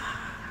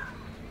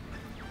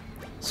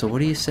 So what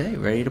do you say?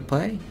 Ready to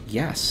play?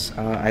 Yes,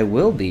 I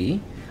will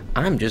be.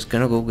 I'm just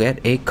gonna go get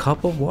a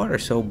cup of water,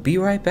 so be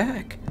right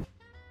back.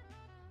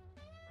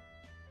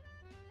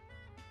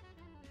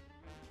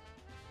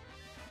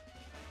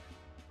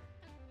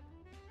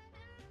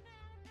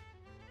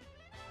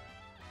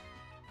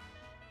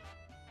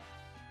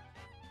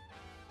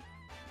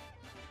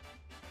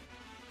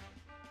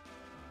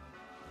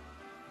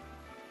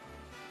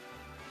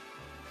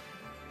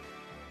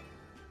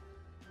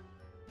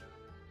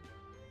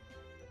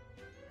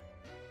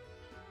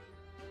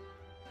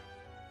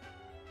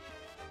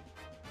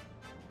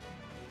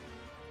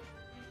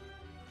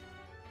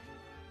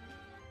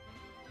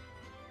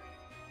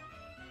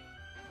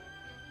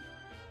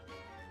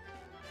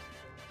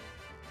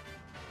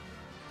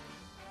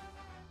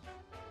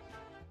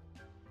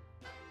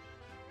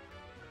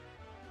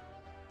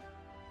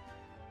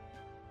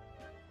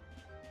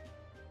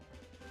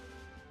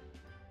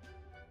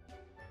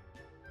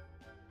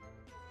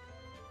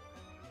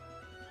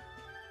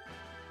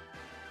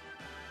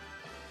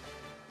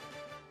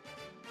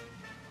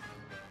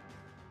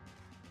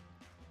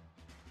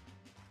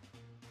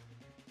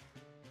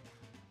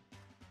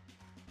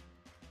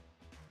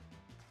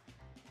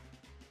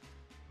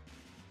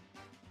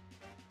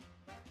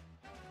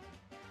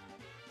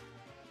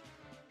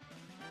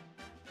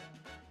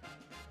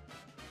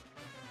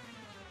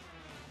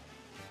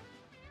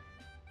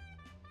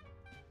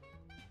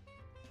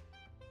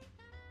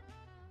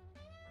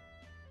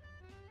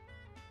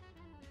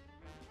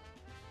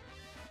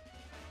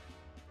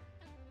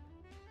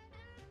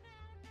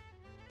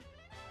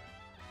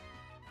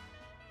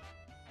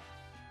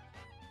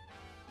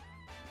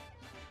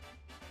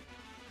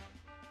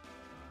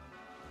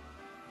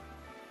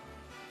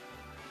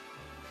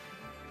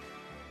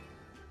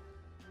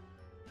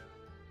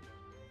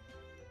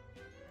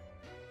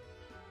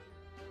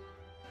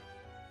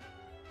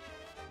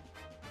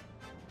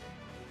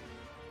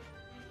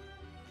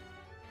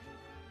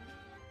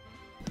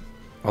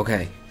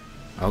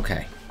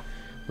 Okay,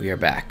 we are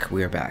back,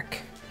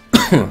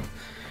 Had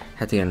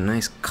to get a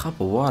nice cup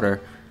of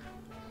water.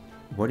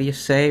 What do you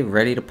say?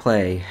 Ready to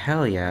play?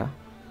 Hell yeah.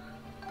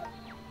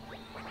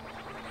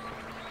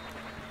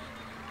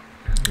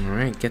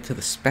 Alright, get to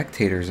the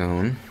spectator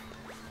zone.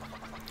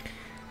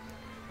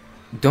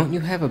 Don't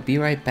you have a be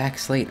right back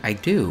slate? I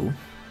do.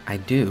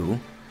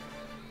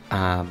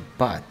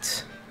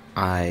 But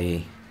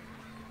I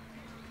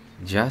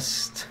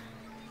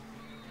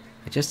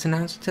just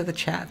announced to the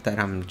chat that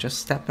I'm just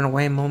stepping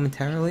away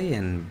momentarily,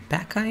 and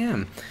back I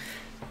am.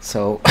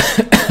 So,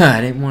 I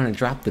didn't want to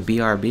drop the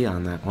BRB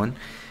on that one.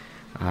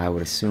 I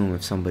would assume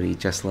if somebody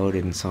just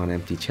loaded and saw an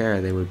empty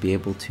chair, they would be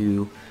able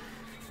to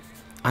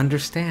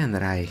understand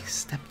that I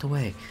stepped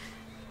away.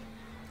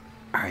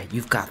 Alright,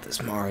 you've got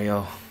this,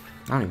 Mario.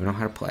 I don't even know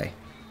how to play.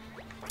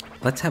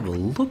 Let's have a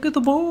look at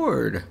the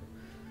board.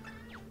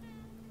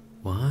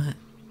 What?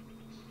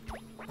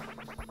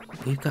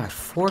 We've got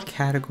 4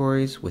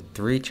 categories with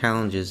 3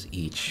 challenges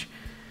each.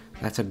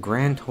 That's a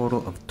grand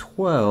total of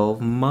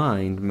 12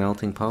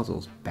 mind-melting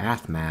puzzles.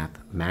 Bath math.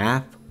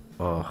 Math?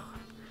 Ugh.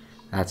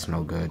 That's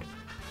no good.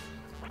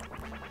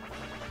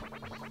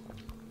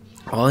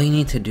 All you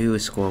need to do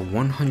is score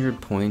 100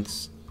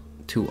 points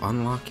to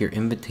unlock your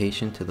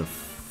invitation to the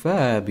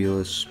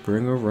fabulous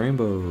Spring of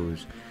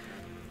Rainbows.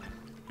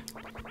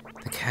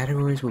 The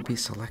categories will be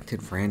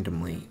selected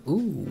randomly. Ooh,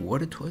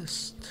 what a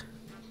twist.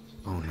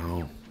 Oh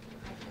no.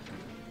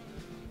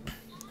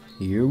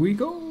 Here we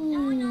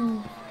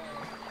go.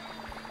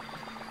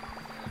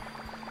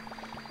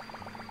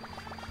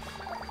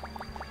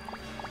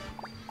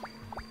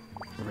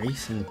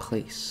 Race and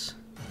place.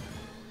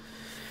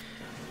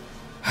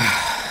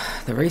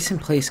 The race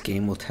and place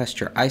game will test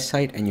your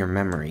eyesight and your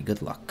memory.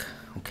 Good luck.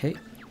 Okay.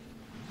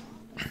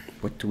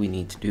 What do we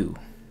need to do?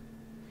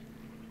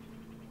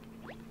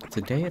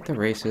 Today at the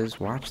races,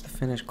 watch the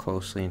finish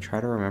closely and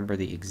try to remember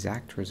the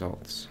exact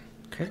results.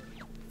 Okay.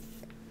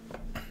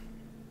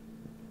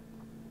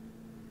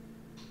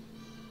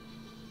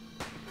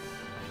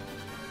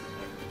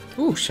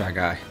 Ooh, Shy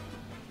Guy.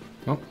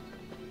 Oh.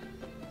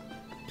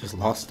 Just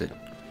lost it.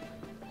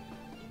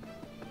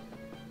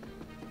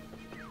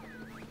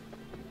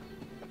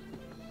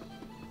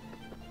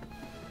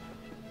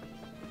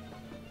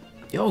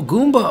 Yo,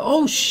 Goomba!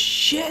 Oh,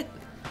 shit!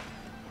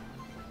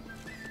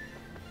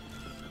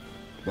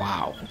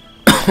 Wow.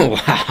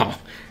 Wow.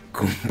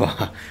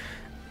 Goomba.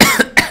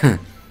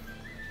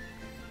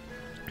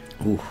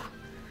 Ooh.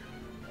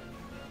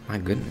 My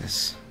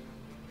goodness.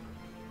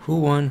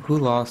 Who won? Who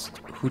lost?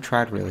 Who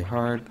tried really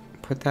hard?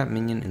 Put that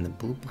minion in the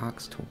blue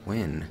box to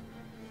win.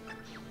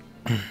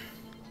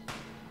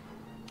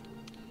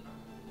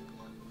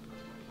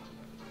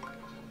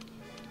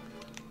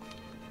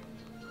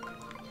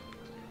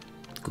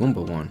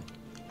 Goomba won.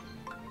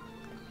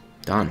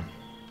 Done.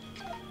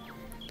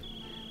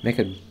 Make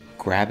a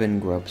grab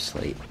and grub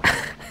slate.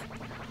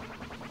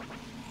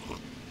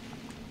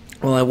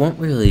 Well, I won't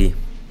really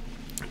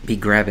be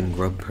grab and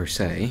grub per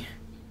se.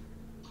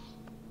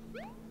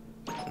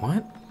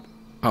 What?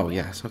 Oh,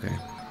 yes, okay.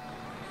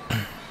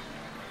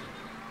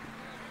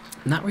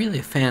 Not really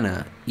a fan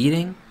of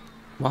eating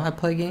while I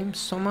play games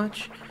so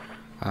much.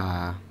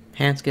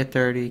 Hands get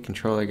dirty,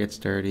 controller gets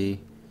dirty.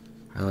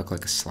 I look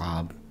like a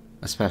slob,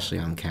 especially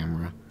on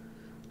camera.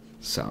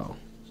 So,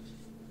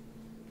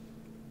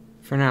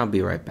 for now, I'll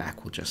be right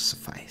back. Will just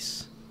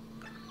suffice.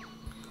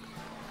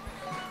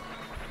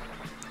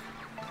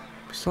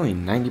 It's only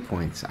 90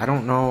 points. I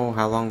don't know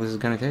how long this is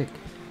gonna take.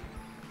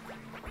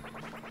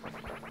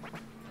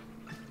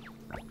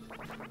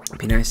 It'd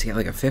be nice to get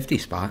like a 50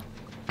 spot.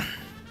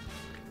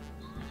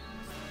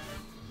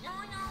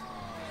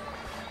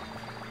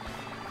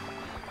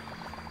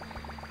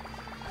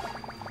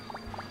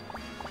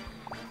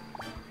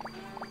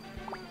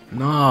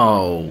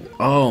 No!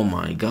 Oh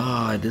my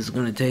god, this is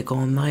gonna take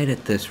all night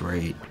at this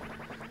rate.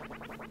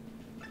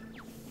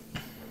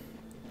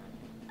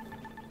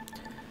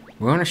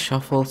 We're gonna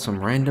shuffle some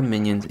random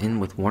minions in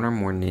with one or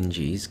more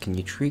ninjas. Can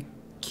you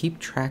keep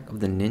track of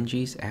the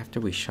ninjas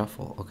after we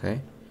shuffle,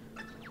 okay?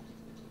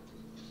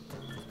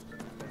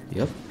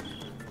 Yep.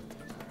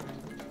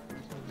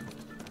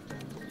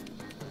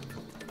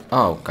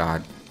 Oh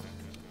god.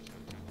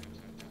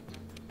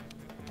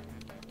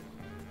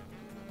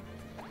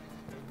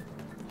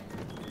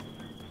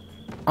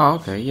 Oh,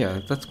 okay,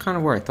 yeah, that's kind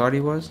of where I thought he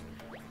was.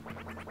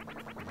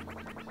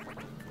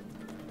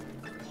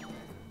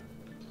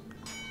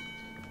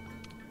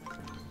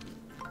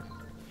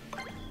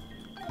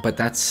 But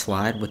that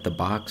slide with the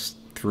box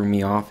threw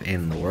me off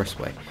in the worst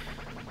way.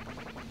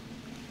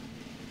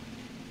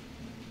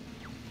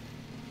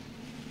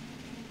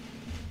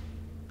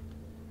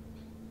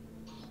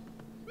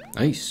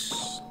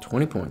 Nice.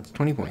 20 points,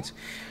 20 points.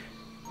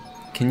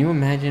 Can you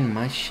imagine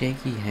my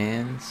shaky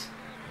hands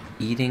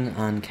eating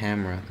on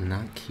camera?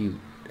 Not cute.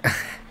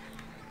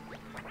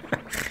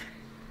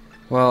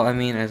 Well, I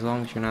mean, as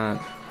long as you're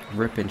not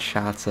ripping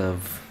shots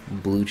of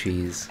blue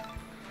cheese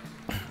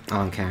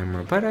on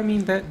camera. But I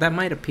mean, that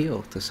might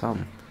appeal to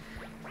some.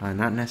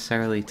 Not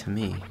necessarily to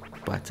me,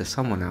 but to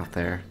someone out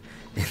there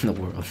in the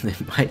world,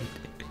 it might.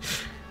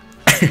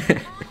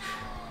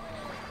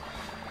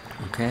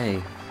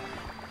 Okay.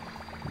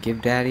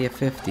 Give Daddy a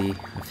 50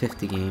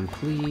 game,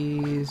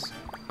 please.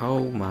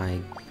 Oh my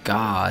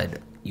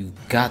god.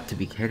 You've got to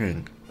be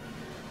kidding.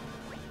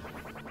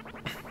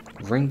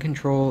 Ring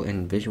control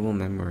and visual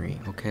memory.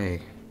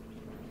 Okay.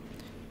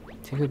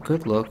 Take a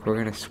good look. We're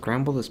gonna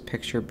scramble this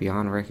picture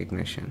beyond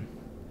recognition.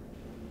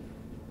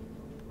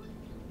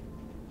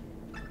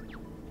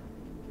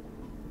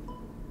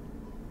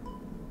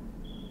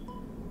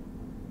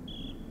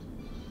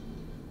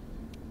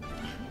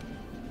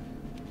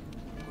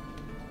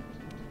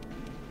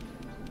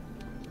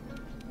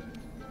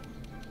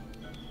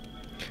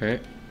 Okay.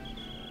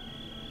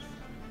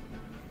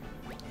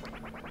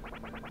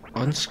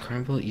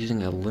 Unscramble it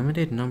using a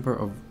limited number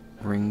of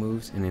ring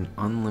moves in an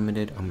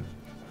unlimited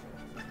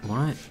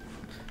what?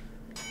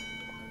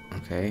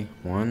 Okay,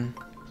 1,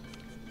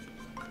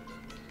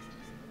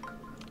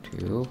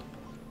 2,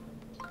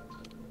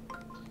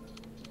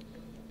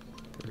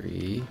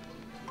 3,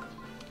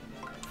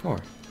 4.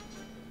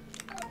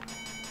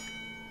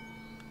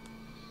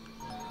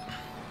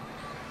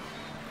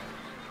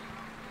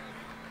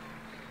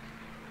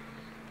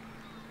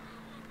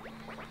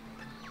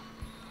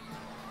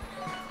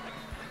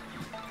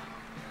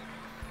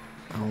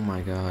 Oh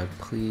my god,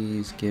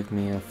 please give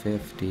me a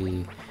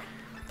 50.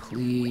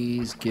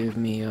 Please give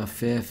me a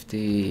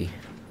 50.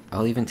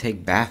 I'll even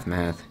take bath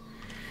math.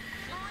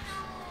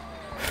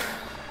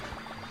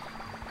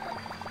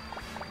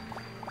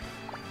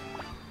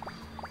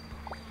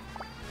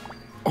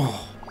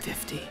 Oh,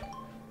 50.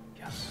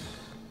 Yes.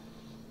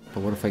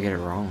 But what if I get it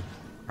wrong?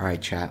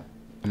 Alright, chat.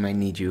 I might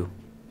need you.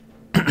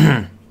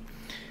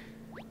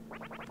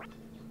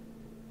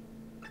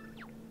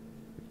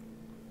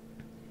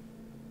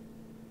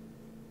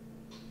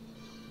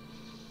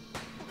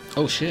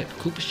 Oh shit,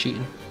 Koopa's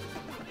cheating.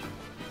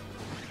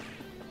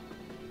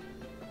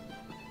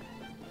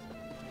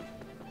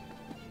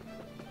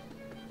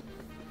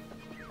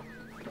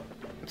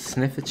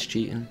 Sniffit's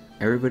cheating.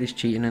 Everybody's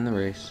cheating in the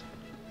race.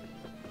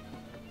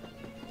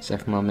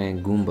 Except for my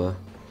man Goomba.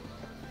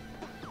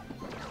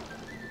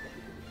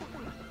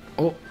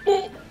 Oh,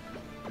 oh!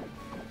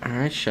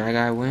 Alright, Shy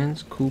Guy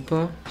wins.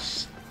 Koopa,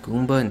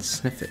 Goomba, and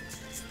Sniffit.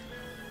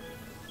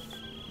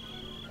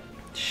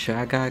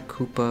 Shy Guy,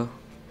 Koopa,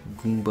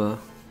 Goomba,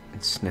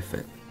 and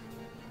Sniffit.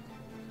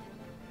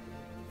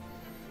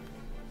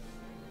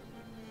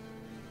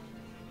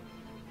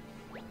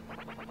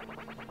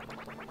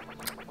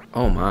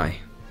 Oh my.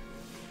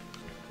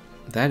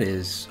 That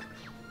is...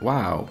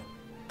 wow.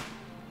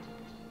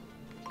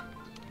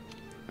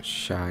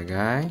 Shy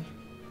Guy.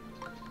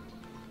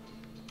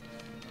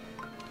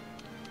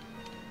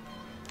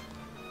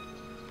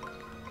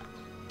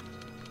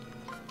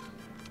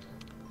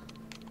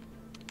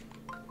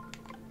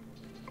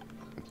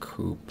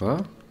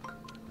 Koopa.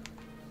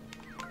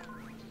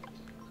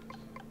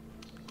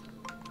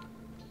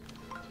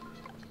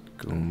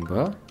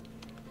 Goomba.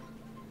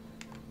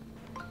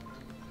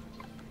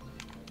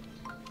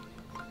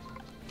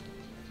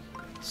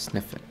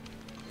 Sniff it.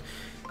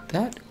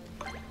 That...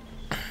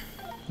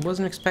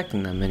 wasn't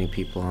expecting that many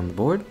people on the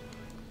board.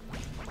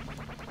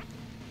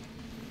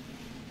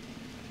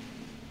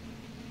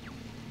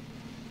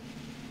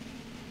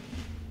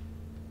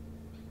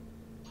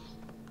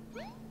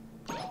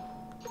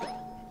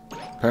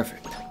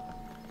 Perfect.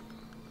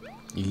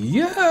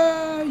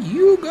 Yeah,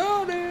 you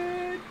got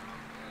it.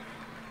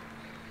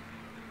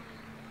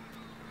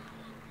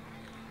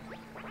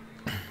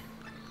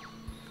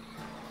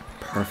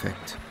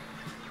 Perfect.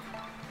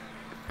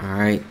 All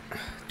right,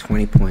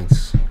 20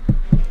 points.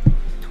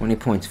 20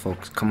 points,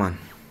 folks. Come on.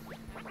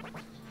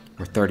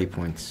 Or 30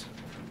 points.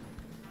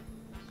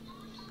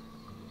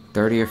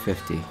 30 or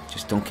 50.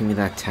 Just don't give me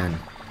that 10.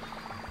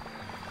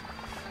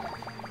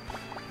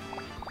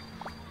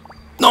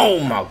 Oh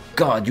my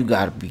god, you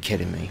gotta be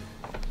kidding me.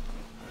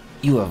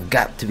 You have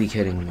got to be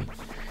kidding me.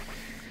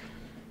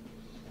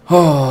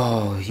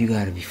 Oh, you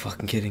gotta be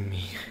fucking kidding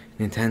me.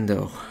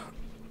 Nintendo.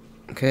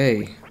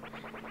 Okay.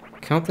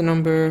 Count the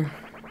number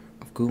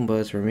of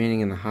Goombas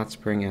remaining in the hot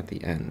spring at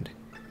the end.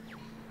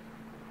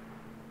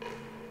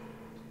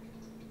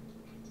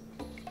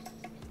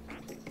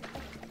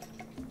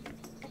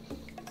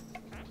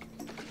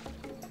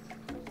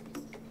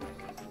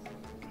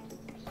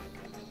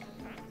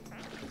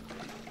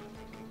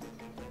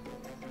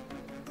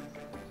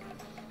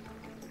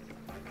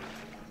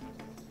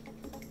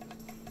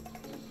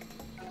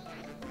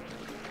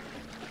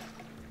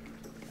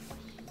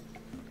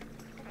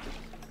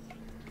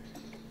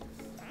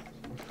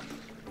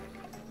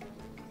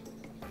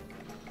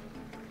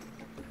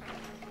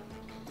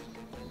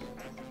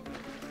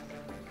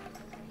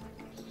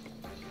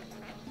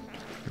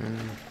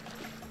 Mm.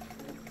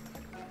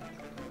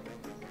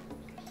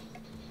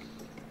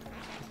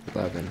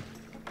 11.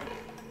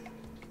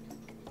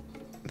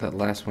 That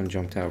last one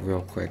jumped out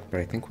real quick, but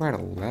I think we're at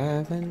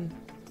 11.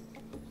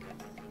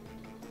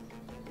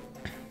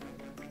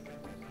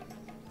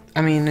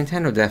 I mean,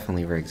 Nintendo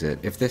definitely rigs it.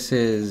 If this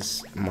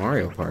is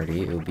Mario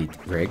Party, it would be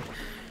rigged.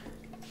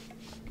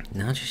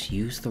 Now just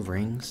use the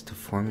rings to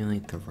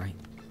formulate the right...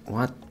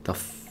 What the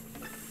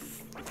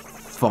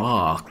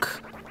fuck?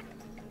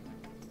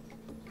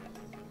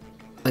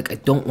 Like, I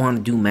don't want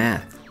to do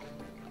math.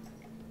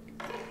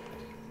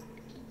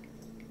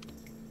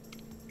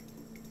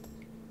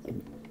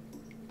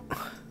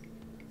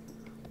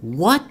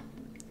 What?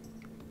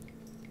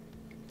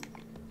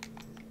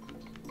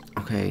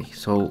 Okay,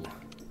 so...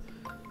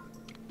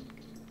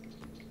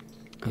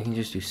 I can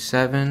just do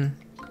 7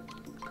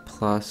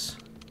 plus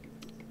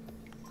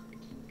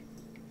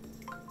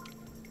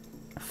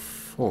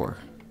 4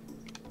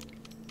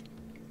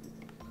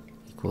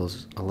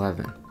 equals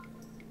 11.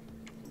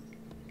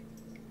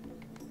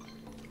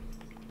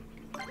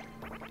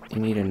 You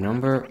need a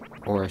number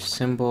or a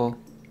symbol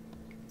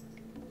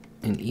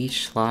in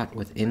each slot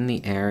within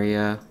the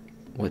area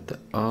with the...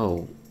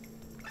 Oh.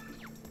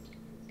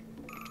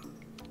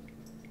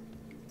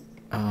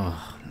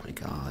 Oh my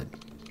god.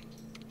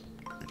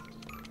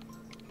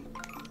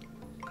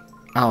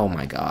 Oh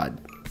my god.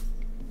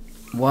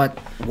 What?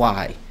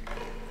 Why?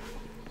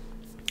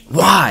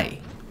 Why?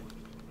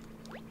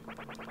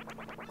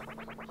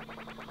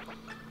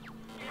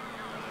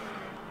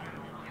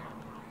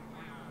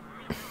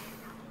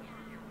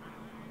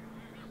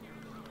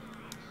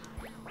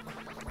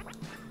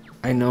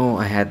 I know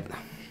I had...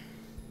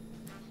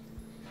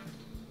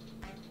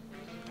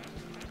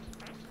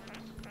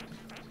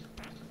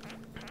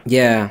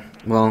 Yeah,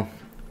 well,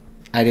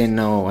 I didn't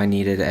know I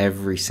needed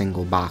every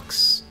single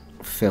box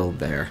filled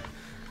there,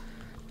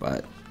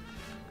 but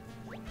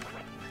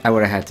I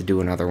would have had to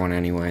do another one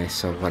anyway,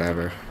 so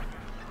whatever.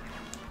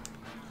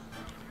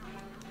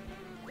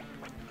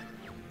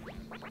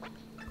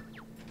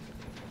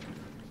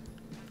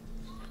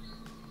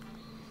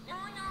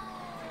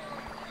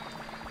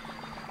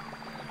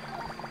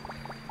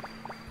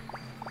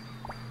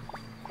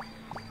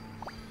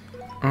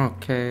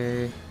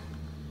 Okay.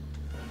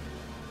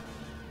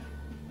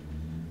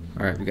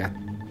 Alright, we got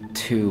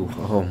 2.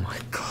 Oh my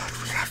god,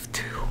 we have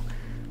 2.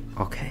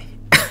 Okay.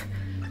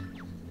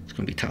 It's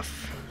gonna be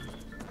tough.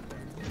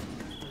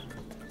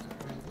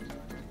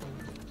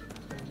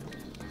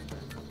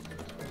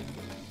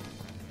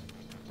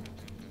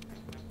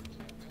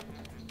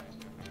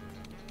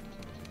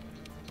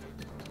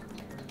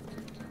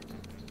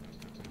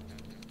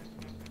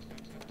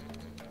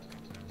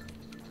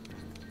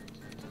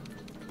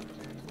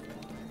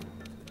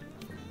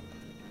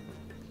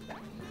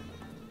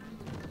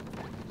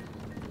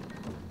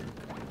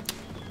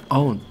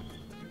 Oh.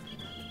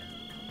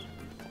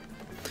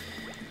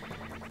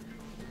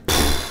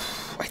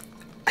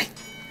 I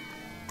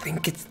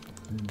think it's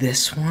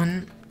this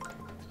one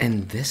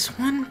and this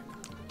one?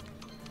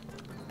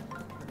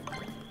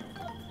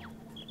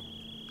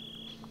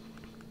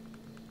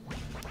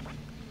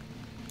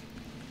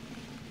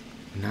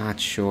 Not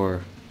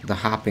sure. The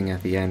hopping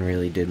at the end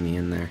really did me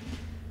in there.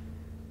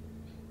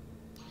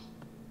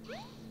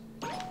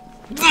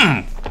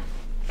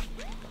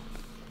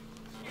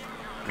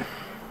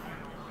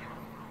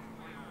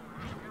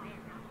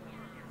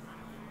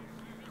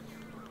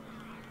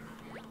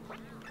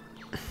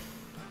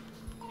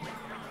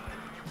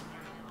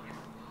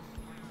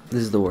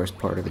 This is the worst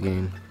part of the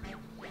game.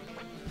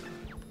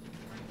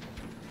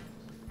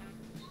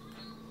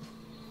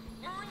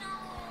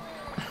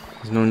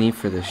 There's no need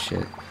for this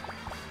shit.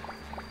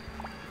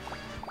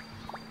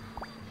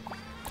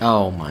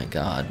 Oh my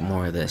god,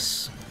 more of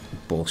this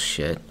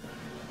bullshit.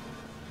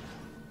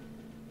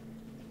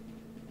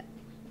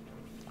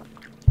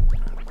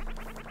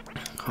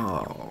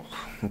 Oh,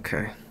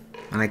 okay.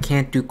 And I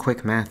can't do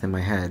quick math in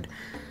my head.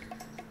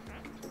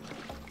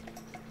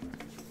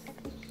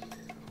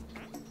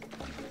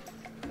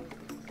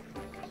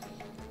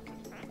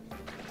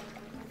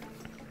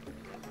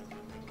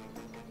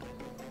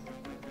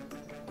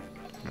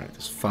 Alright,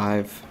 there's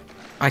 5.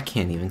 I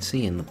can't even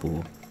see in the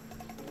pool.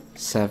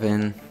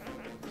 7.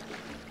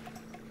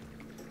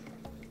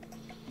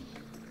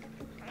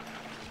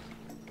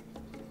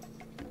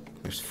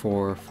 There's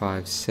 4,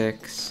 5,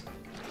 6.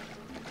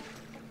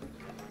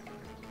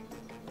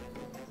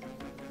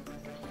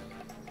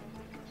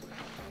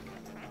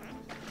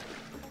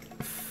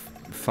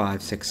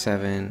 5, 6,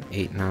 7,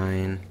 8,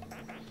 9,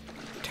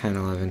 10,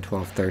 11,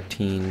 12,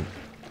 13,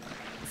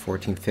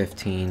 14,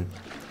 15.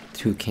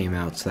 2 came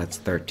out, so that's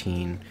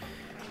 13,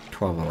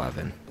 12,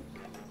 11.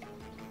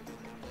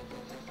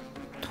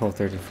 12,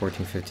 13,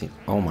 14, 15.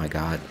 Oh my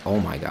god. Oh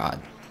my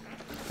god.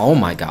 Oh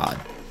my god.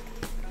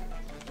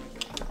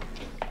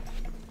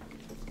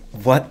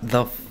 What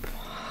the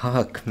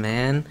fuck,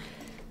 man?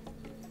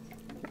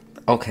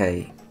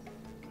 Okay.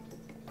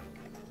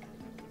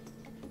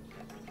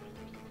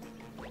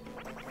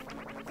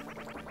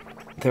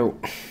 There...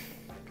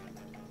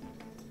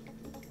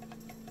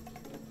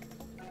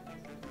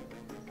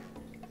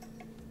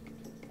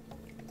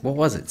 What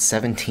was it?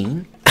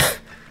 17?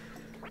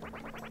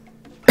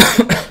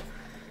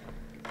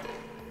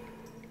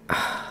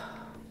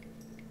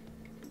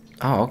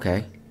 Oh,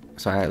 okay.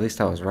 So at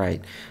least I was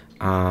right.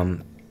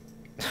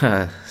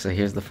 So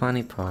here's the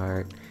funny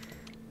part.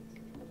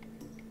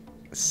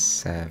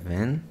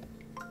 7.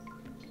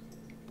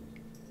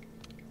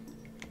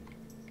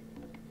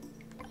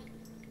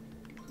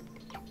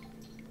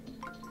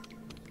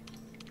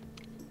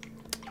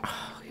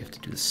 Oh, you have to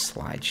do the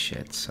slide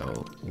shit.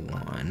 So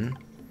 1.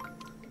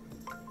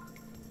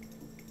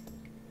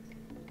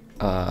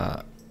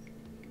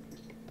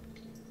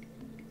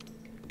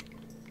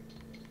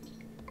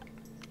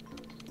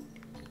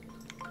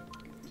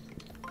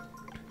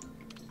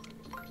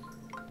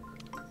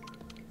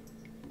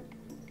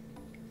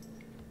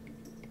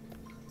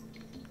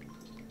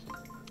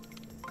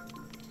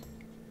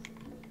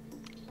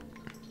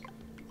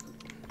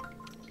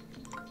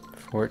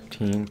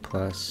 14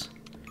 plus...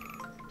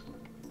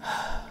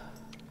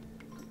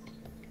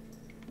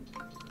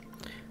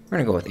 We're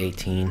gonna go with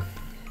 18.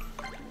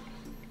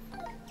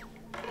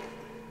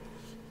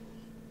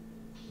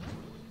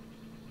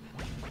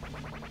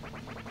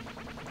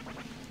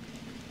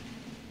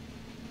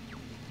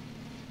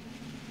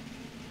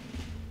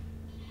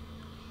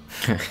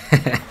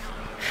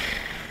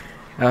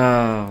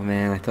 Oh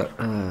man, I thought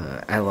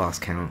I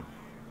lost count.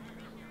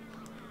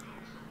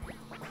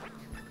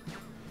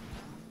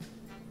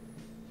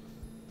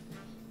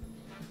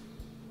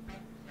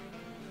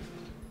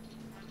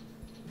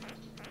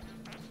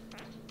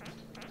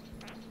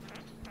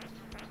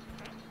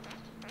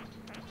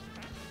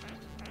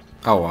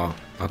 Oh wow,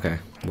 okay,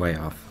 way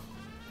off.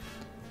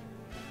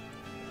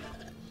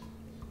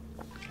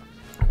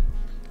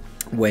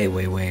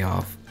 Way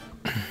off.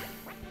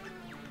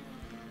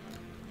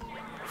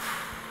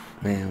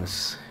 Man, it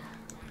was...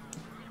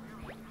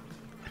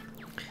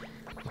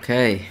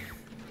 Okay.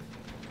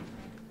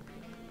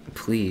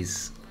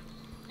 Please.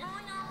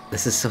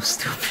 This is so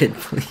stupid,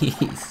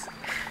 please.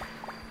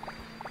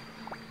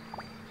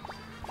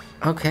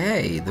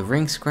 Okay, the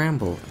ring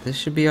scramble. This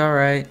should be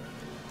alright.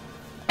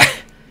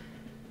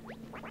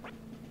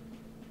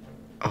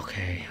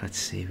 Okay, Let's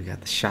see, we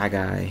got the Shy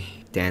Guy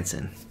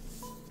dancing.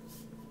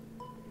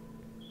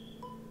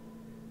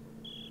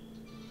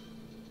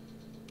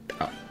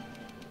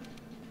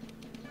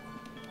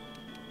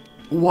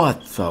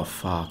 What the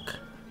fuck?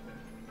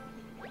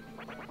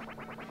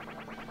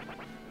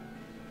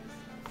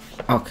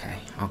 Okay,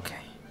 okay.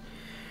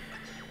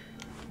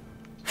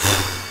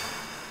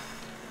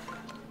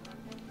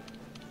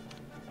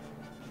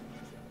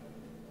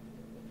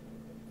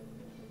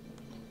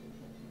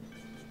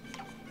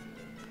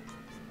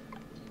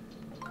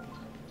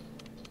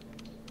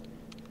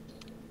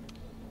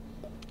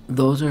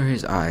 Those are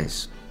his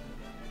eyes.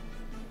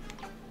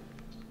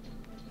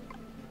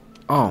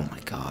 Oh my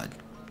god.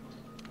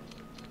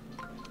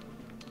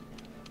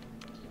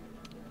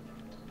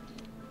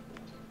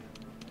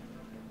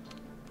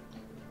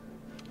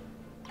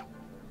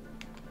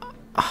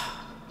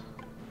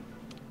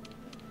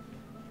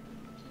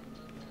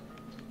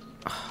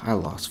 I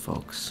lost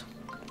focus.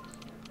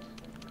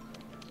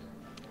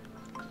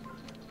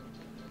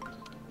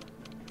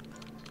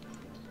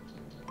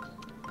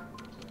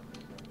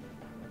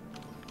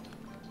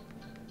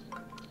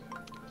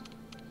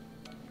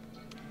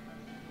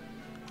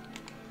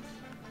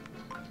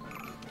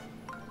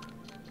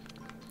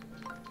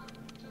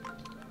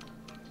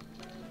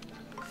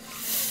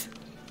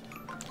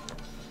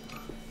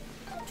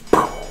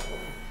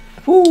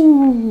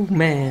 Ooh,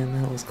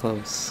 man, that was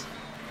close.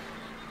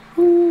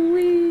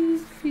 Ooh,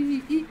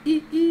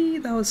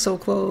 that was so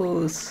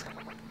close.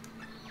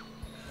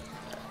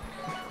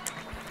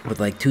 With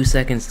like 2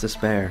 seconds to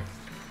spare.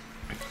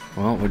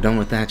 Well, we're done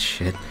with that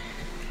shit.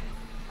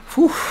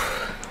 Whew,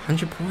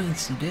 100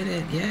 points, you did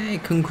it. Yay,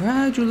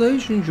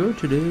 congratulations, you're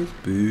today's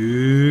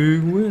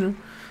big winner.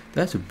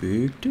 That's a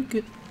big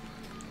ticket.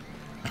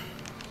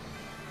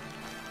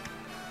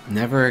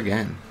 Never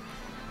again.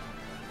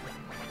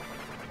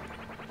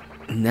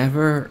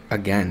 Never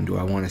again do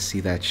I want to see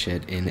that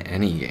shit in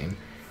any game.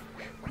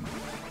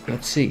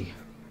 Let's see.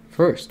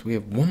 First, we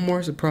have one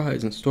more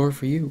surprise in store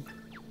for you.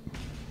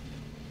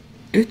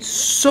 It's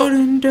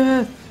sudden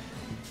death.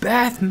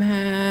 Bath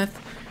math.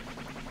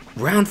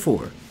 Round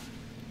 4.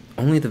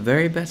 Only the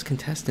very best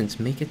contestants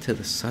make it to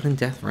the sudden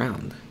death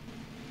round.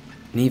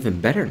 And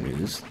even better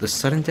news, the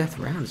sudden death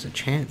round is a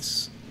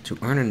chance to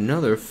earn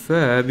another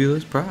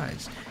fabulous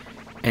prize.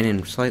 And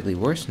in slightly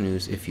worse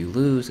news, if you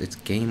lose, it's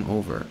game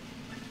over.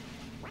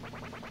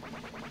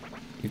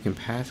 You can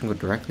pass and go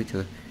directly to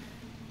the...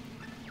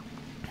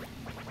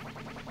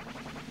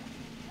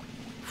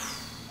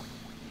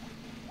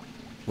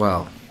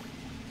 Well...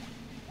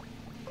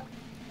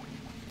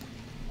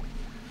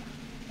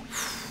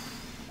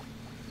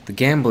 The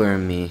gambler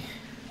in me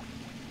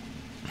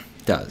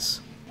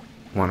does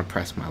want to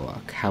press my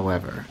luck.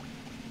 However,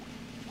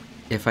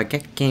 if I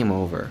get game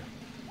over,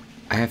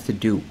 I have to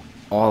do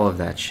all of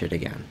that shit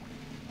again.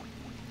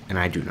 And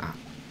I do not.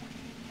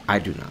 I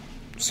do not.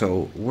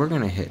 So we're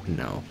gonna hit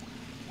no.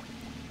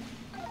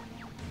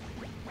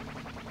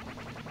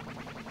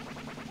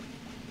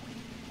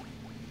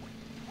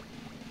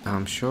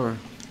 I'm sure.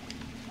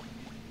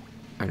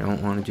 I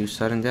don't want to do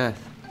sudden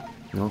death.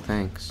 No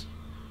thanks.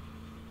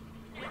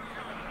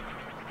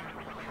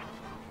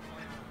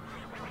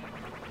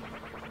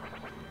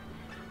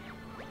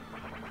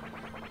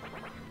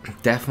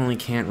 Definitely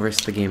can't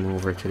risk the game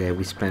over today.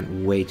 We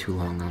spent way too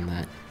long on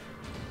that.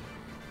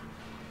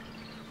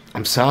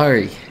 I'm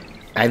sorry.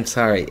 I'm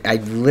sorry. I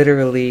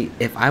literally,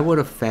 if I would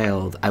have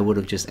failed, I would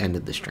have just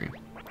ended the stream.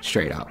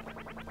 Straight up.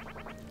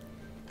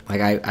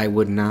 Like, I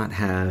would not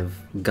have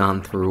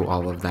gone through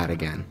all of that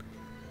again.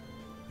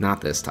 Not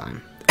this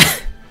time.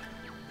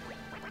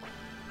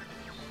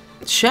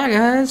 Shy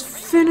Guys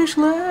finished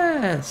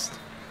last.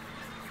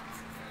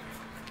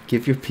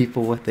 Give your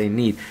people what they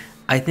need.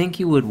 I think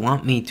you would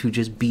want me to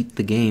just beat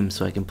the game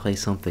so I can play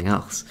something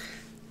else.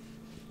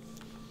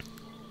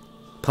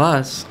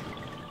 Plus,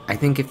 I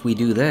think if we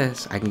do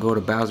this, I can go to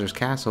Bowser's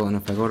Castle, and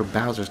if I go to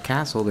Bowser's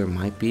Castle, there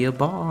might be a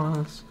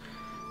boss.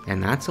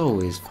 And that's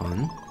always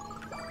fun.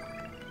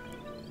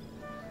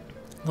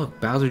 Look,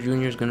 Bowser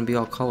Jr. is going to be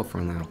all colorful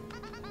now.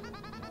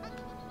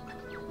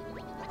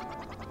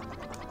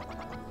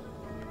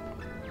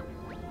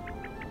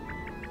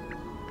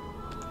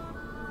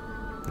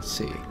 Let's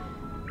see.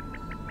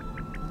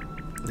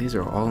 These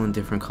are all in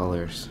different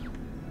colors.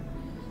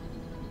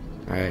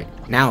 Alright,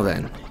 now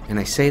then, and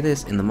I say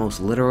this in the most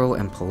literal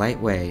and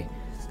polite way,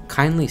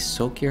 kindly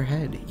soak your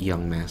head,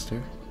 young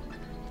master.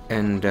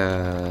 And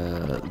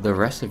the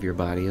rest of your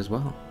body as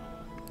well.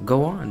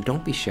 Go on,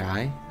 don't be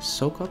shy.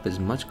 Soak up as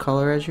much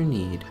color as you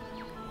need.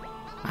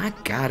 I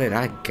got it,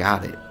 I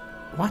got it.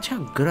 Watch how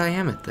good I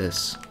am at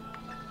this.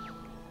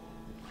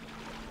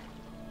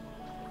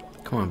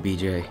 Come on,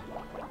 BJ.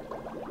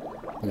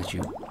 Look at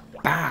you.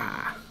 Bah!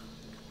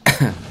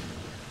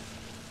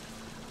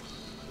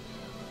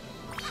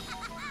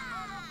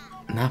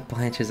 Not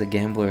Blanche is a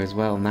gambler as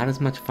well. Not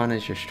as much fun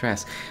as your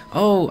stress.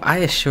 Oh, I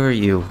assure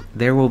you,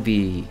 there will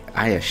be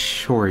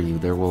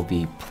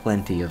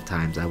plenty of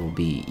times I will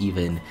be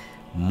even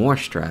more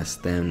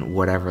stressed than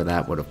whatever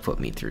that would have put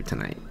me through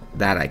tonight.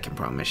 That I can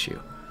promise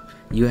you.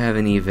 You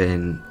haven't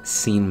even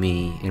seen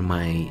me in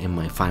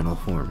my final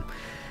form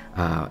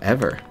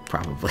ever,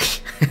 probably.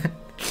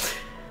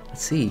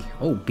 Let's see.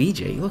 Oh,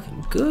 BJ,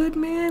 looking good,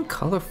 man.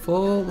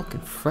 Colorful,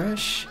 looking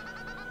fresh.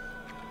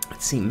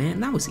 Let's see, man.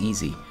 That was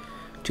easy.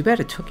 Too bad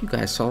it took you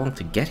guys so long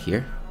to get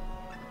here.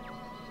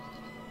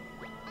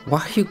 Why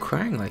are you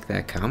crying like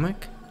that,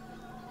 Comic?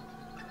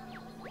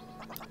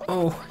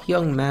 Oh,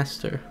 young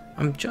master.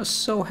 I'm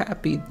just so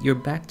happy you're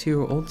back to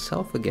your old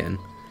self again.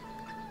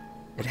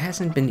 It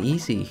hasn't been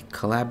easy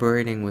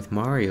collaborating with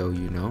Mario,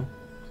 you know.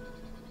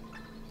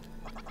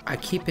 I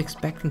keep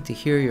expecting to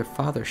hear your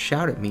father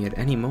shout at me at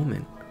any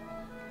moment.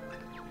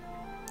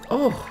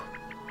 Oh,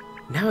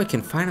 now I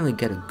can finally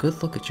get a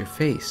good look at your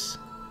face.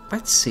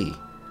 Let's see.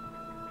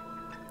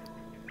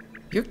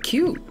 You're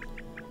cute.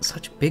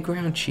 Such big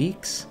round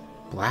cheeks,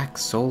 black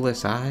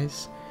soulless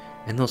eyes,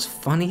 and those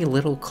funny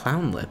little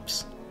clown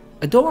lips.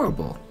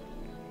 Adorable.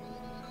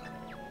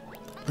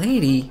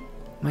 Lady,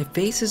 my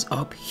face is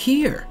up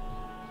here.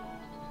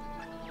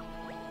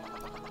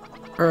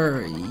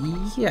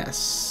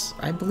 Yes.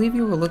 I believe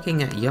you were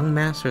looking at Young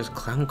Master's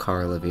clown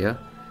car, Olivia.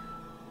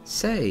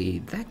 Say,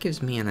 that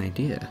gives me an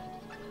idea.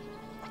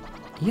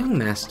 Young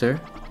Master,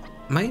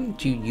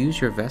 mightn't you use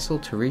your vessel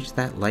to reach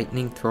that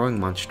lightning-throwing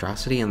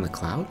monstrosity in the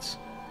clouds?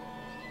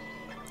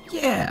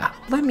 Yeah,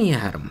 let me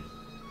at him.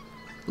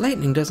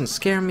 Lightning doesn't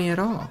scare me at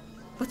all.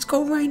 Let's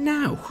go right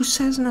now. Who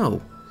says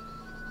no?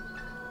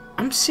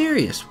 I'm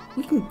serious.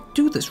 We can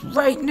do this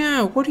right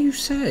now. What do you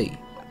say?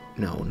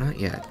 No, not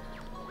yet.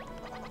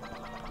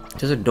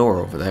 There's a door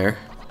over there.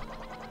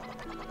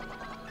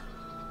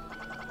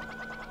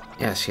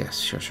 Yes,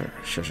 sure.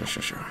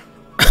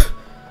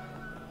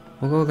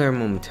 We'll go there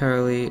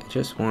momentarily. I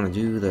just want to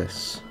do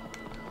this.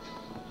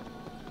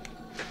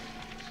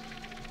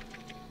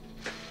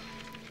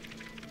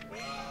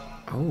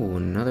 Oh,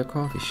 another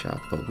coffee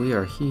shop, but we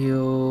are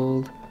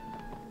healed.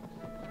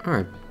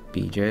 Alright,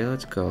 BJ,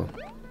 let's go.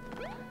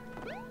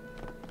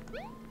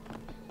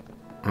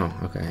 Oh,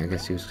 okay, I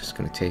guess he was just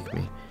gonna take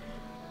me.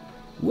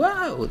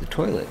 Whoa, the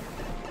toilet.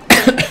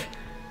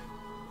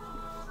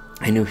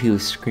 I knew he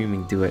was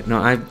screaming, do it.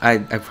 No, I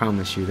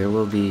promise you, there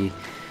will be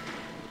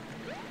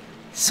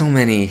so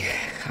many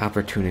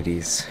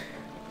opportunities.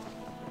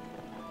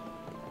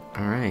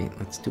 Alright,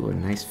 let's do a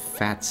nice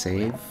fat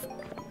save.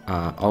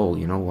 Oh,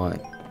 you know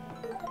what?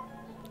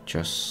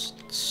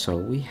 Just so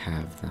we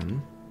have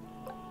them,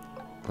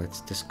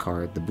 let's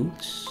discard the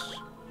boots.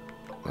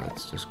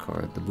 Let's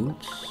discard the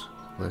boots.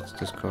 Let's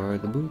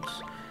discard the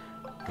boots.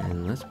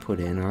 And let's put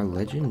in our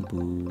legend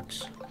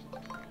boots.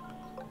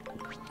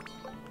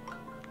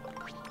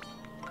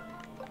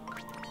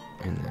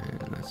 And then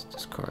let's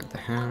discard the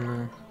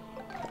hammer.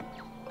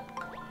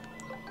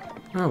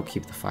 I'll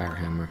keep the fire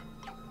hammer,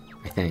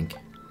 I think.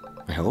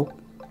 I hope.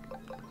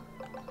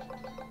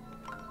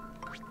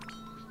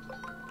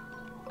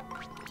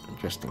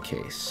 Just in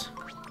case.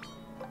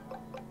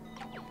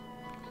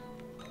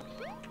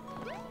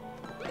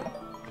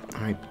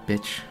 Alright,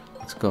 bitch.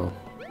 Let's go.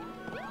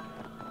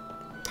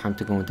 Time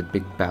to go into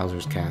Big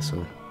Bowser's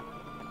castle.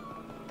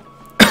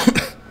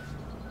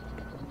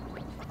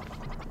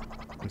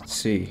 Let's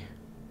see.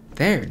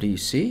 There, do you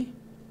see?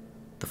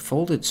 The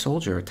folded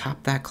soldier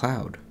atop that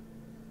cloud.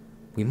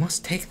 We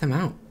must take them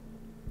out.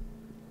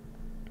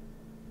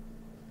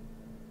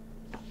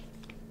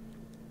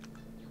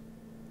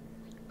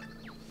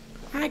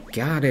 I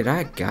got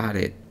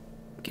it.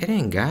 Get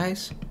in,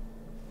 guys.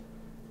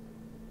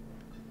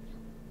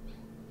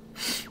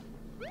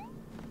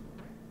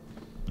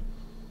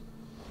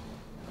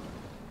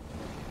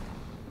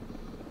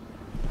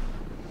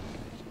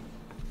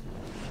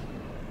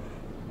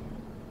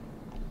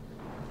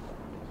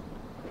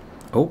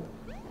 Oh.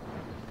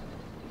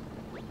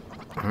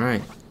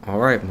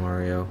 Alright,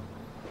 Mario.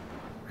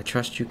 I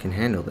trust you can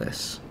handle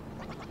this.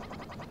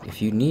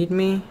 If you need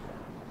me,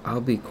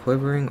 I'll be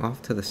quivering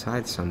off to the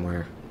side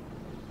somewhere.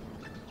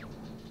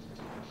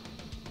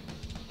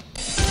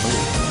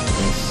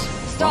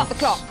 Oh, start the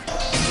clock.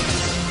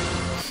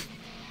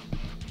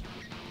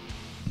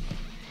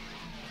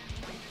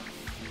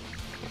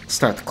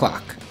 Start the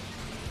clock.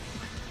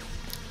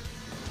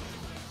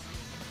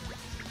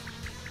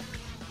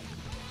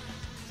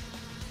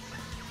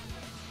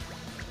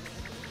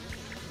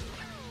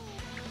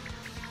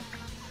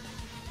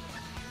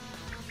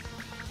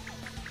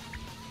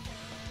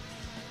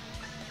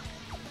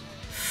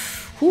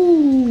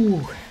 Whoo!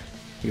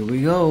 Here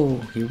we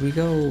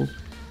go.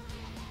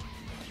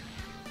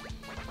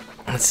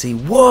 Let's see.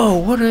 Whoa,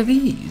 what are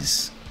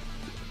these?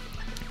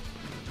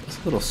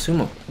 This little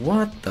sumo.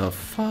 What the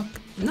fuck?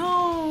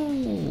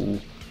 No!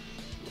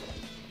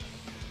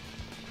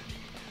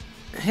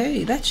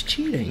 Hey, that's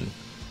cheating.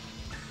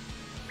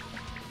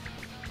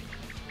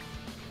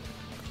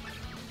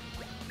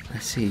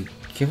 Let's see.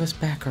 Give us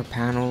back our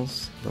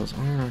panels. Those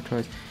aren't our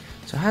toys.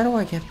 So how do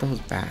I get those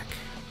back?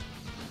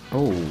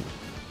 Oh.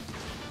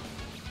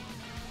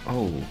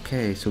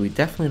 Okay, so we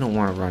definitely don't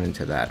want to run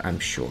into that, I'm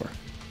sure.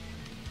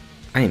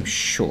 I am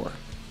sure.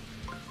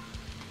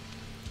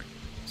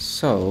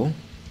 So,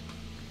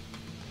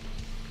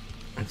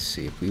 let's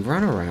see, if we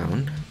run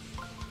around,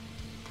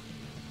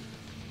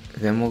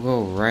 then we'll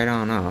go right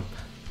on up.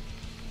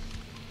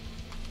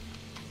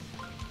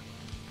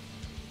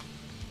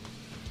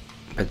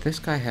 But this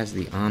guy has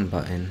the on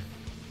button,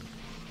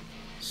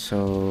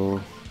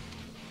 so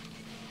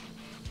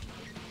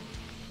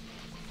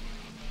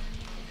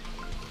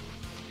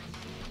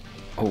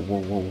oh,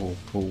 whoa, whoa, whoa,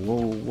 whoa,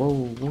 whoa,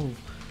 whoa, whoa.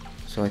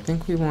 So I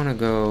think we want to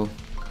go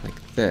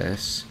like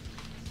this,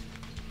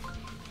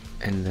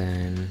 and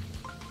then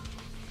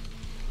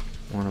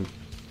want to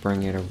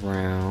bring it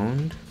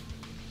around,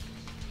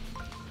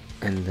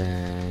 and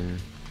then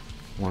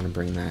want to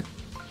bring that.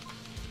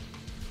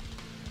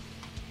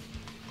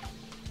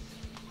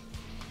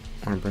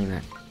 Want to bring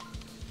that.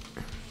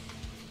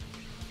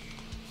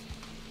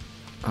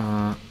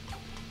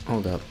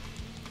 Hold up.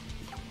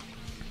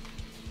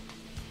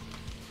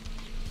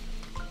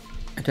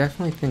 I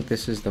definitely think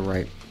this is the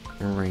right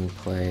ring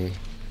play.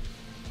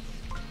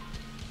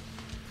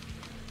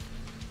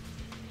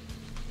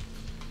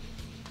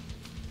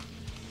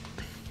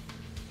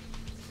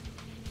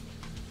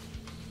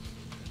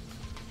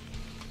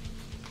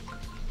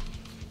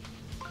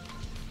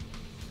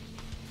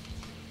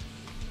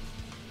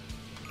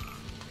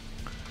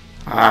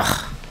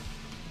 Ah,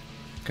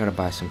 gotta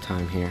buy some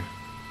time here.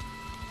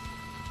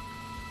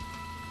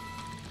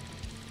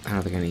 I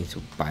don't think I need to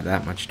buy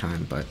that much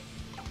time, but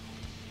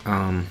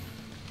I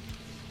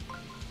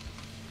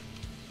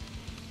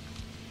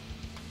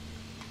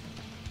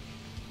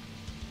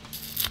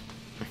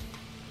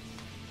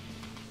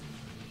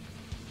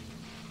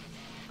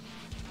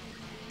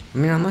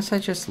mean, unless I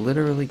just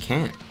literally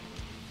can't.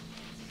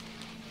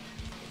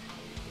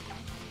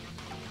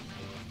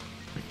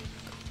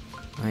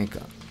 Like,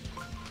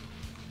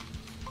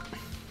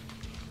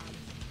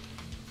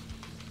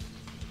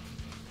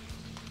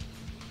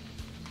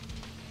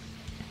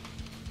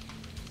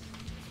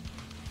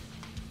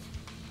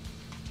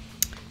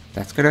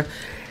 that's gonna.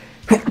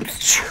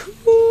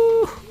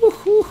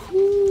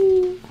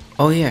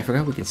 Oh yeah, I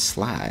forgot we can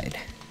slide.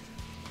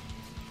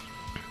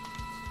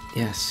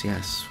 Yes,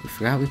 yes, we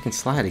forgot we can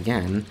slide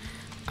again.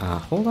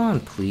 Hold on,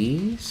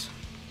 please.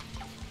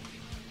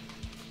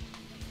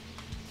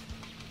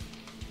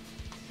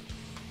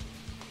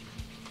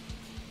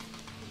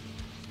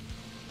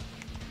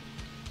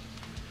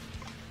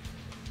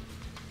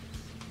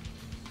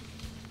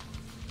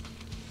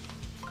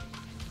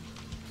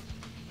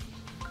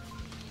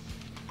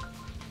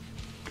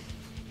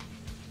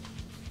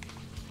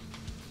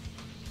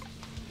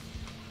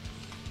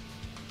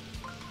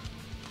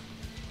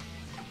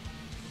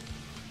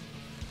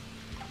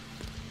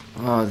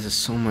 Oh, this is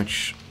so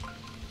much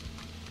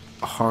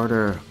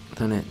harder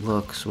than it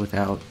looks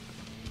without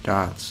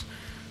dots.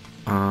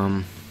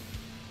 Ugh,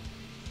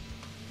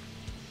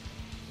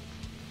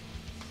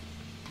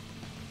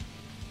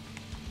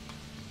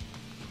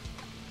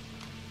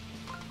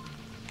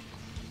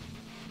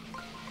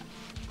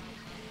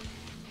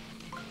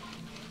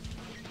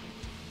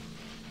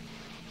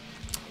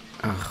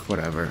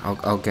 whatever.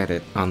 I'll get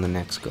it on the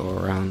next go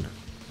around.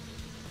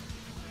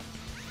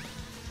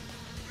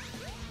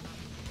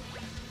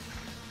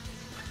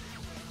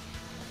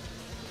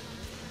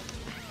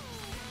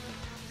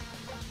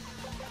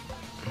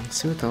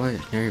 Let's see what the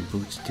legendary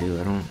boots do.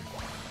 I don't.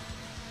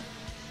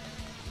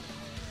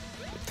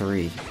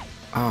 3.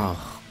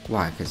 Oh,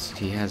 why? Because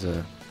he has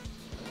a.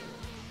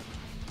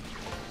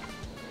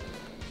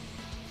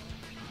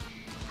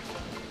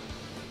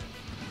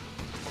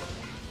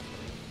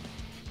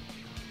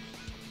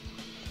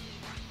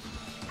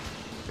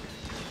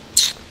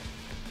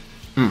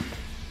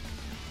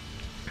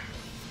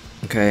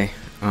 Okay.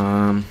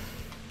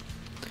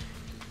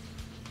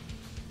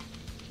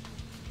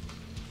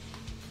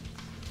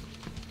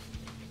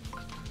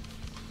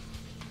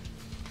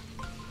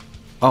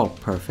 Oh,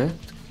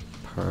 perfect.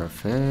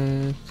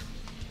 Perfect.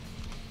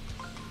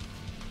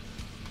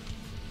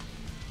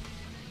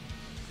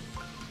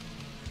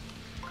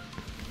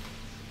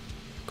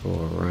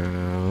 Go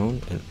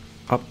around and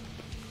up.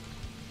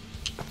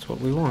 That's what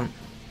we want.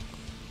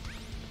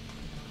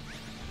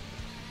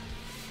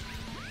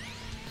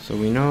 So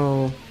we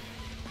know.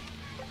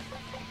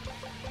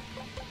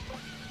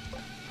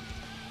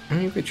 I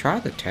mean, you could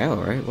try the tail,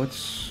 right?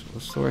 What's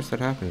the worst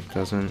that happens? It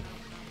doesn't.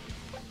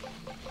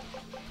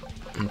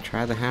 And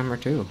try the hammer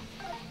too.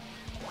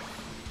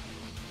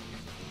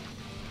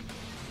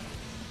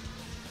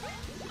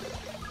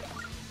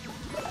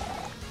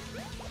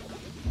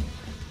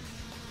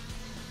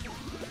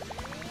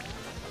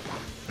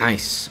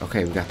 Nice.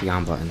 Okay, we got the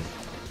on button.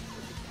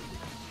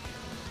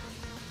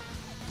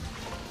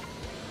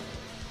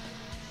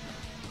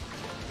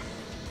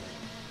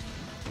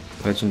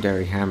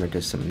 Legendary hammer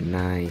does some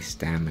nice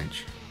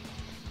damage.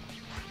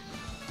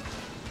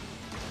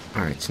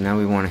 Alright, so now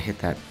we want to hit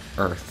that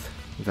earth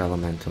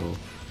elemental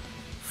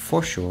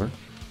for sure.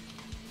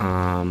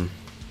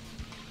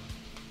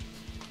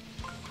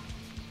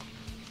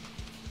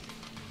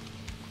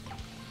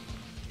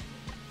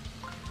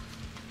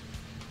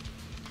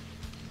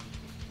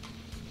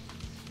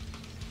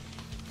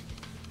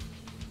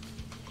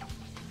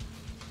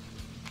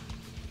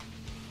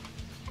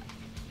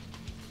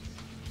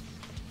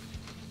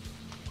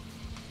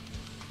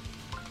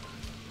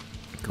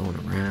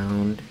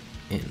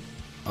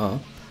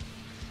 up.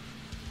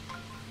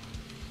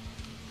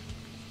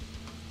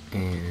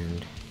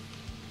 And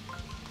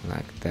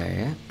like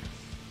that.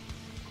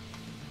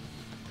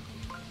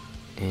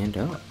 And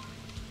up.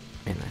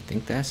 And I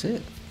think that's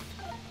it.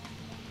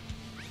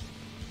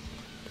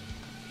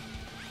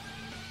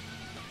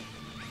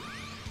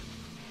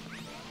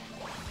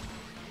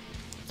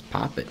 Let's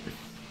pop it.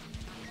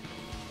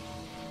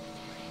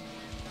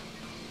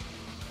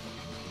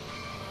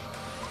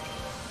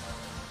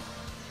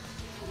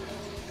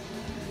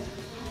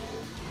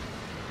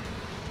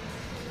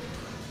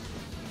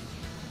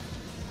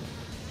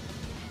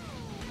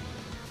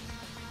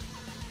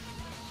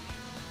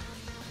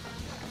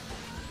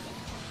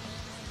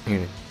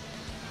 Here.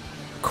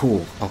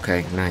 Cool.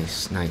 Okay,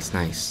 nice.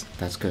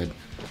 That's good.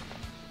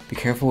 Be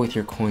careful with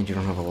your coins, you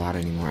don't have a lot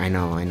anymore. I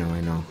know.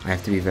 I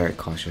have to be very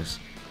cautious.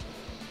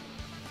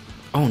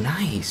 Oh,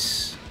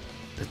 nice!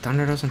 The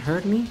thunder doesn't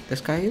hurt me?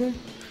 This guy either?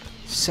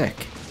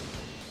 Sick.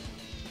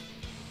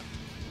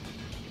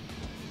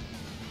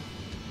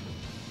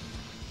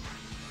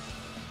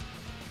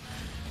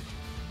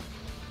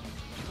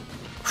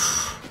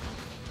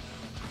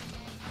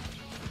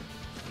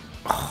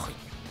 Oh,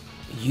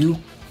 you...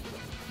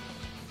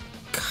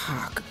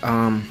 cock.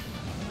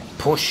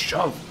 Push,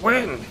 shove,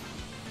 win!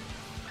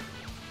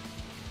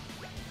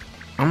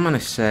 I'm gonna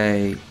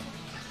say,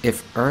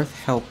 if Earth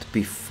helped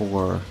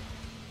before,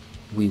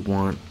 we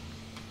want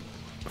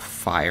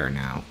fire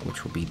now,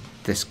 which will be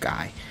this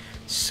guy.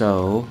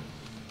 So,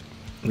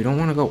 we don't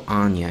want to go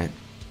on yet.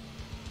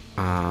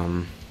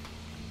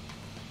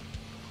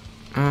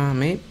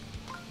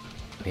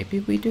 Maybe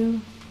we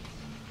do?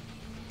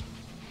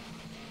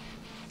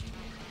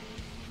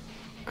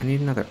 I need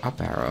another up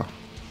arrow.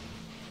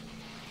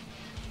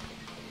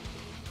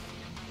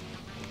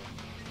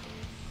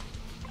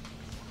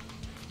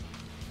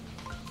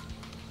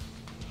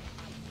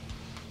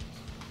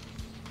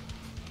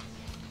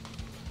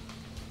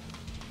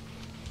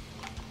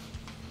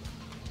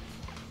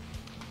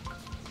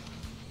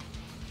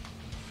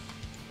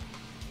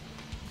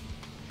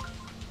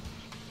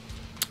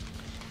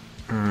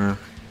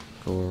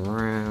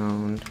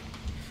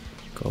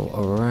 Go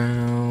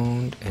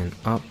around and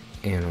up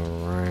and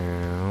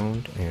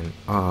around and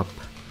up.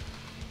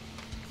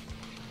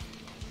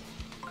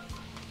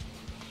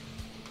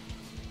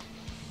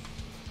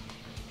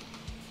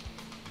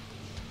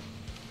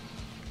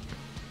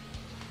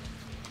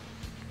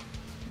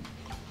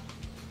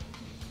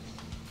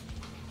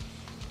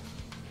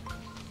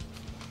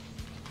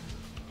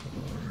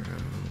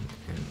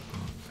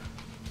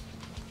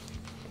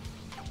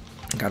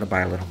 Gotta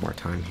buy a little more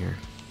time here.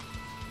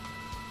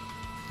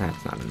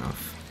 That's not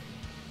enough.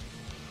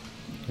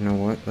 You know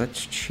what?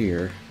 Let's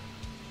cheer.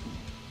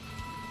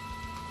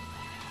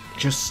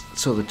 Just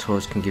so the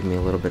toes can give me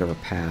a little bit of a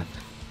path.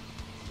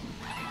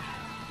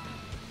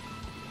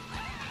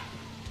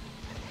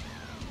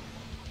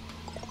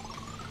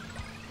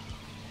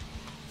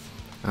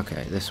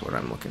 Okay, this is what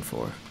I'm looking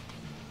for.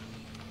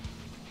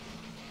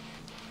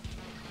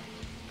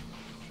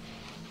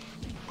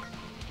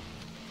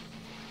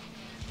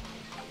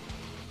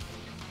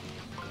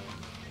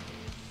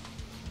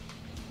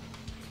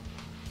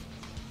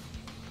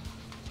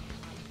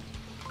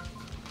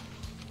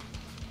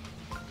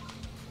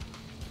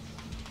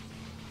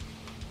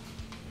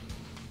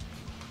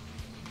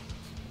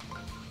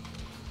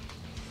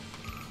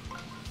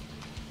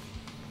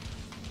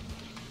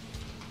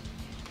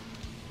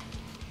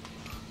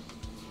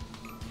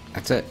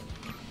 That's it.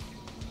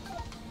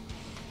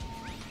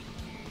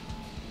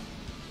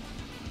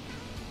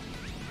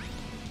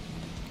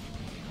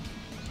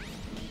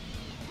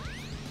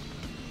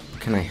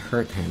 Can I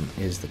hurt him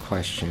is the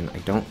question. I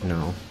don't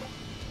know.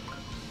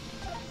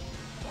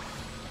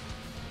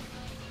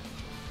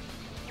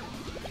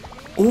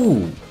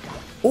 Ooh!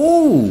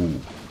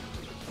 Ooh!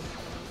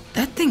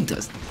 That thing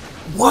does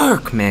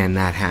work, man,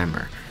 that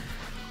hammer.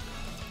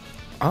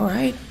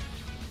 Alright.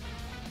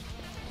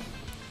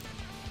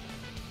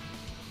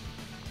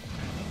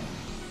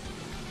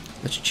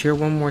 Let's cheer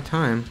one more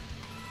time.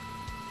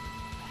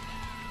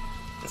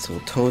 So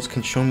Toads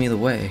can show me the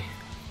way.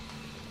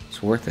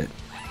 It's worth it.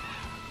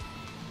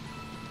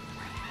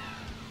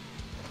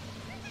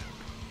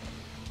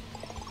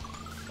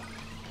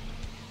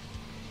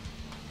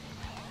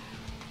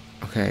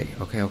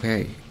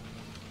 Okay.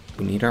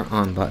 We need our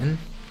on button.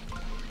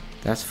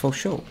 That's for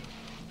sure.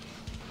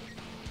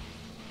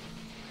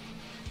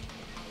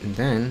 And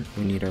then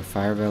we need our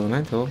fire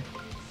elemental.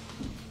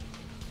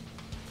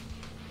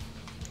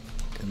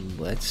 And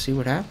let's see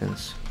what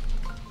happens.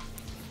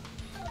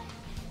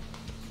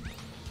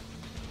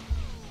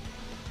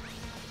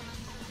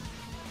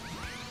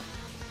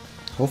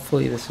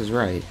 Hopefully this is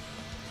right.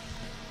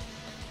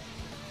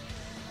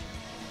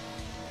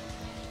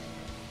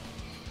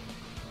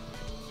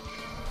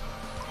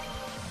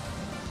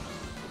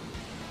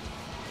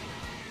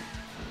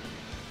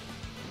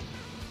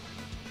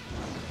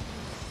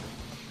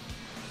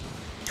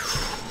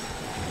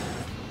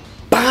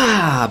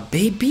 Bah,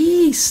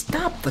 baby,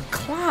 stop the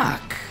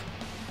clock.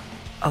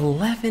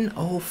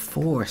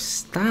 11:04.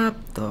 Stop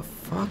the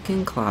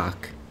fucking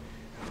clock.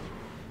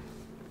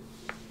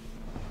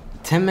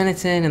 10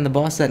 minutes in and the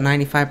boss is at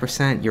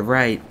 95%. You're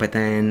right, but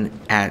then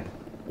at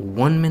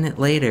 1 minute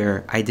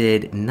later, I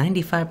did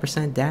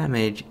 95%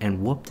 damage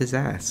and whooped his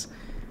ass.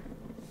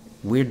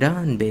 We're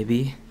done,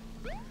 baby.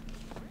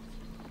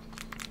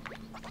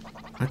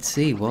 Let's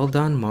see. Well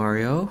done,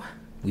 Mario.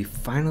 We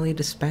finally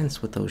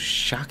dispensed with those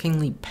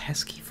shockingly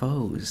pesky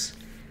foes.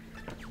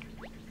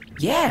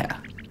 Yeah!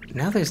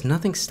 Now there's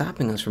nothing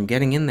stopping us from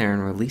getting in there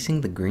and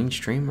releasing the green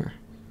streamer.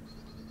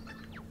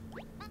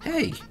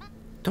 Hey,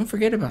 don't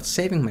forget about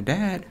saving my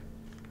dad.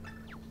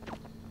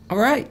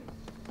 Alright.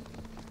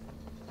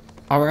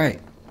 Alright.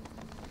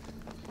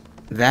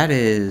 That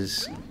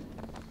is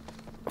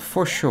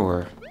for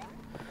sure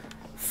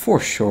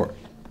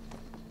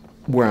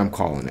where I'm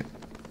calling it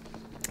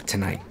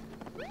tonight.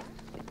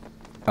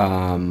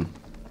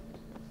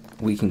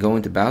 We can go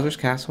into Bowser's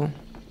Castle.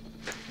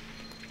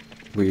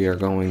 We are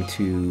going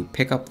to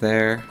pick up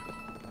there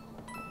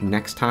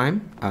next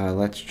time.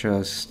 Let's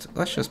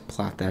just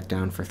plot that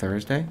down for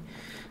Thursday.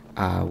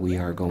 We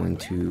are going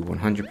to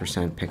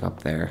 100% pick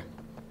up there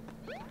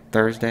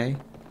Thursday.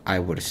 I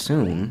would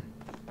assume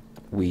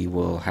we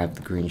will have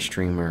the green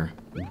streamer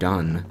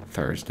done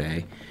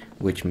Thursday,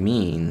 which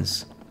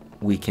means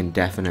we can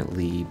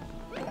definitely,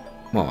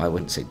 well, I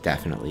wouldn't say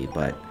definitely,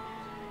 but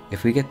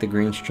if we get the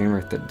green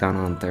streamer done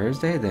on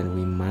Thursday, then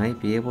we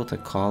might be able to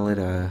call it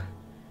a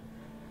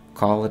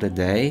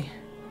day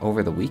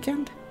over the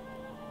weekend,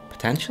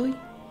 potentially,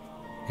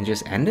 and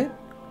just end it.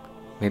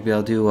 Maybe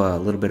I'll do a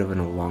little bit of an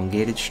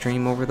elongated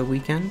stream over the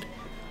weekend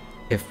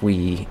if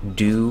we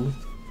do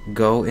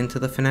go into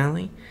the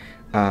finale.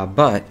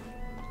 But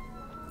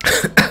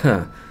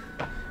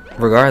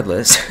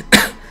regardless,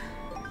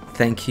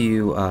 thank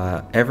you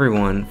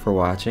everyone for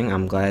watching.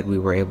 I'm glad we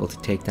were able to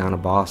take down a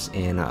boss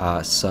in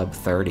sub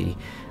 30.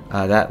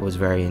 That was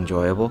very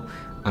enjoyable.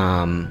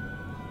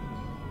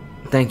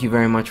 Thank you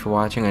very much for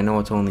watching. I know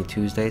it's only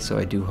Tuesday, so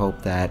I do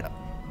hope that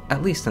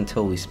at least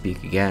until we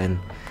speak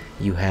again,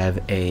 you have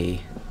a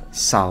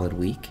solid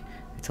week.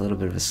 It's a little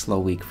bit of a slow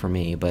week for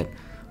me, but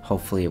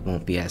hopefully it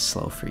won't be as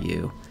slow for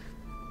you.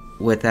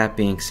 With that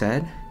being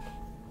said,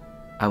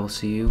 I will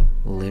see you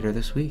later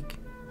this week.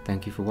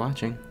 Thank you for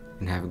watching,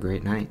 and have a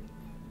great night.